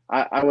know.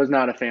 I was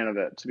not a fan of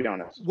it, to be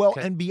honest. Well,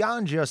 and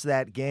beyond just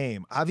that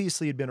game,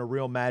 obviously it'd been a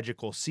real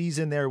magical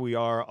season. There we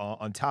are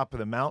on top of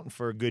the mountain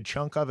for a good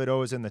chunk of it,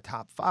 always in the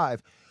top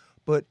 5.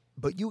 But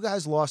you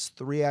guys lost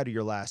 3 out of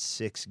your last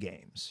 6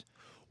 games.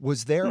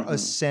 Was there a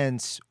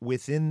sense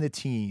within the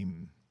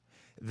team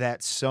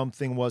that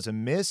something was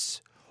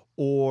amiss,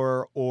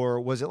 or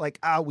was it like,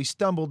 we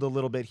stumbled a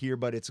little bit here,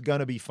 but it's going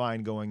to be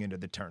fine going into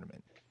the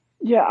tournament?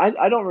 Yeah,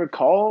 I don't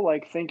recall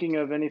like thinking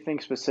of anything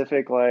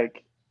specific,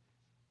 like,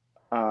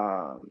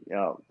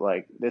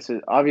 like this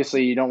is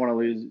obviously you don't want to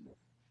lose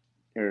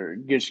or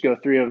just go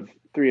 3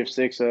 of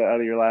 6 out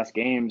of your last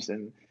games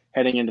and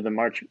heading into the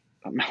March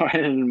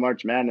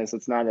Madness.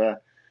 It's not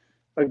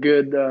a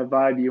good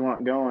vibe you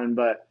want going,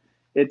 but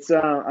it's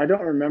I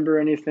don't remember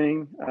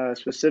anything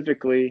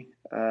specifically.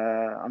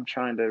 I'm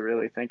trying to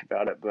really think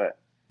about it, but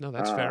no,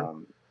 that's fair.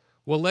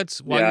 Well,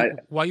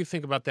 while you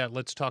think about that,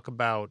 let's talk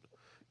about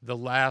the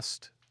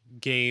last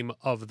game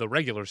of the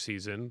regular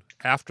season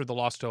after the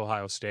loss to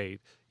Ohio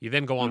State. You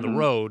then go on the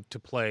road to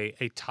play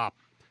a top,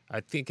 I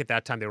think at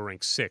that time they were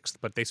ranked 6th,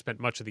 but they spent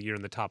much of the year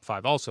in the top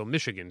 5 also,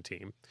 Michigan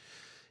team.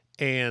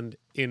 And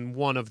in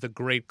one of the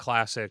great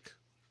classic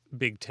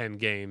Big Ten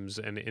games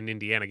and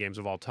Indiana games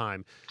of all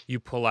time, you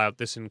pull out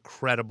this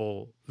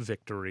incredible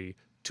victory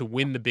to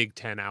win the Big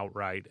Ten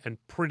outright and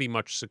pretty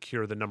much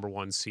secure the number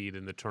 1 seed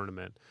in the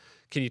tournament.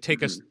 Can you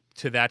take us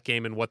to that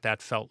game and what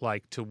that felt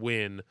like to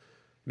win?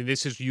 I mean,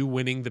 this is you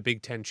winning the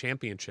Big Ten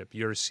championship.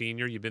 You're a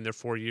senior. You've been there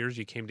 4 years.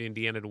 You came to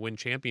Indiana to win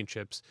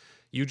championships.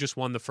 You just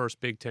won the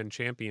first Big Ten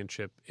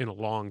championship in a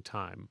long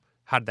time.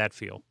 How'd that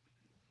feel?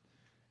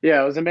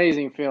 Yeah, it was an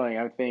amazing feeling.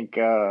 I think,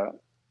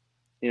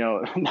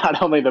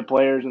 not only the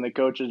players and the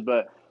coaches,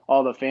 but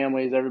all the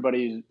families,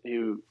 everybody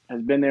who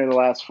has been there the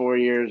last 4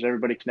 years,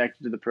 everybody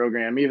connected to the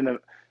program, even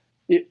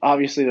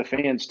obviously the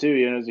fans too.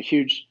 It was a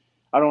huge,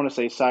 I don't want to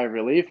say sigh of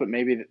relief, but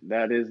maybe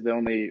that is the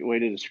only way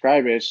to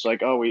describe it. It's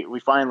like, oh, we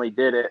finally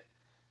did it.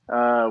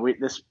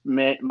 This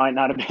might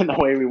not have been the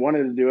way we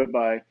wanted to do it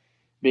by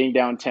being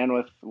down 10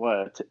 with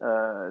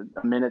a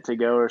minute to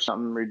go or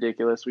something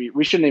ridiculous.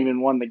 We shouldn't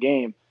even won the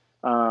game.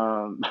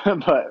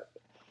 But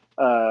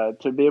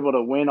to be able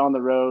to win on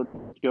the road,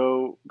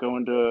 go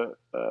into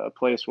a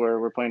place where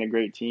we're playing a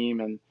great team.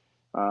 And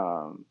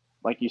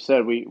like you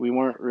said, we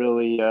weren't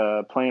really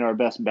playing our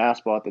best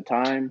basketball at the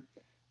time.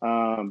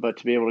 But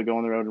to be able to go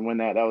on the road and win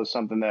that was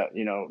something that,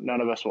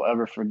 none of us will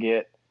ever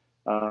forget.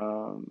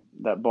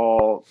 That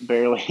ball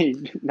barely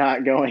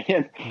not going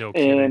in. No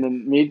kidding.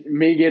 And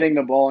me getting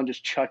the ball and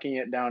just chucking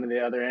it down to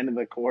the other end of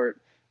the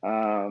court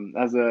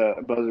as a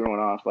buzzer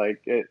went off.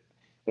 Like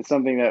it's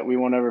something that we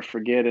won't ever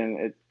forget.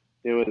 And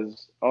it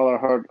was all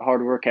our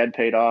hard work had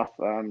paid off.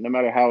 No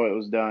matter how it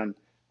was done.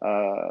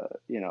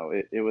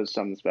 It was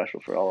something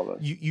special for all of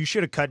us. You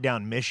should have cut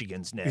down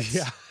Michigan's nets.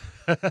 Yeah.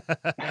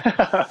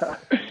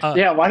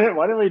 Yeah, why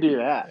didn't we do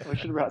that? We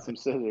should have brought some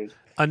scissors.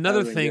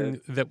 Another thing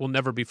that will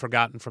never be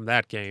forgotten from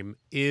that game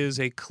is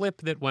a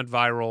clip that went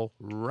viral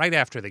right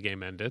after the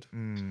game ended,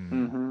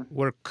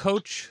 where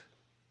Coach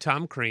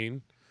Tom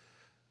Crean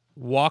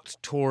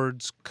walked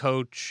towards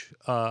Coach,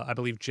 I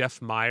believe,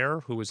 Jeff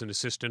Meyer, who was an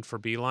assistant for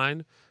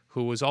Beeline,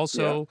 who was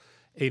also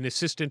an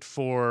assistant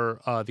for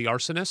the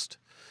Arsonist.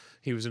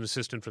 He was an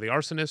assistant for the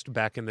Arsonist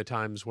back in the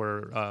times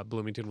where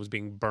Bloomington was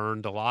being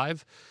burned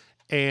alive.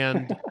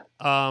 And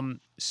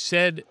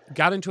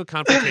got into a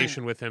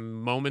confrontation with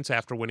him moments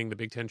after winning the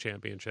Big Ten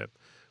championship,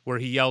 where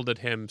he yelled at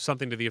him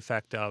something to the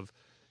effect of,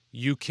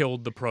 you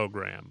killed the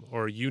program,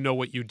 or you know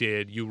what you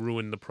did, you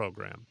ruined the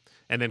program.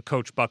 And then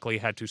Coach Buckley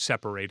had to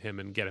separate him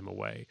and get him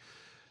away.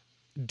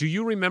 Do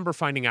you remember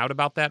finding out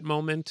about that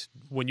moment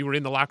when you were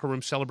in the locker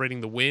room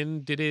celebrating the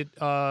win? Did it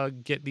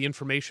get the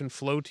information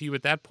flow to you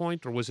at that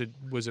point, or was it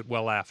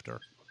well after?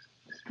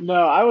 No,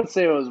 I would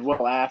say it was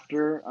well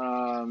after.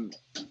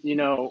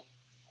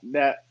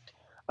 That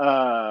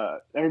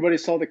everybody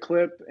saw the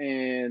clip,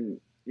 and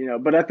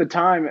but at the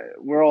time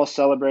we're all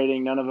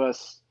celebrating. None of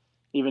us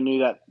even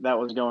knew that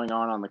was going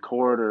on the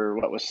court or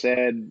what was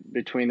said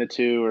between the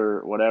two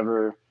or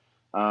whatever.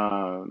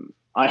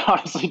 I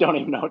honestly don't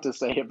even know what to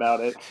say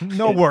about it.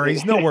 No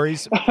worries.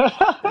 It's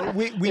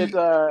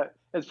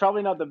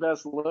probably not the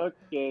best look,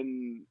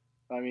 and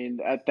I mean,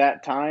 at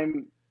that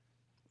time,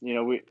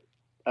 we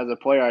as a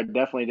player, I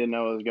definitely didn't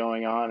know what was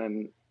going on,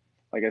 and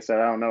like I said,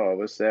 I don't know what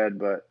was said,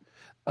 but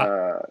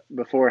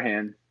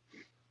beforehand,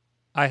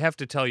 I have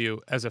to tell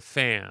you, as a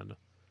fan,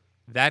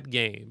 that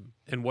game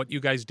and what you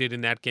guys did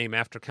in that game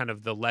after kind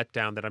of the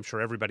letdown that I'm sure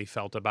everybody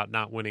felt about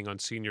not winning on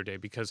Senior Day,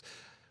 because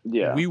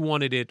we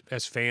wanted it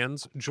as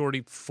fans,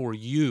 Jordy, for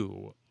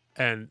you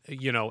and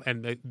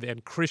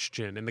and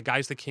Christian and the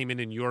guys that came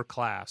in your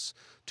class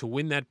to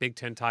win that Big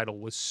Ten title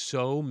was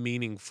so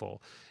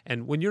meaningful.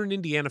 And when you're an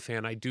Indiana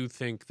fan, I do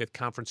think that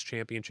conference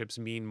championships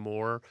mean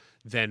more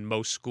than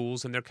most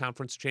schools in their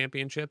conference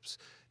championships.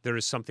 There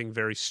is something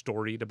very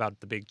storied about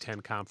the Big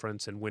Ten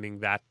Conference and winning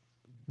that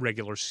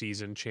regular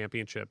season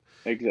championship.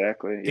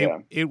 Exactly. Yeah.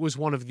 It was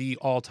one of the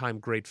all-time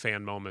great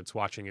fan moments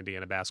watching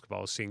Indiana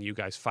basketball, seeing you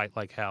guys fight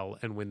like hell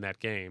and win that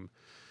game.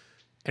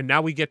 And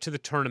now we get to the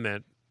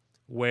tournament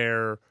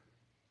where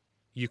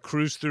you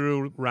cruise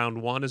through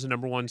round 1 as a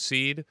number 1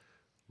 seed.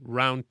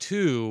 Round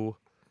 2,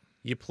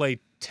 you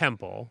play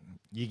Temple.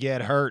 You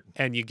get hurt.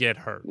 And you get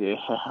hurt. Yeah.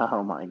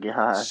 Oh my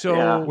God.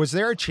 So was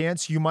there a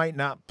chance you might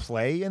not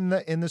play in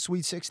the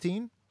Sweet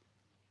 16?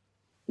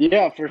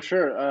 Yeah, for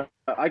sure.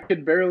 I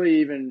could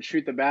barely even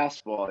shoot the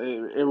basketball.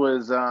 It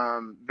was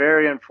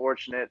very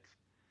unfortunate.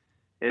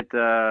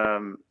 I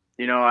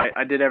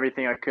did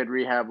everything I could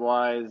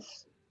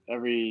rehab-wise,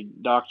 every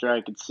doctor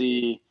I could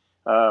see.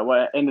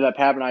 What ended up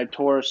happening, I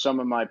tore some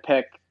of my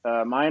pec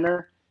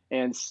minor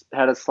and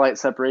had a slight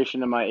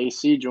separation in my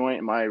AC joint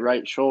in my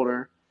right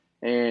shoulder.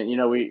 And,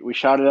 we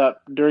shot it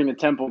up during the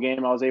Temple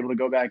game. I was able to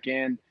go back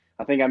in.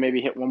 I think I maybe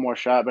hit one more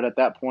shot, but at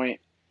that point,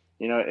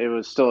 it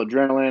was still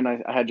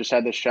adrenaline. I had just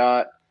had the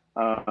shot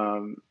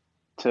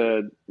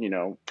to,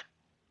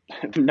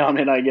 numb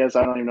it, I guess.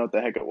 I don't even know what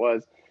the heck it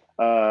was.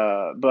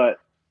 But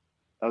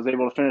I was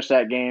able to finish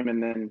that game.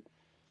 And then,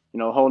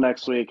 the whole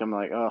next week, I'm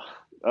like, oh,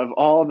 of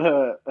all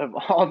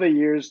the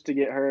years to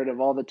get hurt,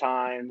 of all the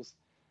times,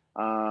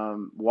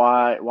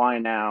 why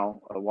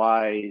now?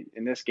 Why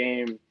in this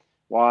game?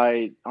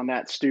 Why on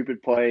that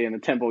stupid play in the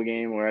Temple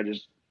game where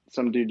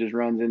some dude just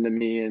runs into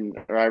me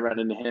or I run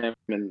into him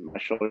and my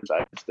shoulder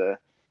decides to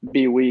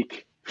be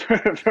weak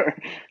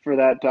for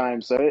that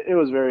time. So it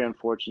was very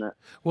unfortunate.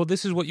 Well,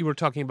 this is what you were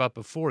talking about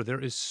before.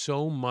 There is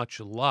so much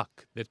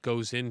luck that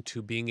goes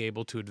into being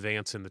able to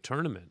advance in the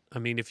tournament. I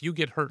mean, if you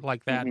get hurt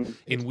like that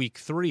in week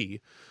 3,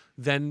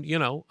 then,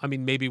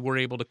 maybe we're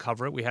able to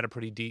cover it. We had a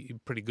pretty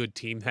good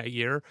team that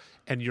year,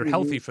 and you're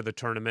healthy for the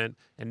tournament.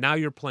 And now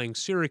you're playing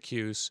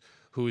Syracuse,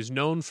 who is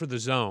known for the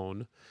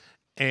zone,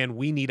 and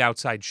we need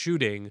outside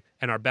shooting,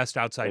 and our best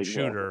outside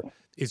shooter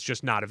is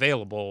just not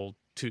available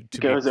to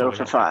goes 0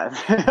 for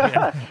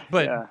 5.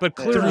 But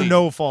clearly through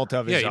no fault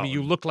of his own. own.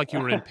 You looked like you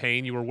were in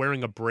pain. You were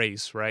wearing a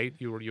brace, right?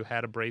 You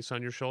had a brace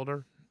on your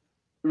shoulder?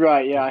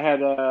 Right, yeah. I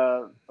had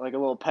a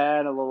little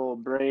pad, a little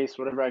brace,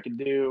 whatever I could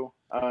do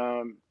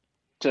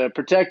to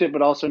protect it,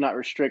 but also not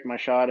restrict my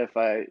shot if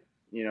I,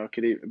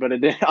 could even. But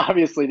it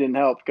obviously didn't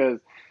help because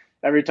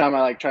every time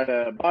I try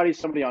to body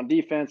somebody on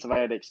defense, if I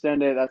had to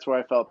extend it, that's where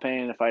I felt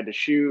pain. If I had to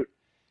shoot,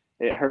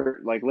 it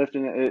hurt,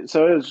 lifting it.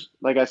 So it was,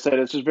 like I said,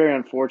 it's just very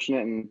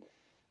unfortunate. And,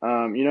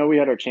 we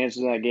had our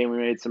chances in that game. We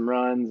made some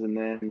runs, and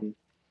then,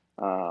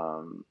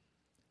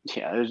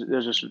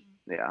 there's just,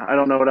 I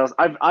don't know what else.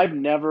 I've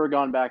never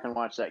gone back and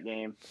watched that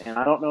game, and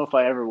I don't know if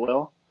I ever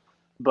will.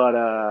 But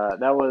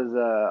that was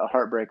a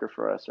heartbreaker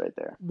for us right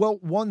there. Well,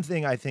 one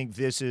thing I think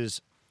this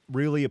is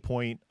really a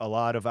point a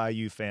lot of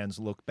IU fans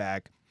look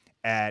back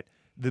at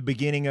the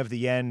beginning of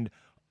the end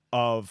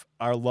of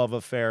our love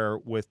affair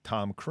with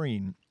Tom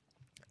Crean.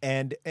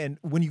 And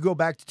when you go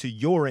back to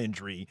your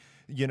injury,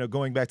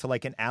 going back to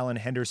an Alan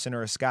Henderson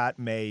or a Scott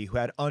May who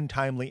had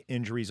untimely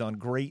injuries on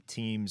great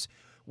teams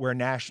where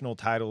national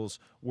titles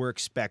were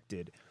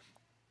expected.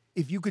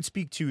 If you could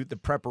speak to the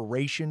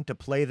preparation to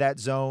play that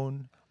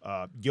zone,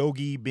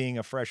 Yogi being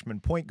a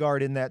freshman point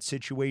guard in that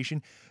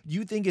situation, do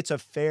you think it's a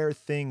fair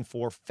thing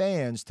for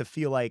fans to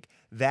feel like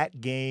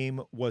that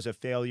game was a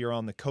failure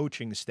on the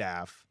coaching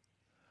staff,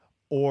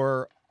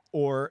 or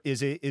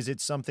is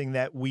it something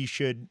that we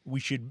should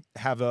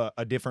have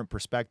a different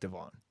perspective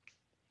on?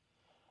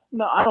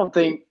 No, I don't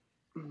think.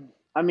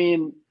 I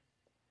mean,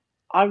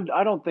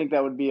 I don't think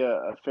that would be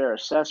a fair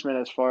assessment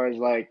as far as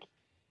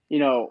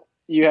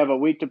you have a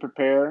week to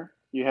prepare.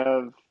 You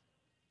have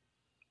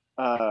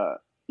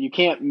you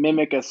can't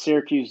mimic a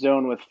Syracuse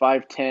zone with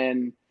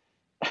 5'10"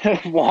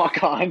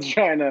 walk-ons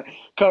trying to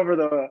cover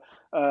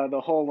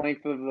the whole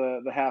length of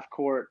the half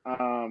court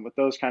with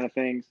those kind of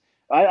things.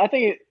 I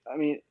think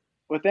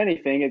with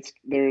anything,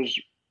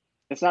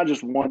 it's not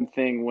just one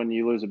thing when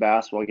you lose a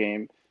basketball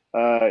game.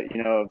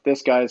 If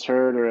this guy's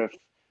hurt, or if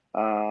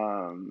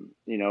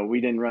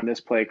we didn't run this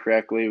play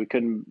correctly, we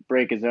couldn't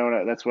break a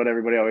zone. That's what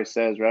everybody always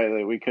says, right?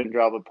 Like we couldn't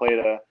draw the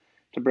play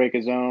to break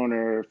a zone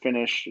or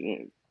finish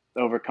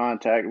over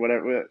contact,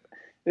 whatever.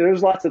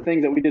 There's lots of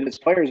things that we did as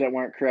players that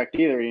weren't correct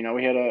either.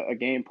 We had a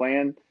game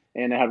plan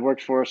and it had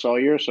worked for us all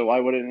year, so why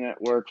wouldn't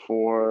it work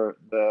for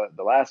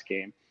the last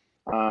game?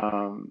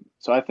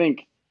 So I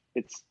think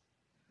it's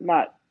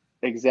not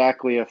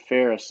exactly a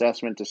fair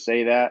assessment to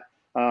say that.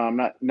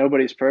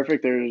 Nobody's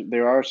perfect.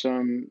 There are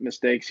some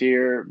mistakes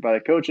here by the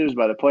coaches,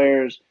 by the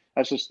players.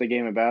 That's just the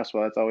game of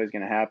basketball. That's always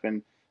going to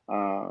happen.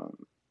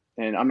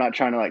 And I'm not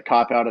trying to like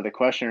cop out of the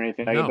question or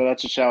anything, No. but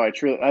that's just how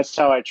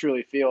I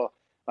truly feel.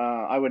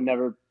 I would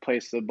never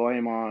place the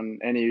blame on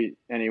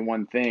any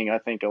one thing. I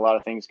think a lot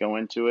of things go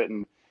into it.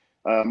 And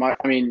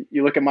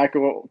you look at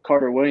Michael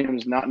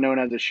Carter-Williams, not known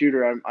as a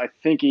shooter. I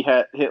think he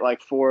had hit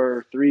like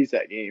 4 threes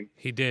that game.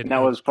 He did. And that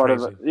was part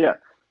crazy. of it. Yeah.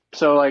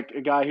 So like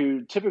a guy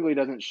who typically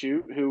doesn't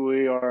shoot, who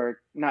we are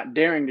not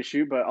daring to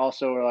shoot, but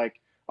also are like,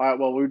 all right,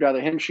 well, we'd rather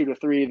him shoot a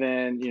 3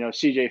 than,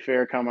 CJ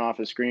Fair coming off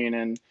the screen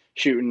and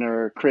shooting,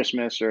 or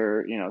Christmas,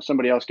 or,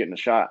 somebody else getting a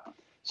shot.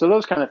 So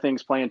those kind of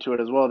things play into it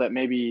as well that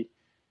maybe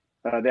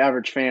the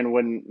average fan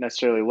wouldn't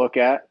necessarily look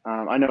at.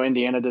 I know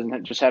Indiana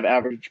doesn't just have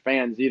average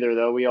fans either,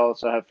 though. We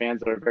also have fans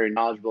that are very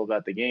knowledgeable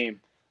about the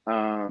game.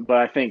 But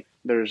I think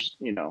there's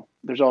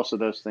also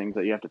those things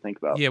that you have to think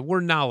about. Yeah,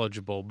 we're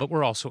knowledgeable, but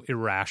we're also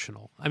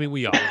irrational. I mean,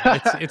 we are.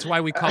 It's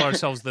why we call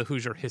ourselves the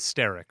Hoosier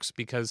Hysterics,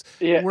 because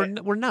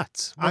we're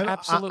nuts. We're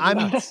absolutely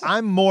nuts.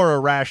 I'm more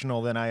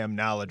irrational than I am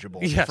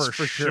knowledgeable. Yes,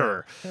 for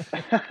sure.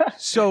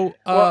 So,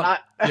 Well,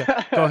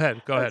 yeah, go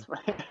ahead.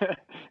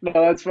 No,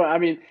 that's fine. I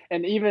mean,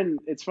 and even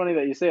it's funny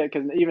that you say it,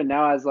 because even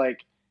now, as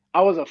like,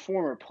 I was a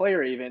former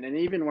player even, and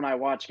even when I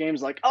watch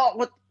games, like, oh,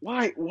 what,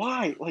 why,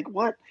 like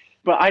what?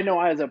 But I know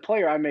as a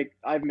player,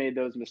 I've made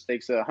those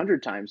mistakes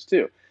 100 times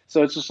too.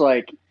 So it's just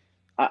like,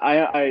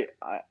 I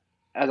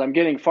as I'm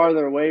getting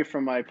farther away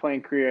from my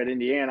playing career at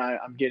Indiana,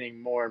 I'm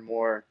getting more and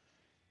more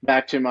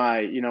back to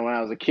my, when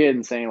I was a kid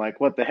and saying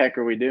like, what the heck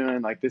are we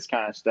doing? Like this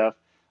kind of stuff,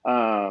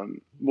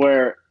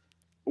 where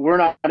we're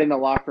not in the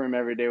locker room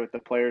every day with the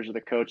players or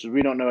the coaches.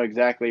 We don't know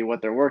exactly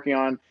what they're working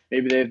on.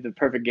 Maybe they have the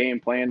perfect game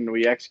plan and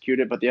we execute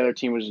it, but the other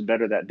team was just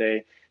better that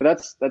day.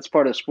 But that's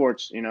part of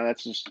sports.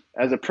 That's just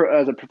as a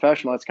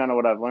professional, that's kind of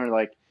what I've learned.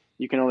 Like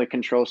you can only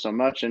control so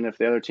much. And if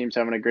the other team's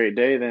having a great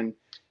day, then,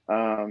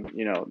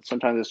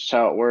 sometimes it's just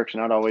how it works.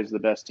 Not always the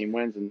best team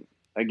wins. And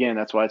again,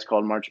 that's why it's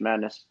called March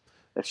Madness.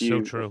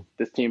 So true. If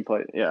this team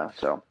play. Yeah.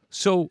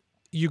 So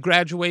you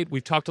graduate.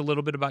 We've talked a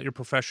little bit about your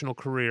professional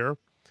career.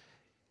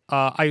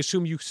 I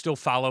assume you still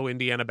follow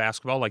Indiana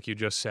basketball, like you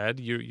just said.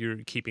 You're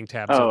keeping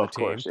tabs on the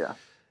team. Of course, yeah.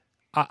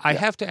 I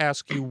have to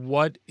ask you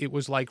what it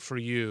was like for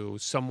you,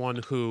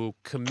 someone who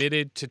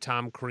committed to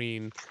Tom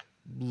Crean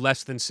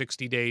less than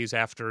 60 days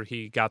after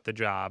he got the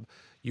job.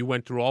 You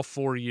went through all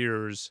 4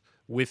 years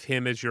with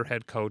him as your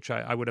head coach.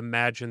 I would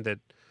imagine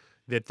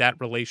that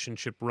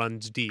relationship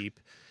runs deep.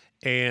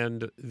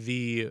 And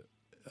the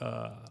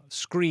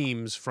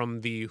screams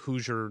from the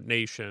Hoosier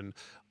Nation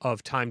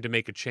of time to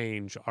make a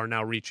change are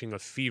now reaching a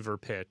fever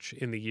pitch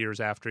in the years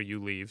after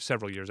you leave,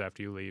 several years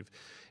after you leave.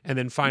 And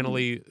then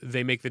finally,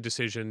 they make the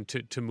decision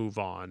to move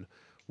on.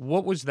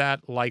 What was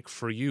that like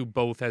for you,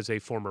 both as a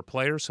former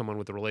player, someone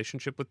with a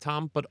relationship with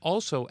Tom, but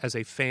also as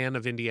a fan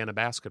of Indiana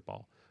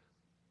basketball?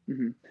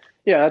 Mm-hmm.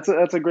 Yeah,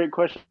 that's a great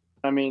question.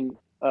 I mean,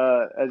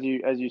 as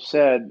you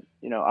said,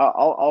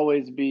 I'll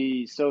always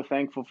be so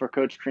thankful for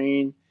Coach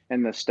Crean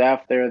and the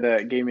staff there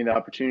that gave me the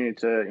opportunity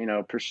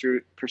to,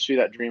 pursue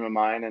that dream of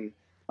mine. And,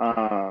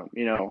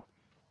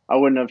 I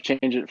wouldn't have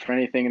changed it for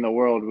anything in the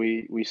world.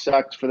 We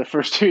sucked for the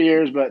first 2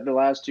 years, but the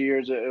last 2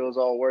 years, it was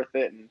all worth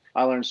it. And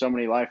I learned so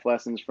many life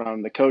lessons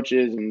from the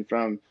coaches and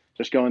from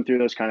just going through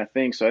those kind of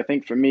things. So I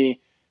think for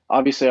me,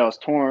 obviously I was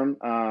torn.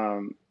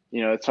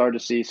 It's hard to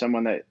see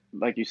someone that,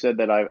 like you said,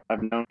 that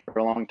I've known for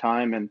a long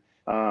time and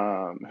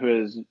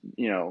who has,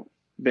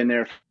 been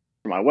there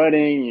for my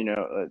wedding,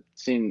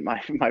 seen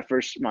my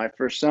first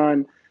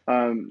son,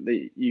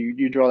 that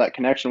you draw that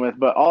connection with,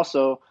 but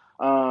also,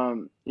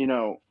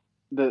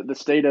 the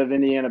state of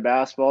Indiana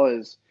basketball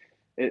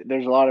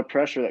there's a lot of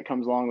pressure that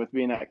comes along with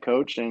being that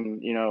coach.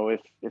 And,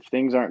 if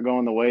things aren't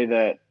going the way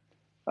that,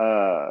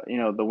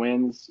 the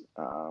wins,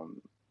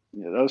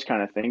 those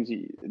kind of things,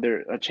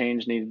 a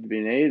change needs to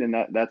be made. And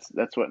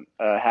that's what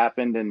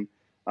happened. And,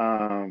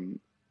 I'll,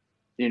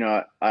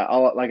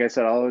 like I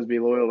said, I'll always be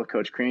loyal to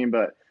Coach Crean,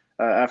 but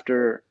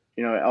after,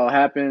 it all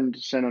happened,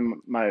 send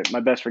him my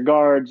best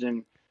regards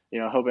and,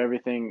 hope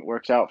everything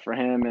works out for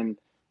him. And,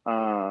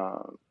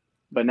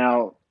 but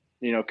now,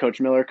 Coach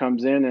Miller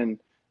comes in and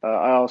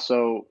I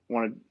also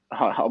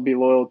I'll be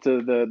loyal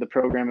to the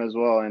program as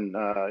well. And,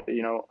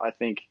 I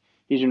think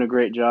he's doing a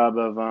great job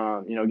of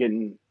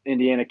getting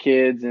Indiana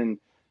kids and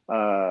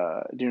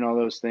doing all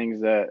those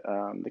things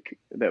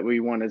that we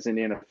want as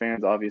Indiana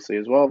fans, obviously,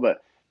 as well. But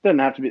it doesn't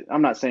have to be.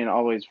 I'm not saying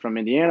always from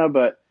Indiana,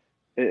 but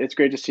it's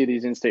great to see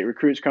these in-state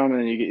recruits come,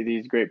 and then you get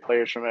these great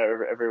players from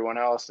everyone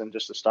else, and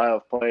just the style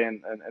of play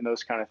and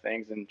those kind of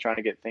things, and trying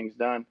to get things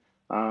done.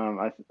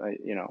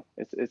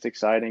 It's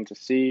exciting to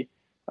see.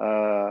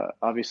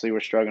 Obviously, we're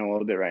struggling a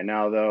little bit right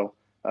now, though,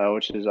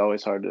 which is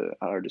always hard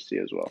to see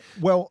as well.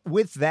 Well,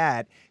 with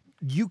that,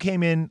 you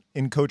came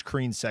in Coach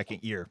Crean's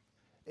second year.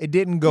 It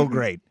didn't go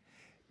great.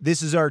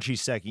 This is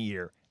Archie's second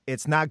year.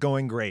 It's not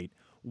going great.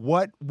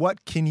 What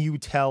can you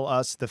tell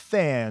us, the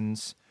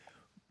fans,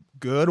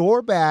 good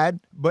or bad,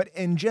 but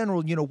in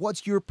general,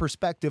 what's your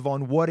perspective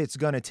on what it's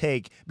going to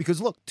take?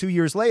 Because look, 2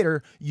 years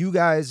later,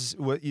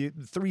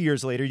 3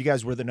 years later, you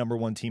guys were the number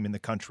one team in the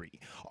country.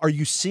 Are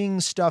you seeing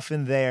stuff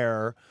in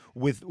there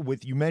with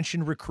you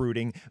mentioned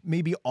recruiting,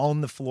 maybe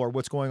on the floor,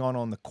 what's going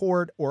on the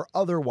court or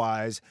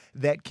otherwise,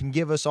 that can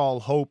give us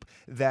all hope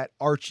that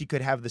Archie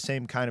could have the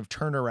same kind of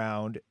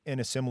turnaround in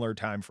a similar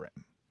time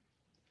frame?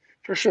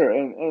 For sure.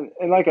 And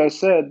like I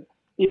said,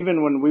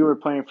 even when we were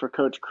playing for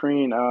Coach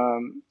Crean,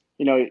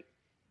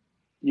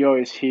 you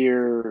always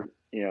hear,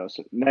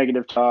 some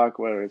negative talk,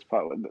 whether it's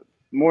probably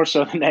more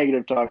so the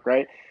negative talk,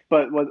 right?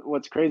 But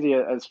what's crazy,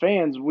 as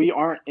fans, we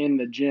aren't in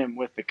the gym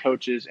with the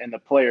coaches and the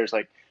players.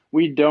 Like,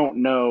 we don't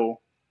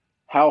know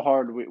how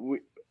hard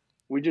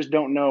we just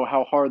don't know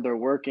how hard they're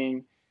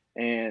working.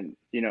 And,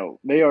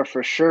 they are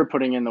for sure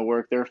putting in the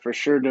work. They're for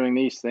sure doing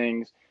these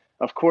things.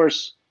 Of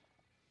course,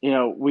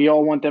 we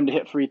all want them to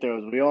hit free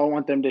throws. We all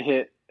want them to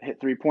hit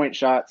 3-point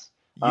shots.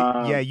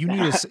 You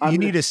need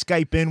to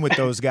Skype in with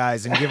those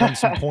guys and give them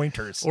some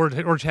pointers, or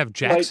to have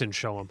Jackson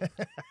show them.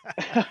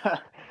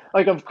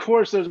 Like, of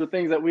course, those are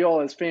things that we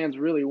all as fans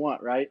really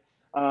want, right?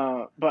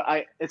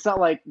 But it's not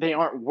like they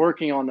aren't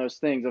working on those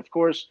things. Of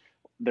course,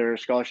 they're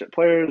scholarship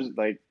players.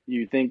 Like,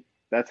 you think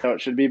that's how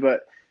it should be,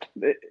 but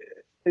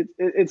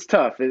it's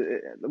tough.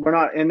 We're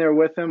not in there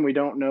with them. We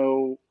don't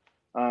know,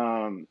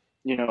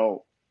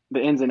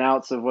 the ins and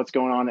outs of what's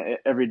going on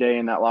every day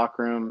in that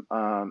locker room.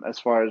 As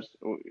far as,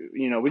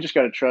 we just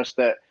got to trust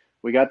that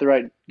we got the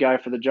right guy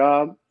for the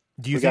job.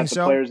 Do you we think got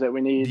so? The players that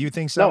we need. Do you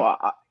think so? No,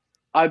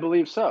 I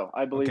believe so.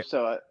 I believe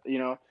so.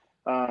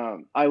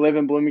 I live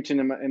in Bloomington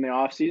in the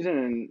off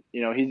season,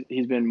 and,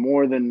 he's been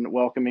more than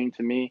welcoming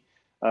to me,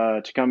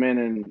 to come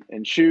in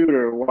and shoot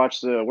or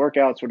watch the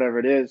workouts, whatever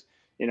it is.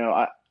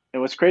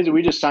 And what's crazy,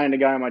 we just signed a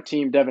guy on my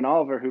team, Devin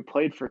Oliver, who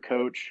played for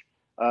Coach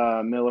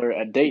Miller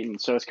at Dayton.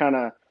 So it's kind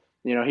of,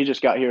 he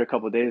just got here a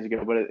couple of days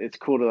ago, but it's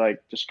cool to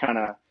just kind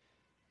of,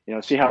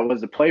 see how it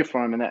was to play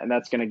for him. And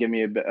that's going to give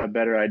me a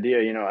better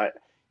idea.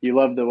 You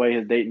love the way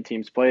his Dayton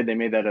teams played. They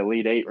made that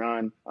Elite Eight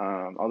run,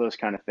 all those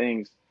kind of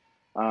things.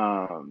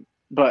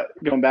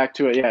 But going back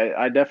to it, yeah,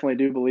 I definitely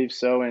do believe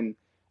so. And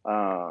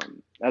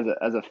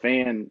as a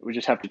fan, we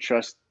just have to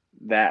trust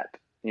that,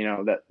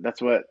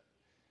 that's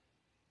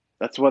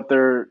what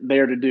they're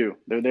there to do.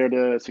 They're there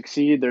to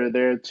succeed. They're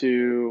there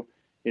to,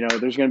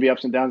 there's going to be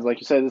ups and downs. Like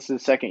you said, this is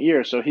his second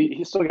year, so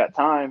he's still got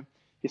time.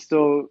 He's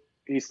still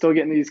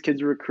getting these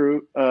kids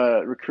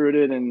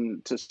recruited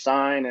and to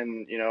sign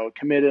and,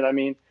 committed. I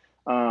mean,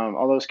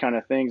 all those kind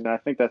of things. And I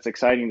think that's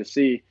exciting to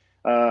see.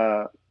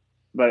 But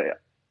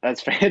as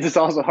fans, it's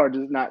also hard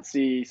to not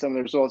see some of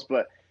the results.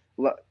 But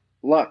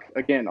luck,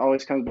 again,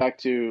 always comes back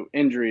to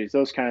injuries,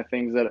 those kind of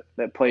things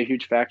that play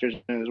huge factors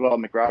in as well.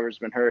 McRobert's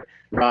been hurt.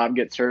 Rob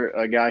gets hurt,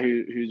 a guy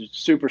who's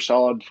super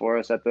solid for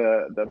us at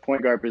the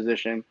point guard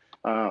position.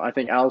 I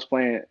think Al's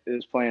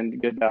is playing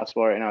good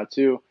basketball right now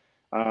too.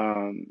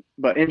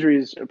 But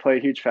injuries play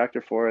a huge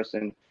factor for us,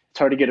 and it's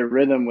hard to get a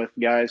rhythm with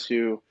guys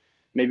who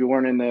maybe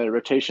weren't in the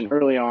rotation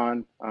early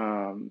on,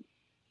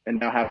 and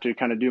now have to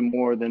kind of do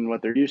more than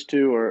what they're used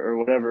to, or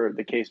whatever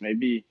the case may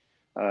be.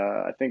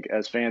 I think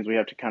as fans, we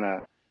have to kind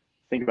of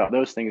think about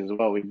those things as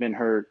well. We've been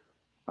hurt.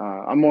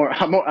 I'm more,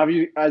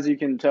 as you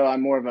can tell,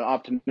 I'm more of an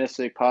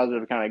optimistic,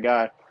 positive kind of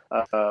guy.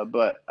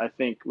 But I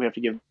think we have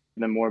to give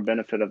them more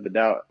benefit of the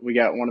doubt. We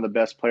got one of the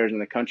best players in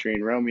the country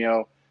in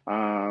Romeo.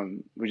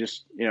 We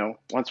just,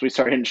 once we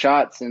start hitting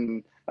shots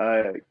and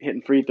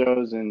hitting free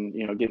throws and,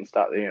 getting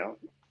stopped,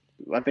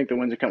 I think the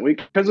wins are coming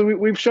because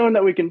we've shown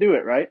that we can do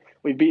it, right?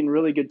 We've beaten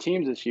really good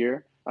teams this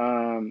year.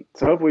 So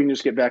hopefully we can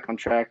just get back on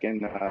track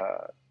and,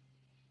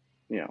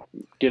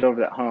 get over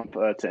that hump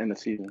to end the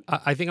season.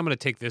 I think I'm going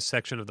to take this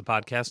section of the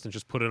podcast and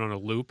just put it on a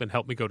loop and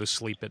help me go to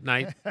sleep at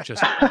night.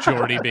 Just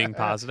Jordy being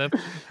positive.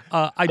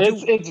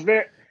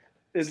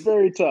 It's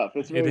very tough.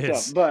 It's very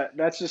tough. But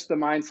that's just the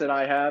mindset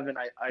I have. And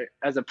I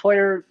as a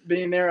player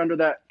being there under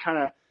that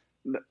kind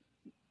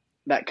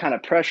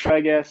of pressure, I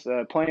guess,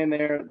 playing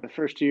there the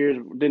first 2 years,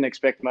 didn't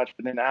expect much.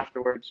 But then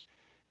afterwards,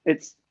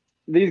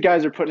 these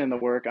guys are putting in the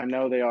work. I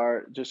know they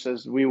are, just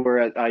as we were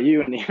at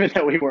IU, and even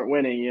though we weren't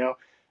winning,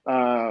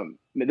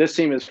 this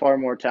team is far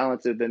more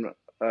talented than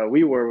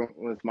we were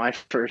with my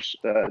first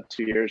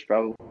 2 years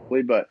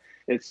probably. But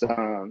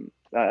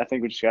I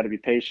think we just got to be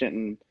patient,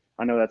 and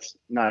I know that's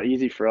not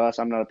easy for us.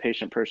 I'm not a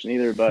patient person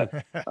either,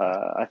 but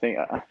I think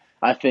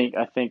I think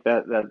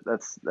that's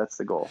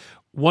the goal.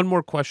 One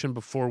more question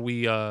before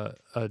we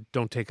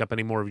don't take up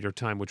any more of your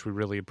time, which we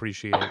really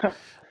appreciate.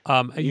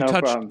 You No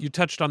problem.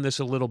 touched on this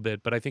a little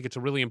bit, but I think it's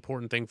a really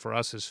important thing for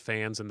us as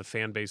fans and the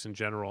fan base in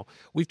general.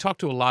 We've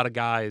talked to a lot of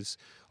guys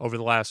over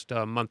the last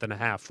month and a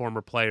half,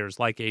 former players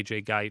like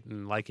AJ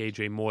Guyton, like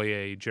AJ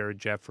Moye, Jared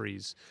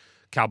Jeffries,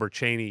 Calbert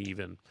Cheney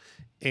even.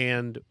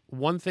 And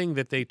one thing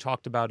that they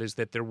talked about is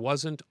that there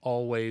wasn't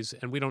always,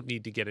 and we don't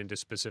need to get into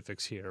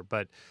specifics here,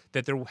 but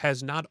that there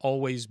has not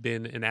always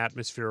been an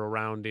atmosphere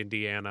around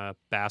Indiana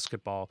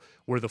basketball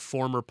where the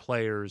former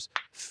players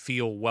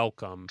feel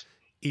welcome,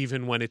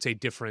 even when it's a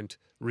different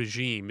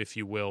regime, if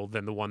you will,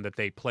 than the one that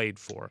they played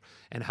for,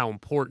 and how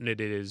important it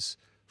is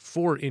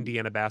for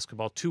Indiana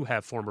basketball to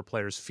have former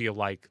players feel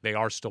like they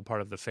are still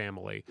part of the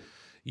family.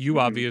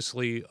 You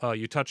obviously,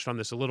 you touched on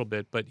this a little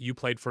bit, but you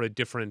played for a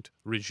different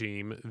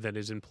regime than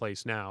is in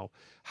place now.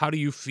 How do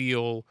you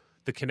feel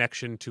the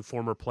connection to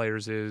former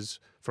players is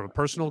from a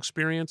personal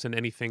experience and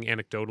anything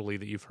anecdotally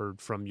that you've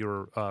heard from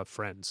your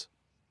friends?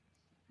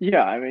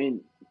 Yeah, I mean,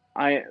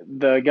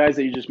 the guys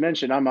that you just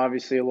mentioned, I'm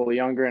obviously a little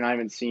younger and I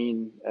haven't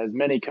seen as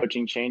many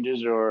coaching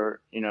changes or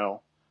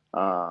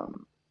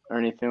or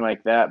anything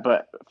like that.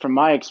 But from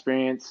my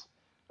experience,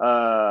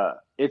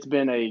 it's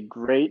been a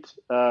great.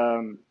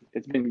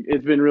 It's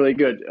been really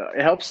good.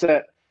 It helps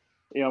that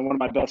one of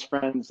my best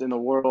friends in the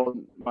world,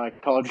 my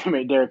college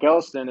roommate Derek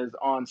Elston, is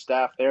on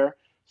staff there,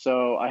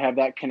 so I have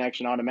that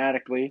connection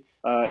automatically.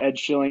 Ed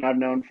Schilling I've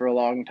known for a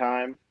long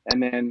time,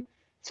 and then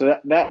so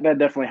that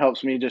definitely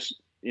helps me.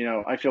 Just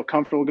I feel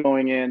comfortable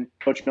going in.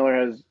 Coach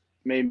Miller has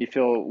made me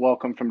feel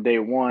welcome from day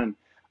one,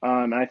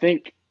 and I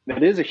think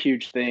that is a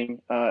huge thing,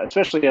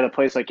 especially at a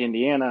place like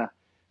Indiana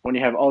when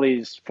you have all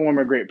these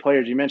former great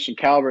players. You mentioned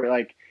Calbert.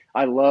 Like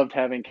I loved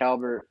having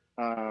Calbert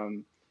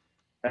on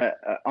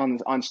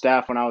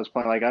staff when I was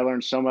playing. Like I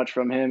learned so much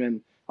from him,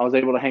 and I was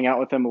able to hang out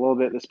with him a little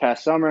bit this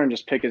past summer and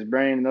just pick his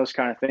brain and those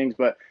kind of things.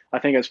 But I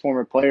think as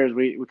former players,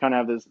 we kind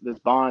of have this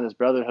bond, this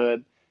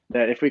brotherhood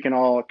that if we can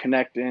all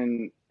connect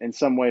in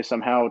some way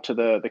somehow to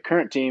the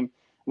current team,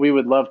 we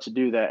would love to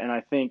do that. And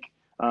I think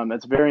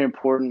that's very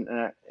important.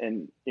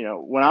 And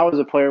when I was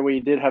a player, we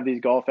did have these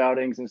golf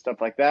outings and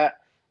stuff like that,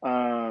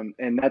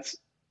 and that's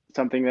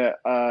something that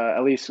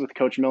at least with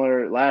Coach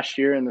Miller last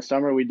year in the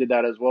summer, we did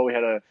that as well. We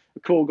had a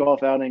cool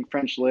golf outing,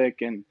 French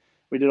Lick, and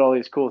we did all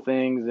these cool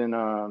things. And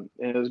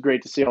it was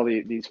great to see all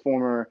these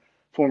former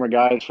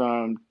guys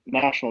from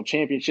national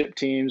championship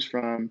teams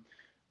from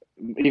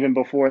even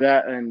before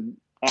that and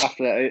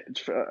after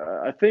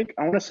that. I think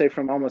I want to say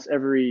from almost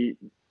every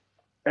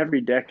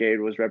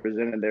decade was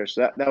represented there.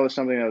 So that was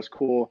something that was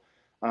cool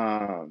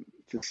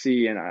to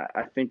see. And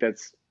I think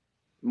that's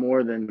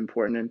more than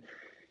important. And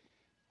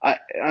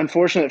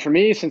unfortunate for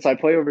me, since I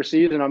play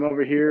overseas and I'm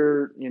over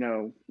here,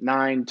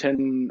 9,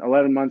 10,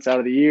 11 months out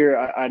of the year,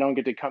 I don't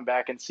get to come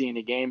back and see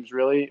any games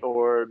really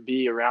or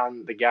be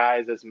around the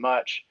guys as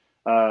much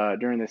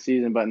during the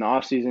season. But in the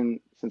off season,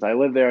 since I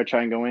live there, I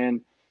try and go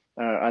in.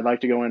 I'd like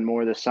to go in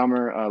more this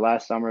summer.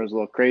 Last summer was a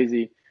little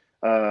crazy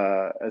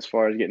as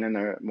far as getting in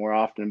there more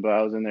often, but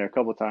I was in there a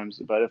couple of times.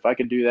 But if I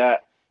could do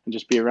that and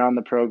just be around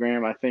the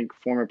program, I think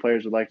former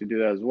players would like to do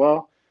that as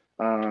well.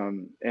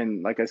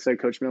 And like I said,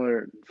 Coach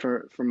Miller,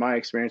 from my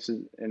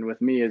experiences and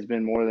with me, has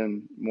been more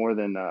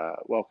than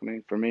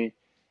welcoming for me.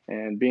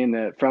 And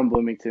being from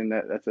Bloomington,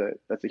 that's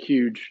a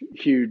huge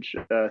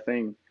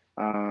thing.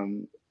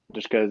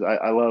 Just because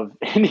I love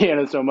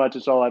Indiana so much,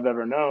 it's all I've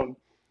ever known.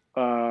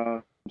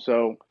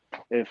 So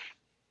if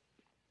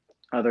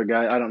other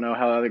guys, I don't know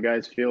how other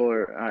guys feel,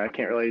 or I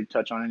can't really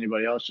touch on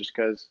anybody else, just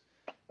because.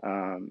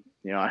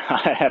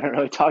 I haven't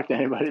really talked to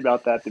anybody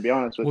about that, to be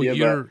honest with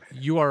you.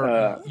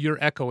 You're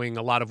echoing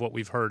a lot of what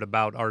we've heard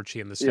about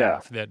Archie and the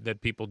staff,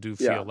 that people do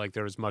feel like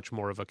there is much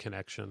more of a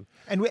connection.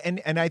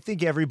 And I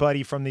think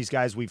everybody from these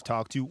guys we've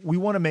talked to, we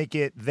want to make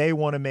it, they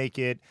want to make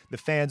it, the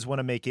fans want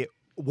to make it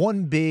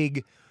one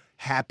big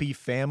happy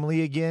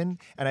family again.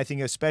 And I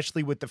think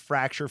especially with the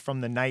fracture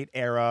from the Knight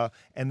era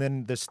and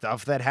then the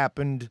stuff that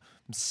happened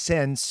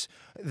since,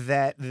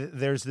 that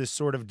there's this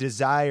sort of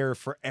desire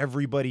for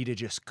everybody to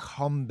just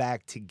come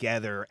back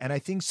together. And I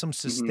think some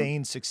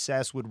sustained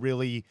success would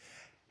really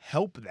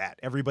help that.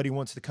 Everybody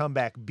wants to come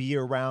back, be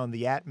around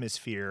the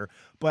atmosphere.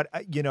 But,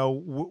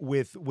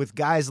 with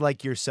guys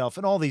like yourself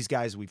and all these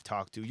guys we've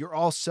talked to, you're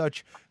all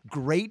such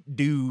great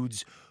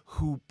dudes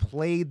who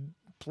played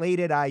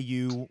at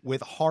IU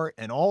with heart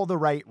and all the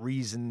right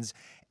reasons,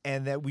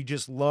 and that we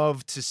just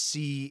love to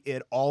see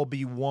it all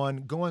be one,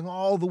 going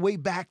all the way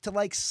back to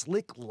like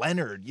Slick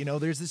Leonard.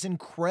 There's this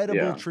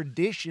incredible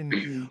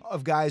tradition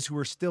of guys who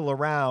are still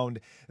around,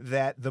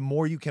 that the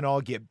more you can all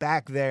get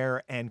back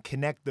there and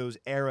connect those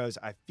eras,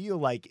 I feel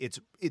like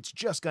it's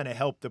just going to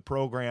help the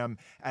program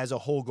as a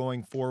whole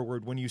going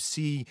forward. When you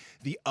see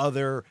the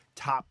other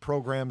top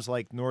programs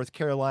like North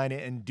Carolina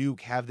and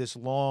Duke have this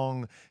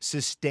long,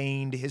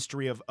 sustained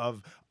history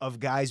of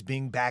guys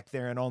being back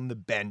there and on the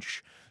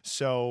bench.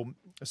 So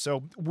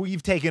So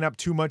we've taken up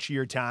too much of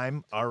your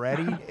time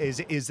already.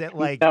 Is that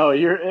like? No,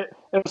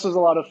 this was a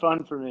lot of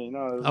fun for me.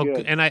 No, it was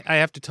good. And I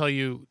have to tell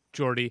you,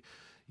 Jordy,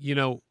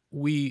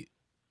 we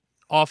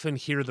often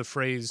hear the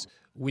phrase,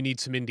 we need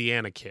some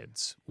Indiana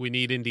kids. We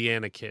need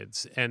Indiana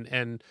kids.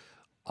 And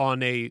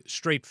on a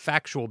straight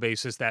factual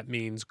basis, that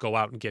means go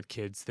out and get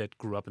kids that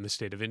grew up in the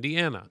state of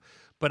Indiana.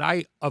 But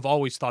I've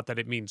always thought that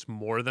it means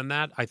more than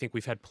that. I think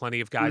we've had plenty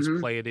of guys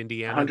play at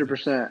Indiana.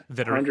 100%.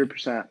 That are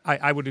 100%.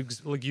 I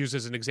would use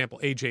as an example,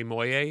 AJ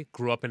Moye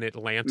grew up in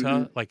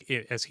Atlanta,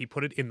 as he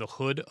put it, in the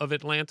hood of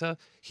Atlanta.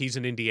 He's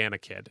an Indiana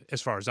kid, as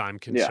far as I'm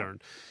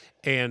concerned.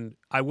 Yeah. And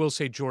I will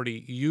say,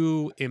 Jordy,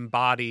 you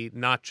embody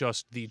not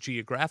just the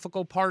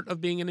geographical part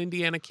of being an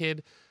Indiana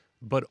kid,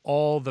 but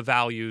all the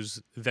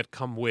values that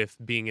come with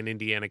being an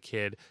Indiana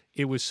kid.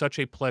 It was such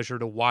a pleasure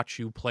to watch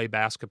you play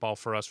basketball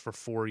for us for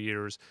 4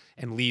 years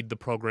and lead the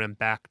program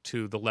back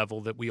to the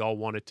level that we all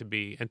want it to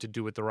be and to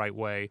do it the right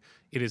way.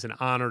 It is an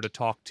honor to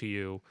talk to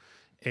you,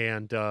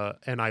 and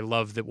I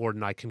love that Ward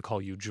and I can call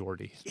you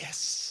Jordy.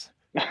 Yes.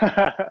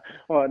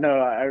 Well, no,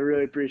 I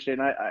really appreciate it.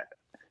 And I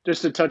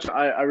just to touch,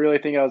 I really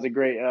think that was a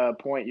great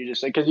point you just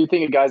said, because you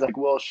think of guys like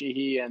Will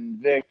Sheehy and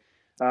Vic.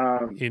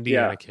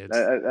 Indiana kids.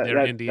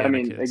 They're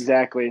Indiana kids.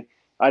 Exactly.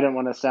 I didn't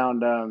want to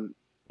sound, No,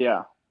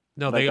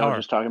 like they I are. was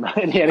just talking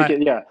about Indiana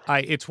kids. Yeah.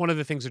 It's one of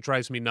the things that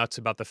drives me nuts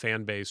about the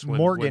fan base.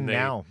 Morgan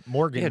now.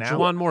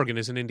 Juwan Morgan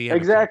is an Indiana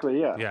exactly,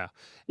 kid. Yeah.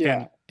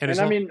 Yeah. And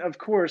I mean, of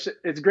course,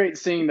 it's great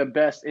seeing the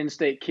best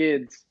in-state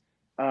kids,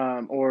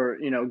 or,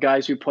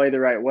 guys who play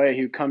the right way,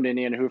 who come to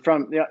Indiana, who are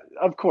from,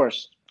 of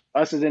course,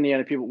 us as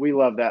Indiana people, we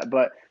love that.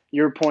 But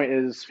your point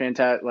is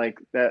fantastic. Like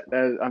that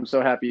I'm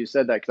so happy you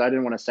said that, because I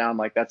didn't want to sound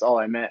like that's all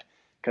I meant.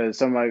 Because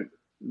some of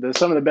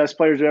the best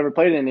players who ever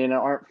played in Indiana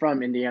aren't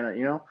from Indiana,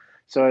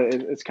 So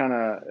it's cool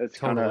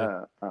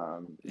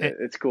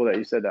that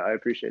you said that. I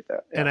appreciate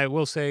that. Yeah. And I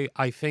will say,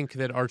 I think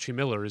that Archie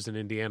Miller is an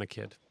Indiana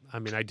kid. I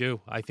mean, I do.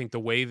 I think the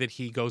way that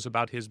he goes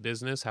about his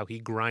business, how he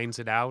grinds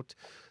it out,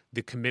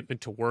 the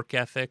commitment to work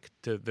ethic,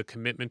 the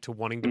commitment to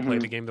wanting to play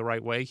the game the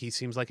right way, he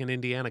seems like an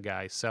Indiana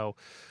guy. So,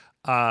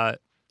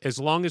 as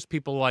long as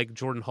people like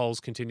Jordan HULLS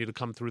continue to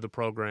come through the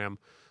program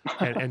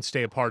and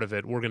stay a part of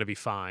it, we're going to be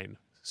fine.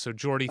 So,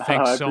 Jordy,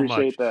 thanks so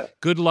much. That.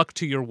 Good luck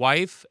to your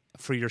wife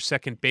for your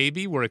second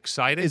baby. We're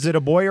excited. Is it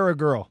a boy or a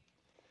girl?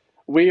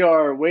 We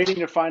are waiting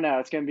to find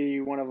out. It's going to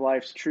be one of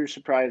life's true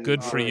surprises.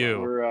 Good for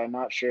you. We're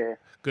not sure.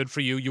 Good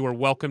for you. You are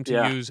welcome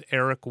to use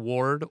Eric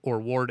Ward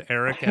or Ward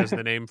Eric as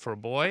the name for a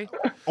boy.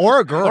 Or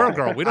a girl. Or a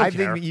girl. We don't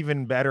care. I think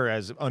even better,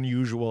 as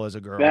unusual as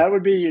a girl. That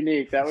would be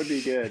unique. That would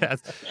be good.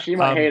 Yes. She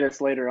might hate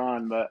us later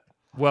on, but...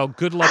 Well,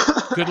 good luck.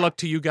 Good luck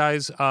to you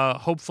guys.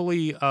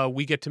 Hopefully,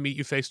 we get to meet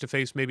you face to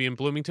face, maybe in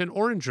Bloomington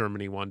or in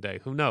Germany one day.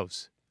 Who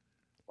knows?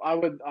 I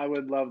would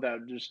love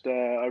that. Just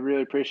I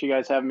really appreciate you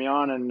guys having me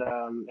on, and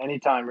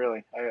anytime,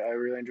 really. I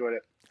really enjoyed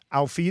it.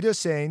 Auf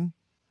Wiedersehen.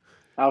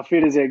 Auf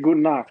Wiedersehen.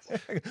 Guten Nacht.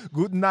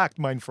 Guten Nacht,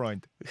 mein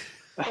Freund.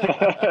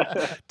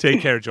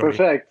 Take care, Jordy.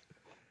 Perfect.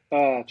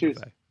 Cheers.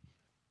 Bye.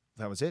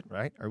 That was it,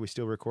 right? Are we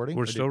still recording?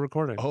 We're still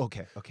recording. Oh,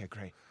 okay. Okay,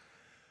 great.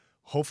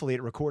 Hopefully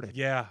it recorded.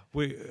 Yeah,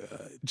 we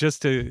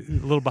just a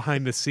little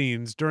behind the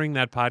scenes. During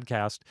that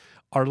podcast,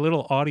 our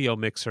little audio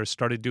mixer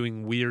started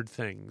doing weird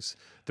things.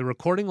 The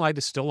recording light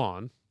is still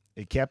on.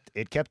 It kept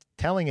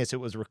telling us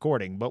it was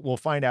recording, but we'll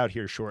find out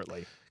here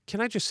shortly. Can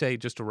I just say,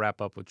 just to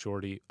wrap up with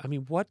Jordy, I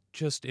mean, what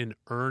just an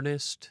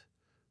earnest,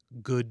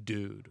 good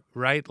dude,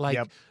 right? Like,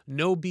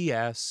 no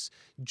BS,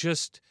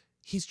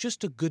 he's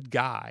just a good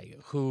guy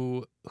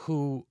who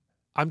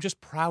I'm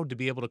just proud to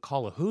be able to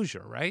call a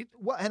Hoosier, right?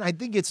 Well, and I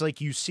think it's like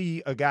you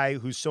see a guy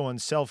who's so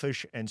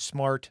unselfish and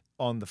smart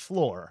on the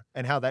floor,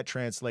 and how that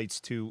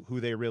translates to who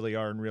they really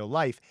are in real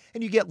life.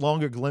 And you get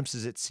longer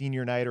glimpses at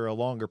senior night or a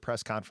longer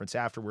press conference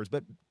afterwards.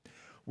 But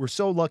we're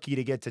so lucky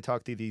to get to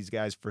talk to these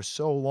guys for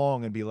so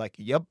long and be like,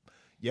 yep,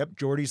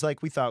 Jordy's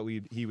like we thought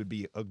he would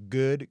be, a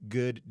good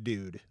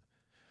dude.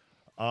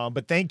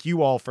 But thank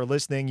you all for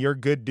listening. You're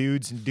good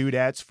dudes and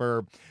dudettes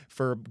for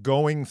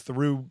going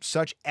through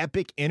such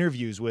epic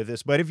interviews with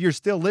us. But if you're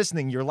still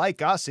listening, you're like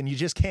us and you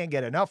just can't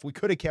get enough. We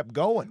could have kept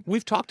going.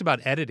 We've talked about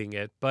editing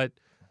it, but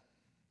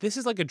this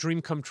is like a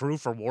dream come true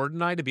for Ward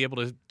and I to be able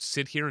to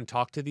sit here and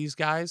talk to these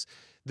guys.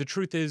 The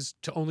truth is,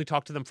 to only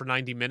talk to them for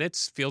 90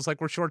 minutes feels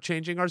like we're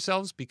shortchanging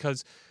ourselves,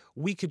 because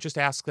we could just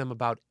ask them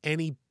about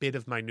any bit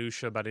of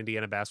minutia about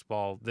Indiana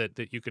basketball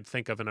that you could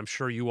think of. And I'm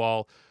sure you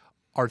all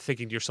are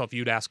thinking to yourself,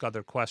 you'd ask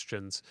other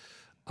questions,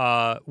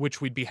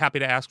 which we'd be happy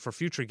to ask for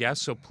future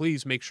guests. So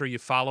please make sure you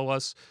follow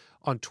us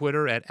on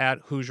Twitter at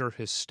Hoosier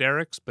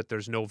Hysterics, but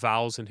there's no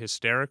vowels in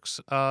hysterics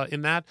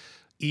in that.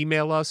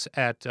 Email us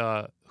at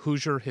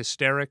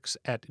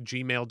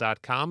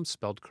HoosierHysterics@gmail.com,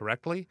 spelled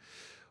correctly.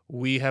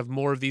 We have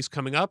more of these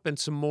coming up, and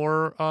some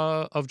more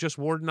of just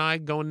Ward and I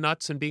going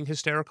nuts and being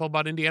hysterical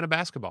about Indiana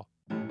basketball.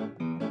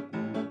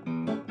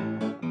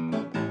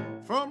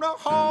 From the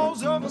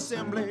halls of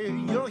assembly,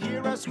 you'll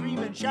hear us scream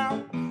and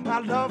shout.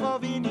 Our love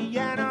of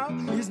Indiana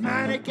is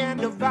manic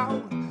and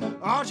devout.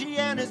 Archie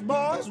and his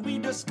boys, we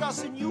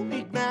discuss in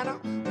unique manner.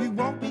 We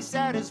won't be be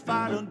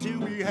satisfied until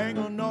we hang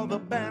another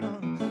banner.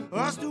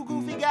 Us two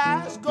goofy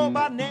guys go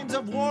by names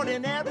of Ward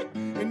and Eric,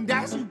 and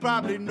as you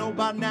probably know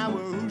by now,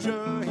 we're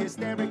Hoosier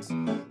Hysterics.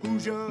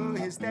 Hoosier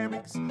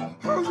Hysterics.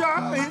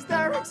 Hoosier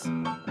Hysterics.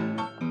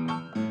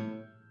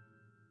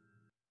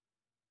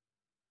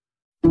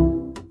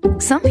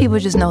 Some people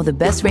just know the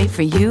best rate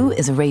for you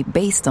is a rate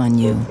based on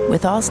you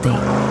with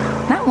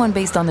Allstate. Not one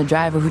based on the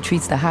driver who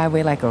treats the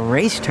highway like a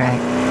racetrack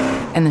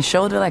and the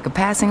shoulder like a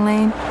passing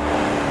lane.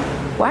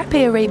 Why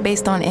pay a rate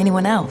based on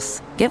anyone else?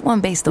 Get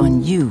one based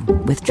on you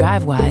with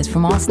DriveWise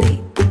from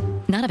Allstate.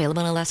 Not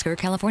available in Alaska or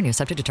California,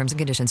 subject to terms and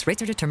conditions.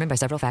 Rates are determined by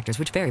several factors,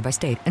 which vary by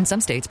state. In some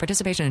states,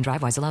 participation in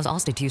DriveWise allows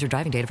Allstate to use your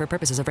driving data for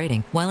purposes of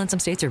rating. While in some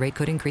states, your rate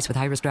could increase with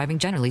high-risk driving.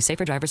 Generally,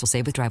 safer drivers will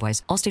save with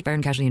DriveWise. Allstate Fire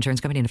and Casualty Insurance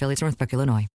Company and affiliates, Northbrook, Illinois.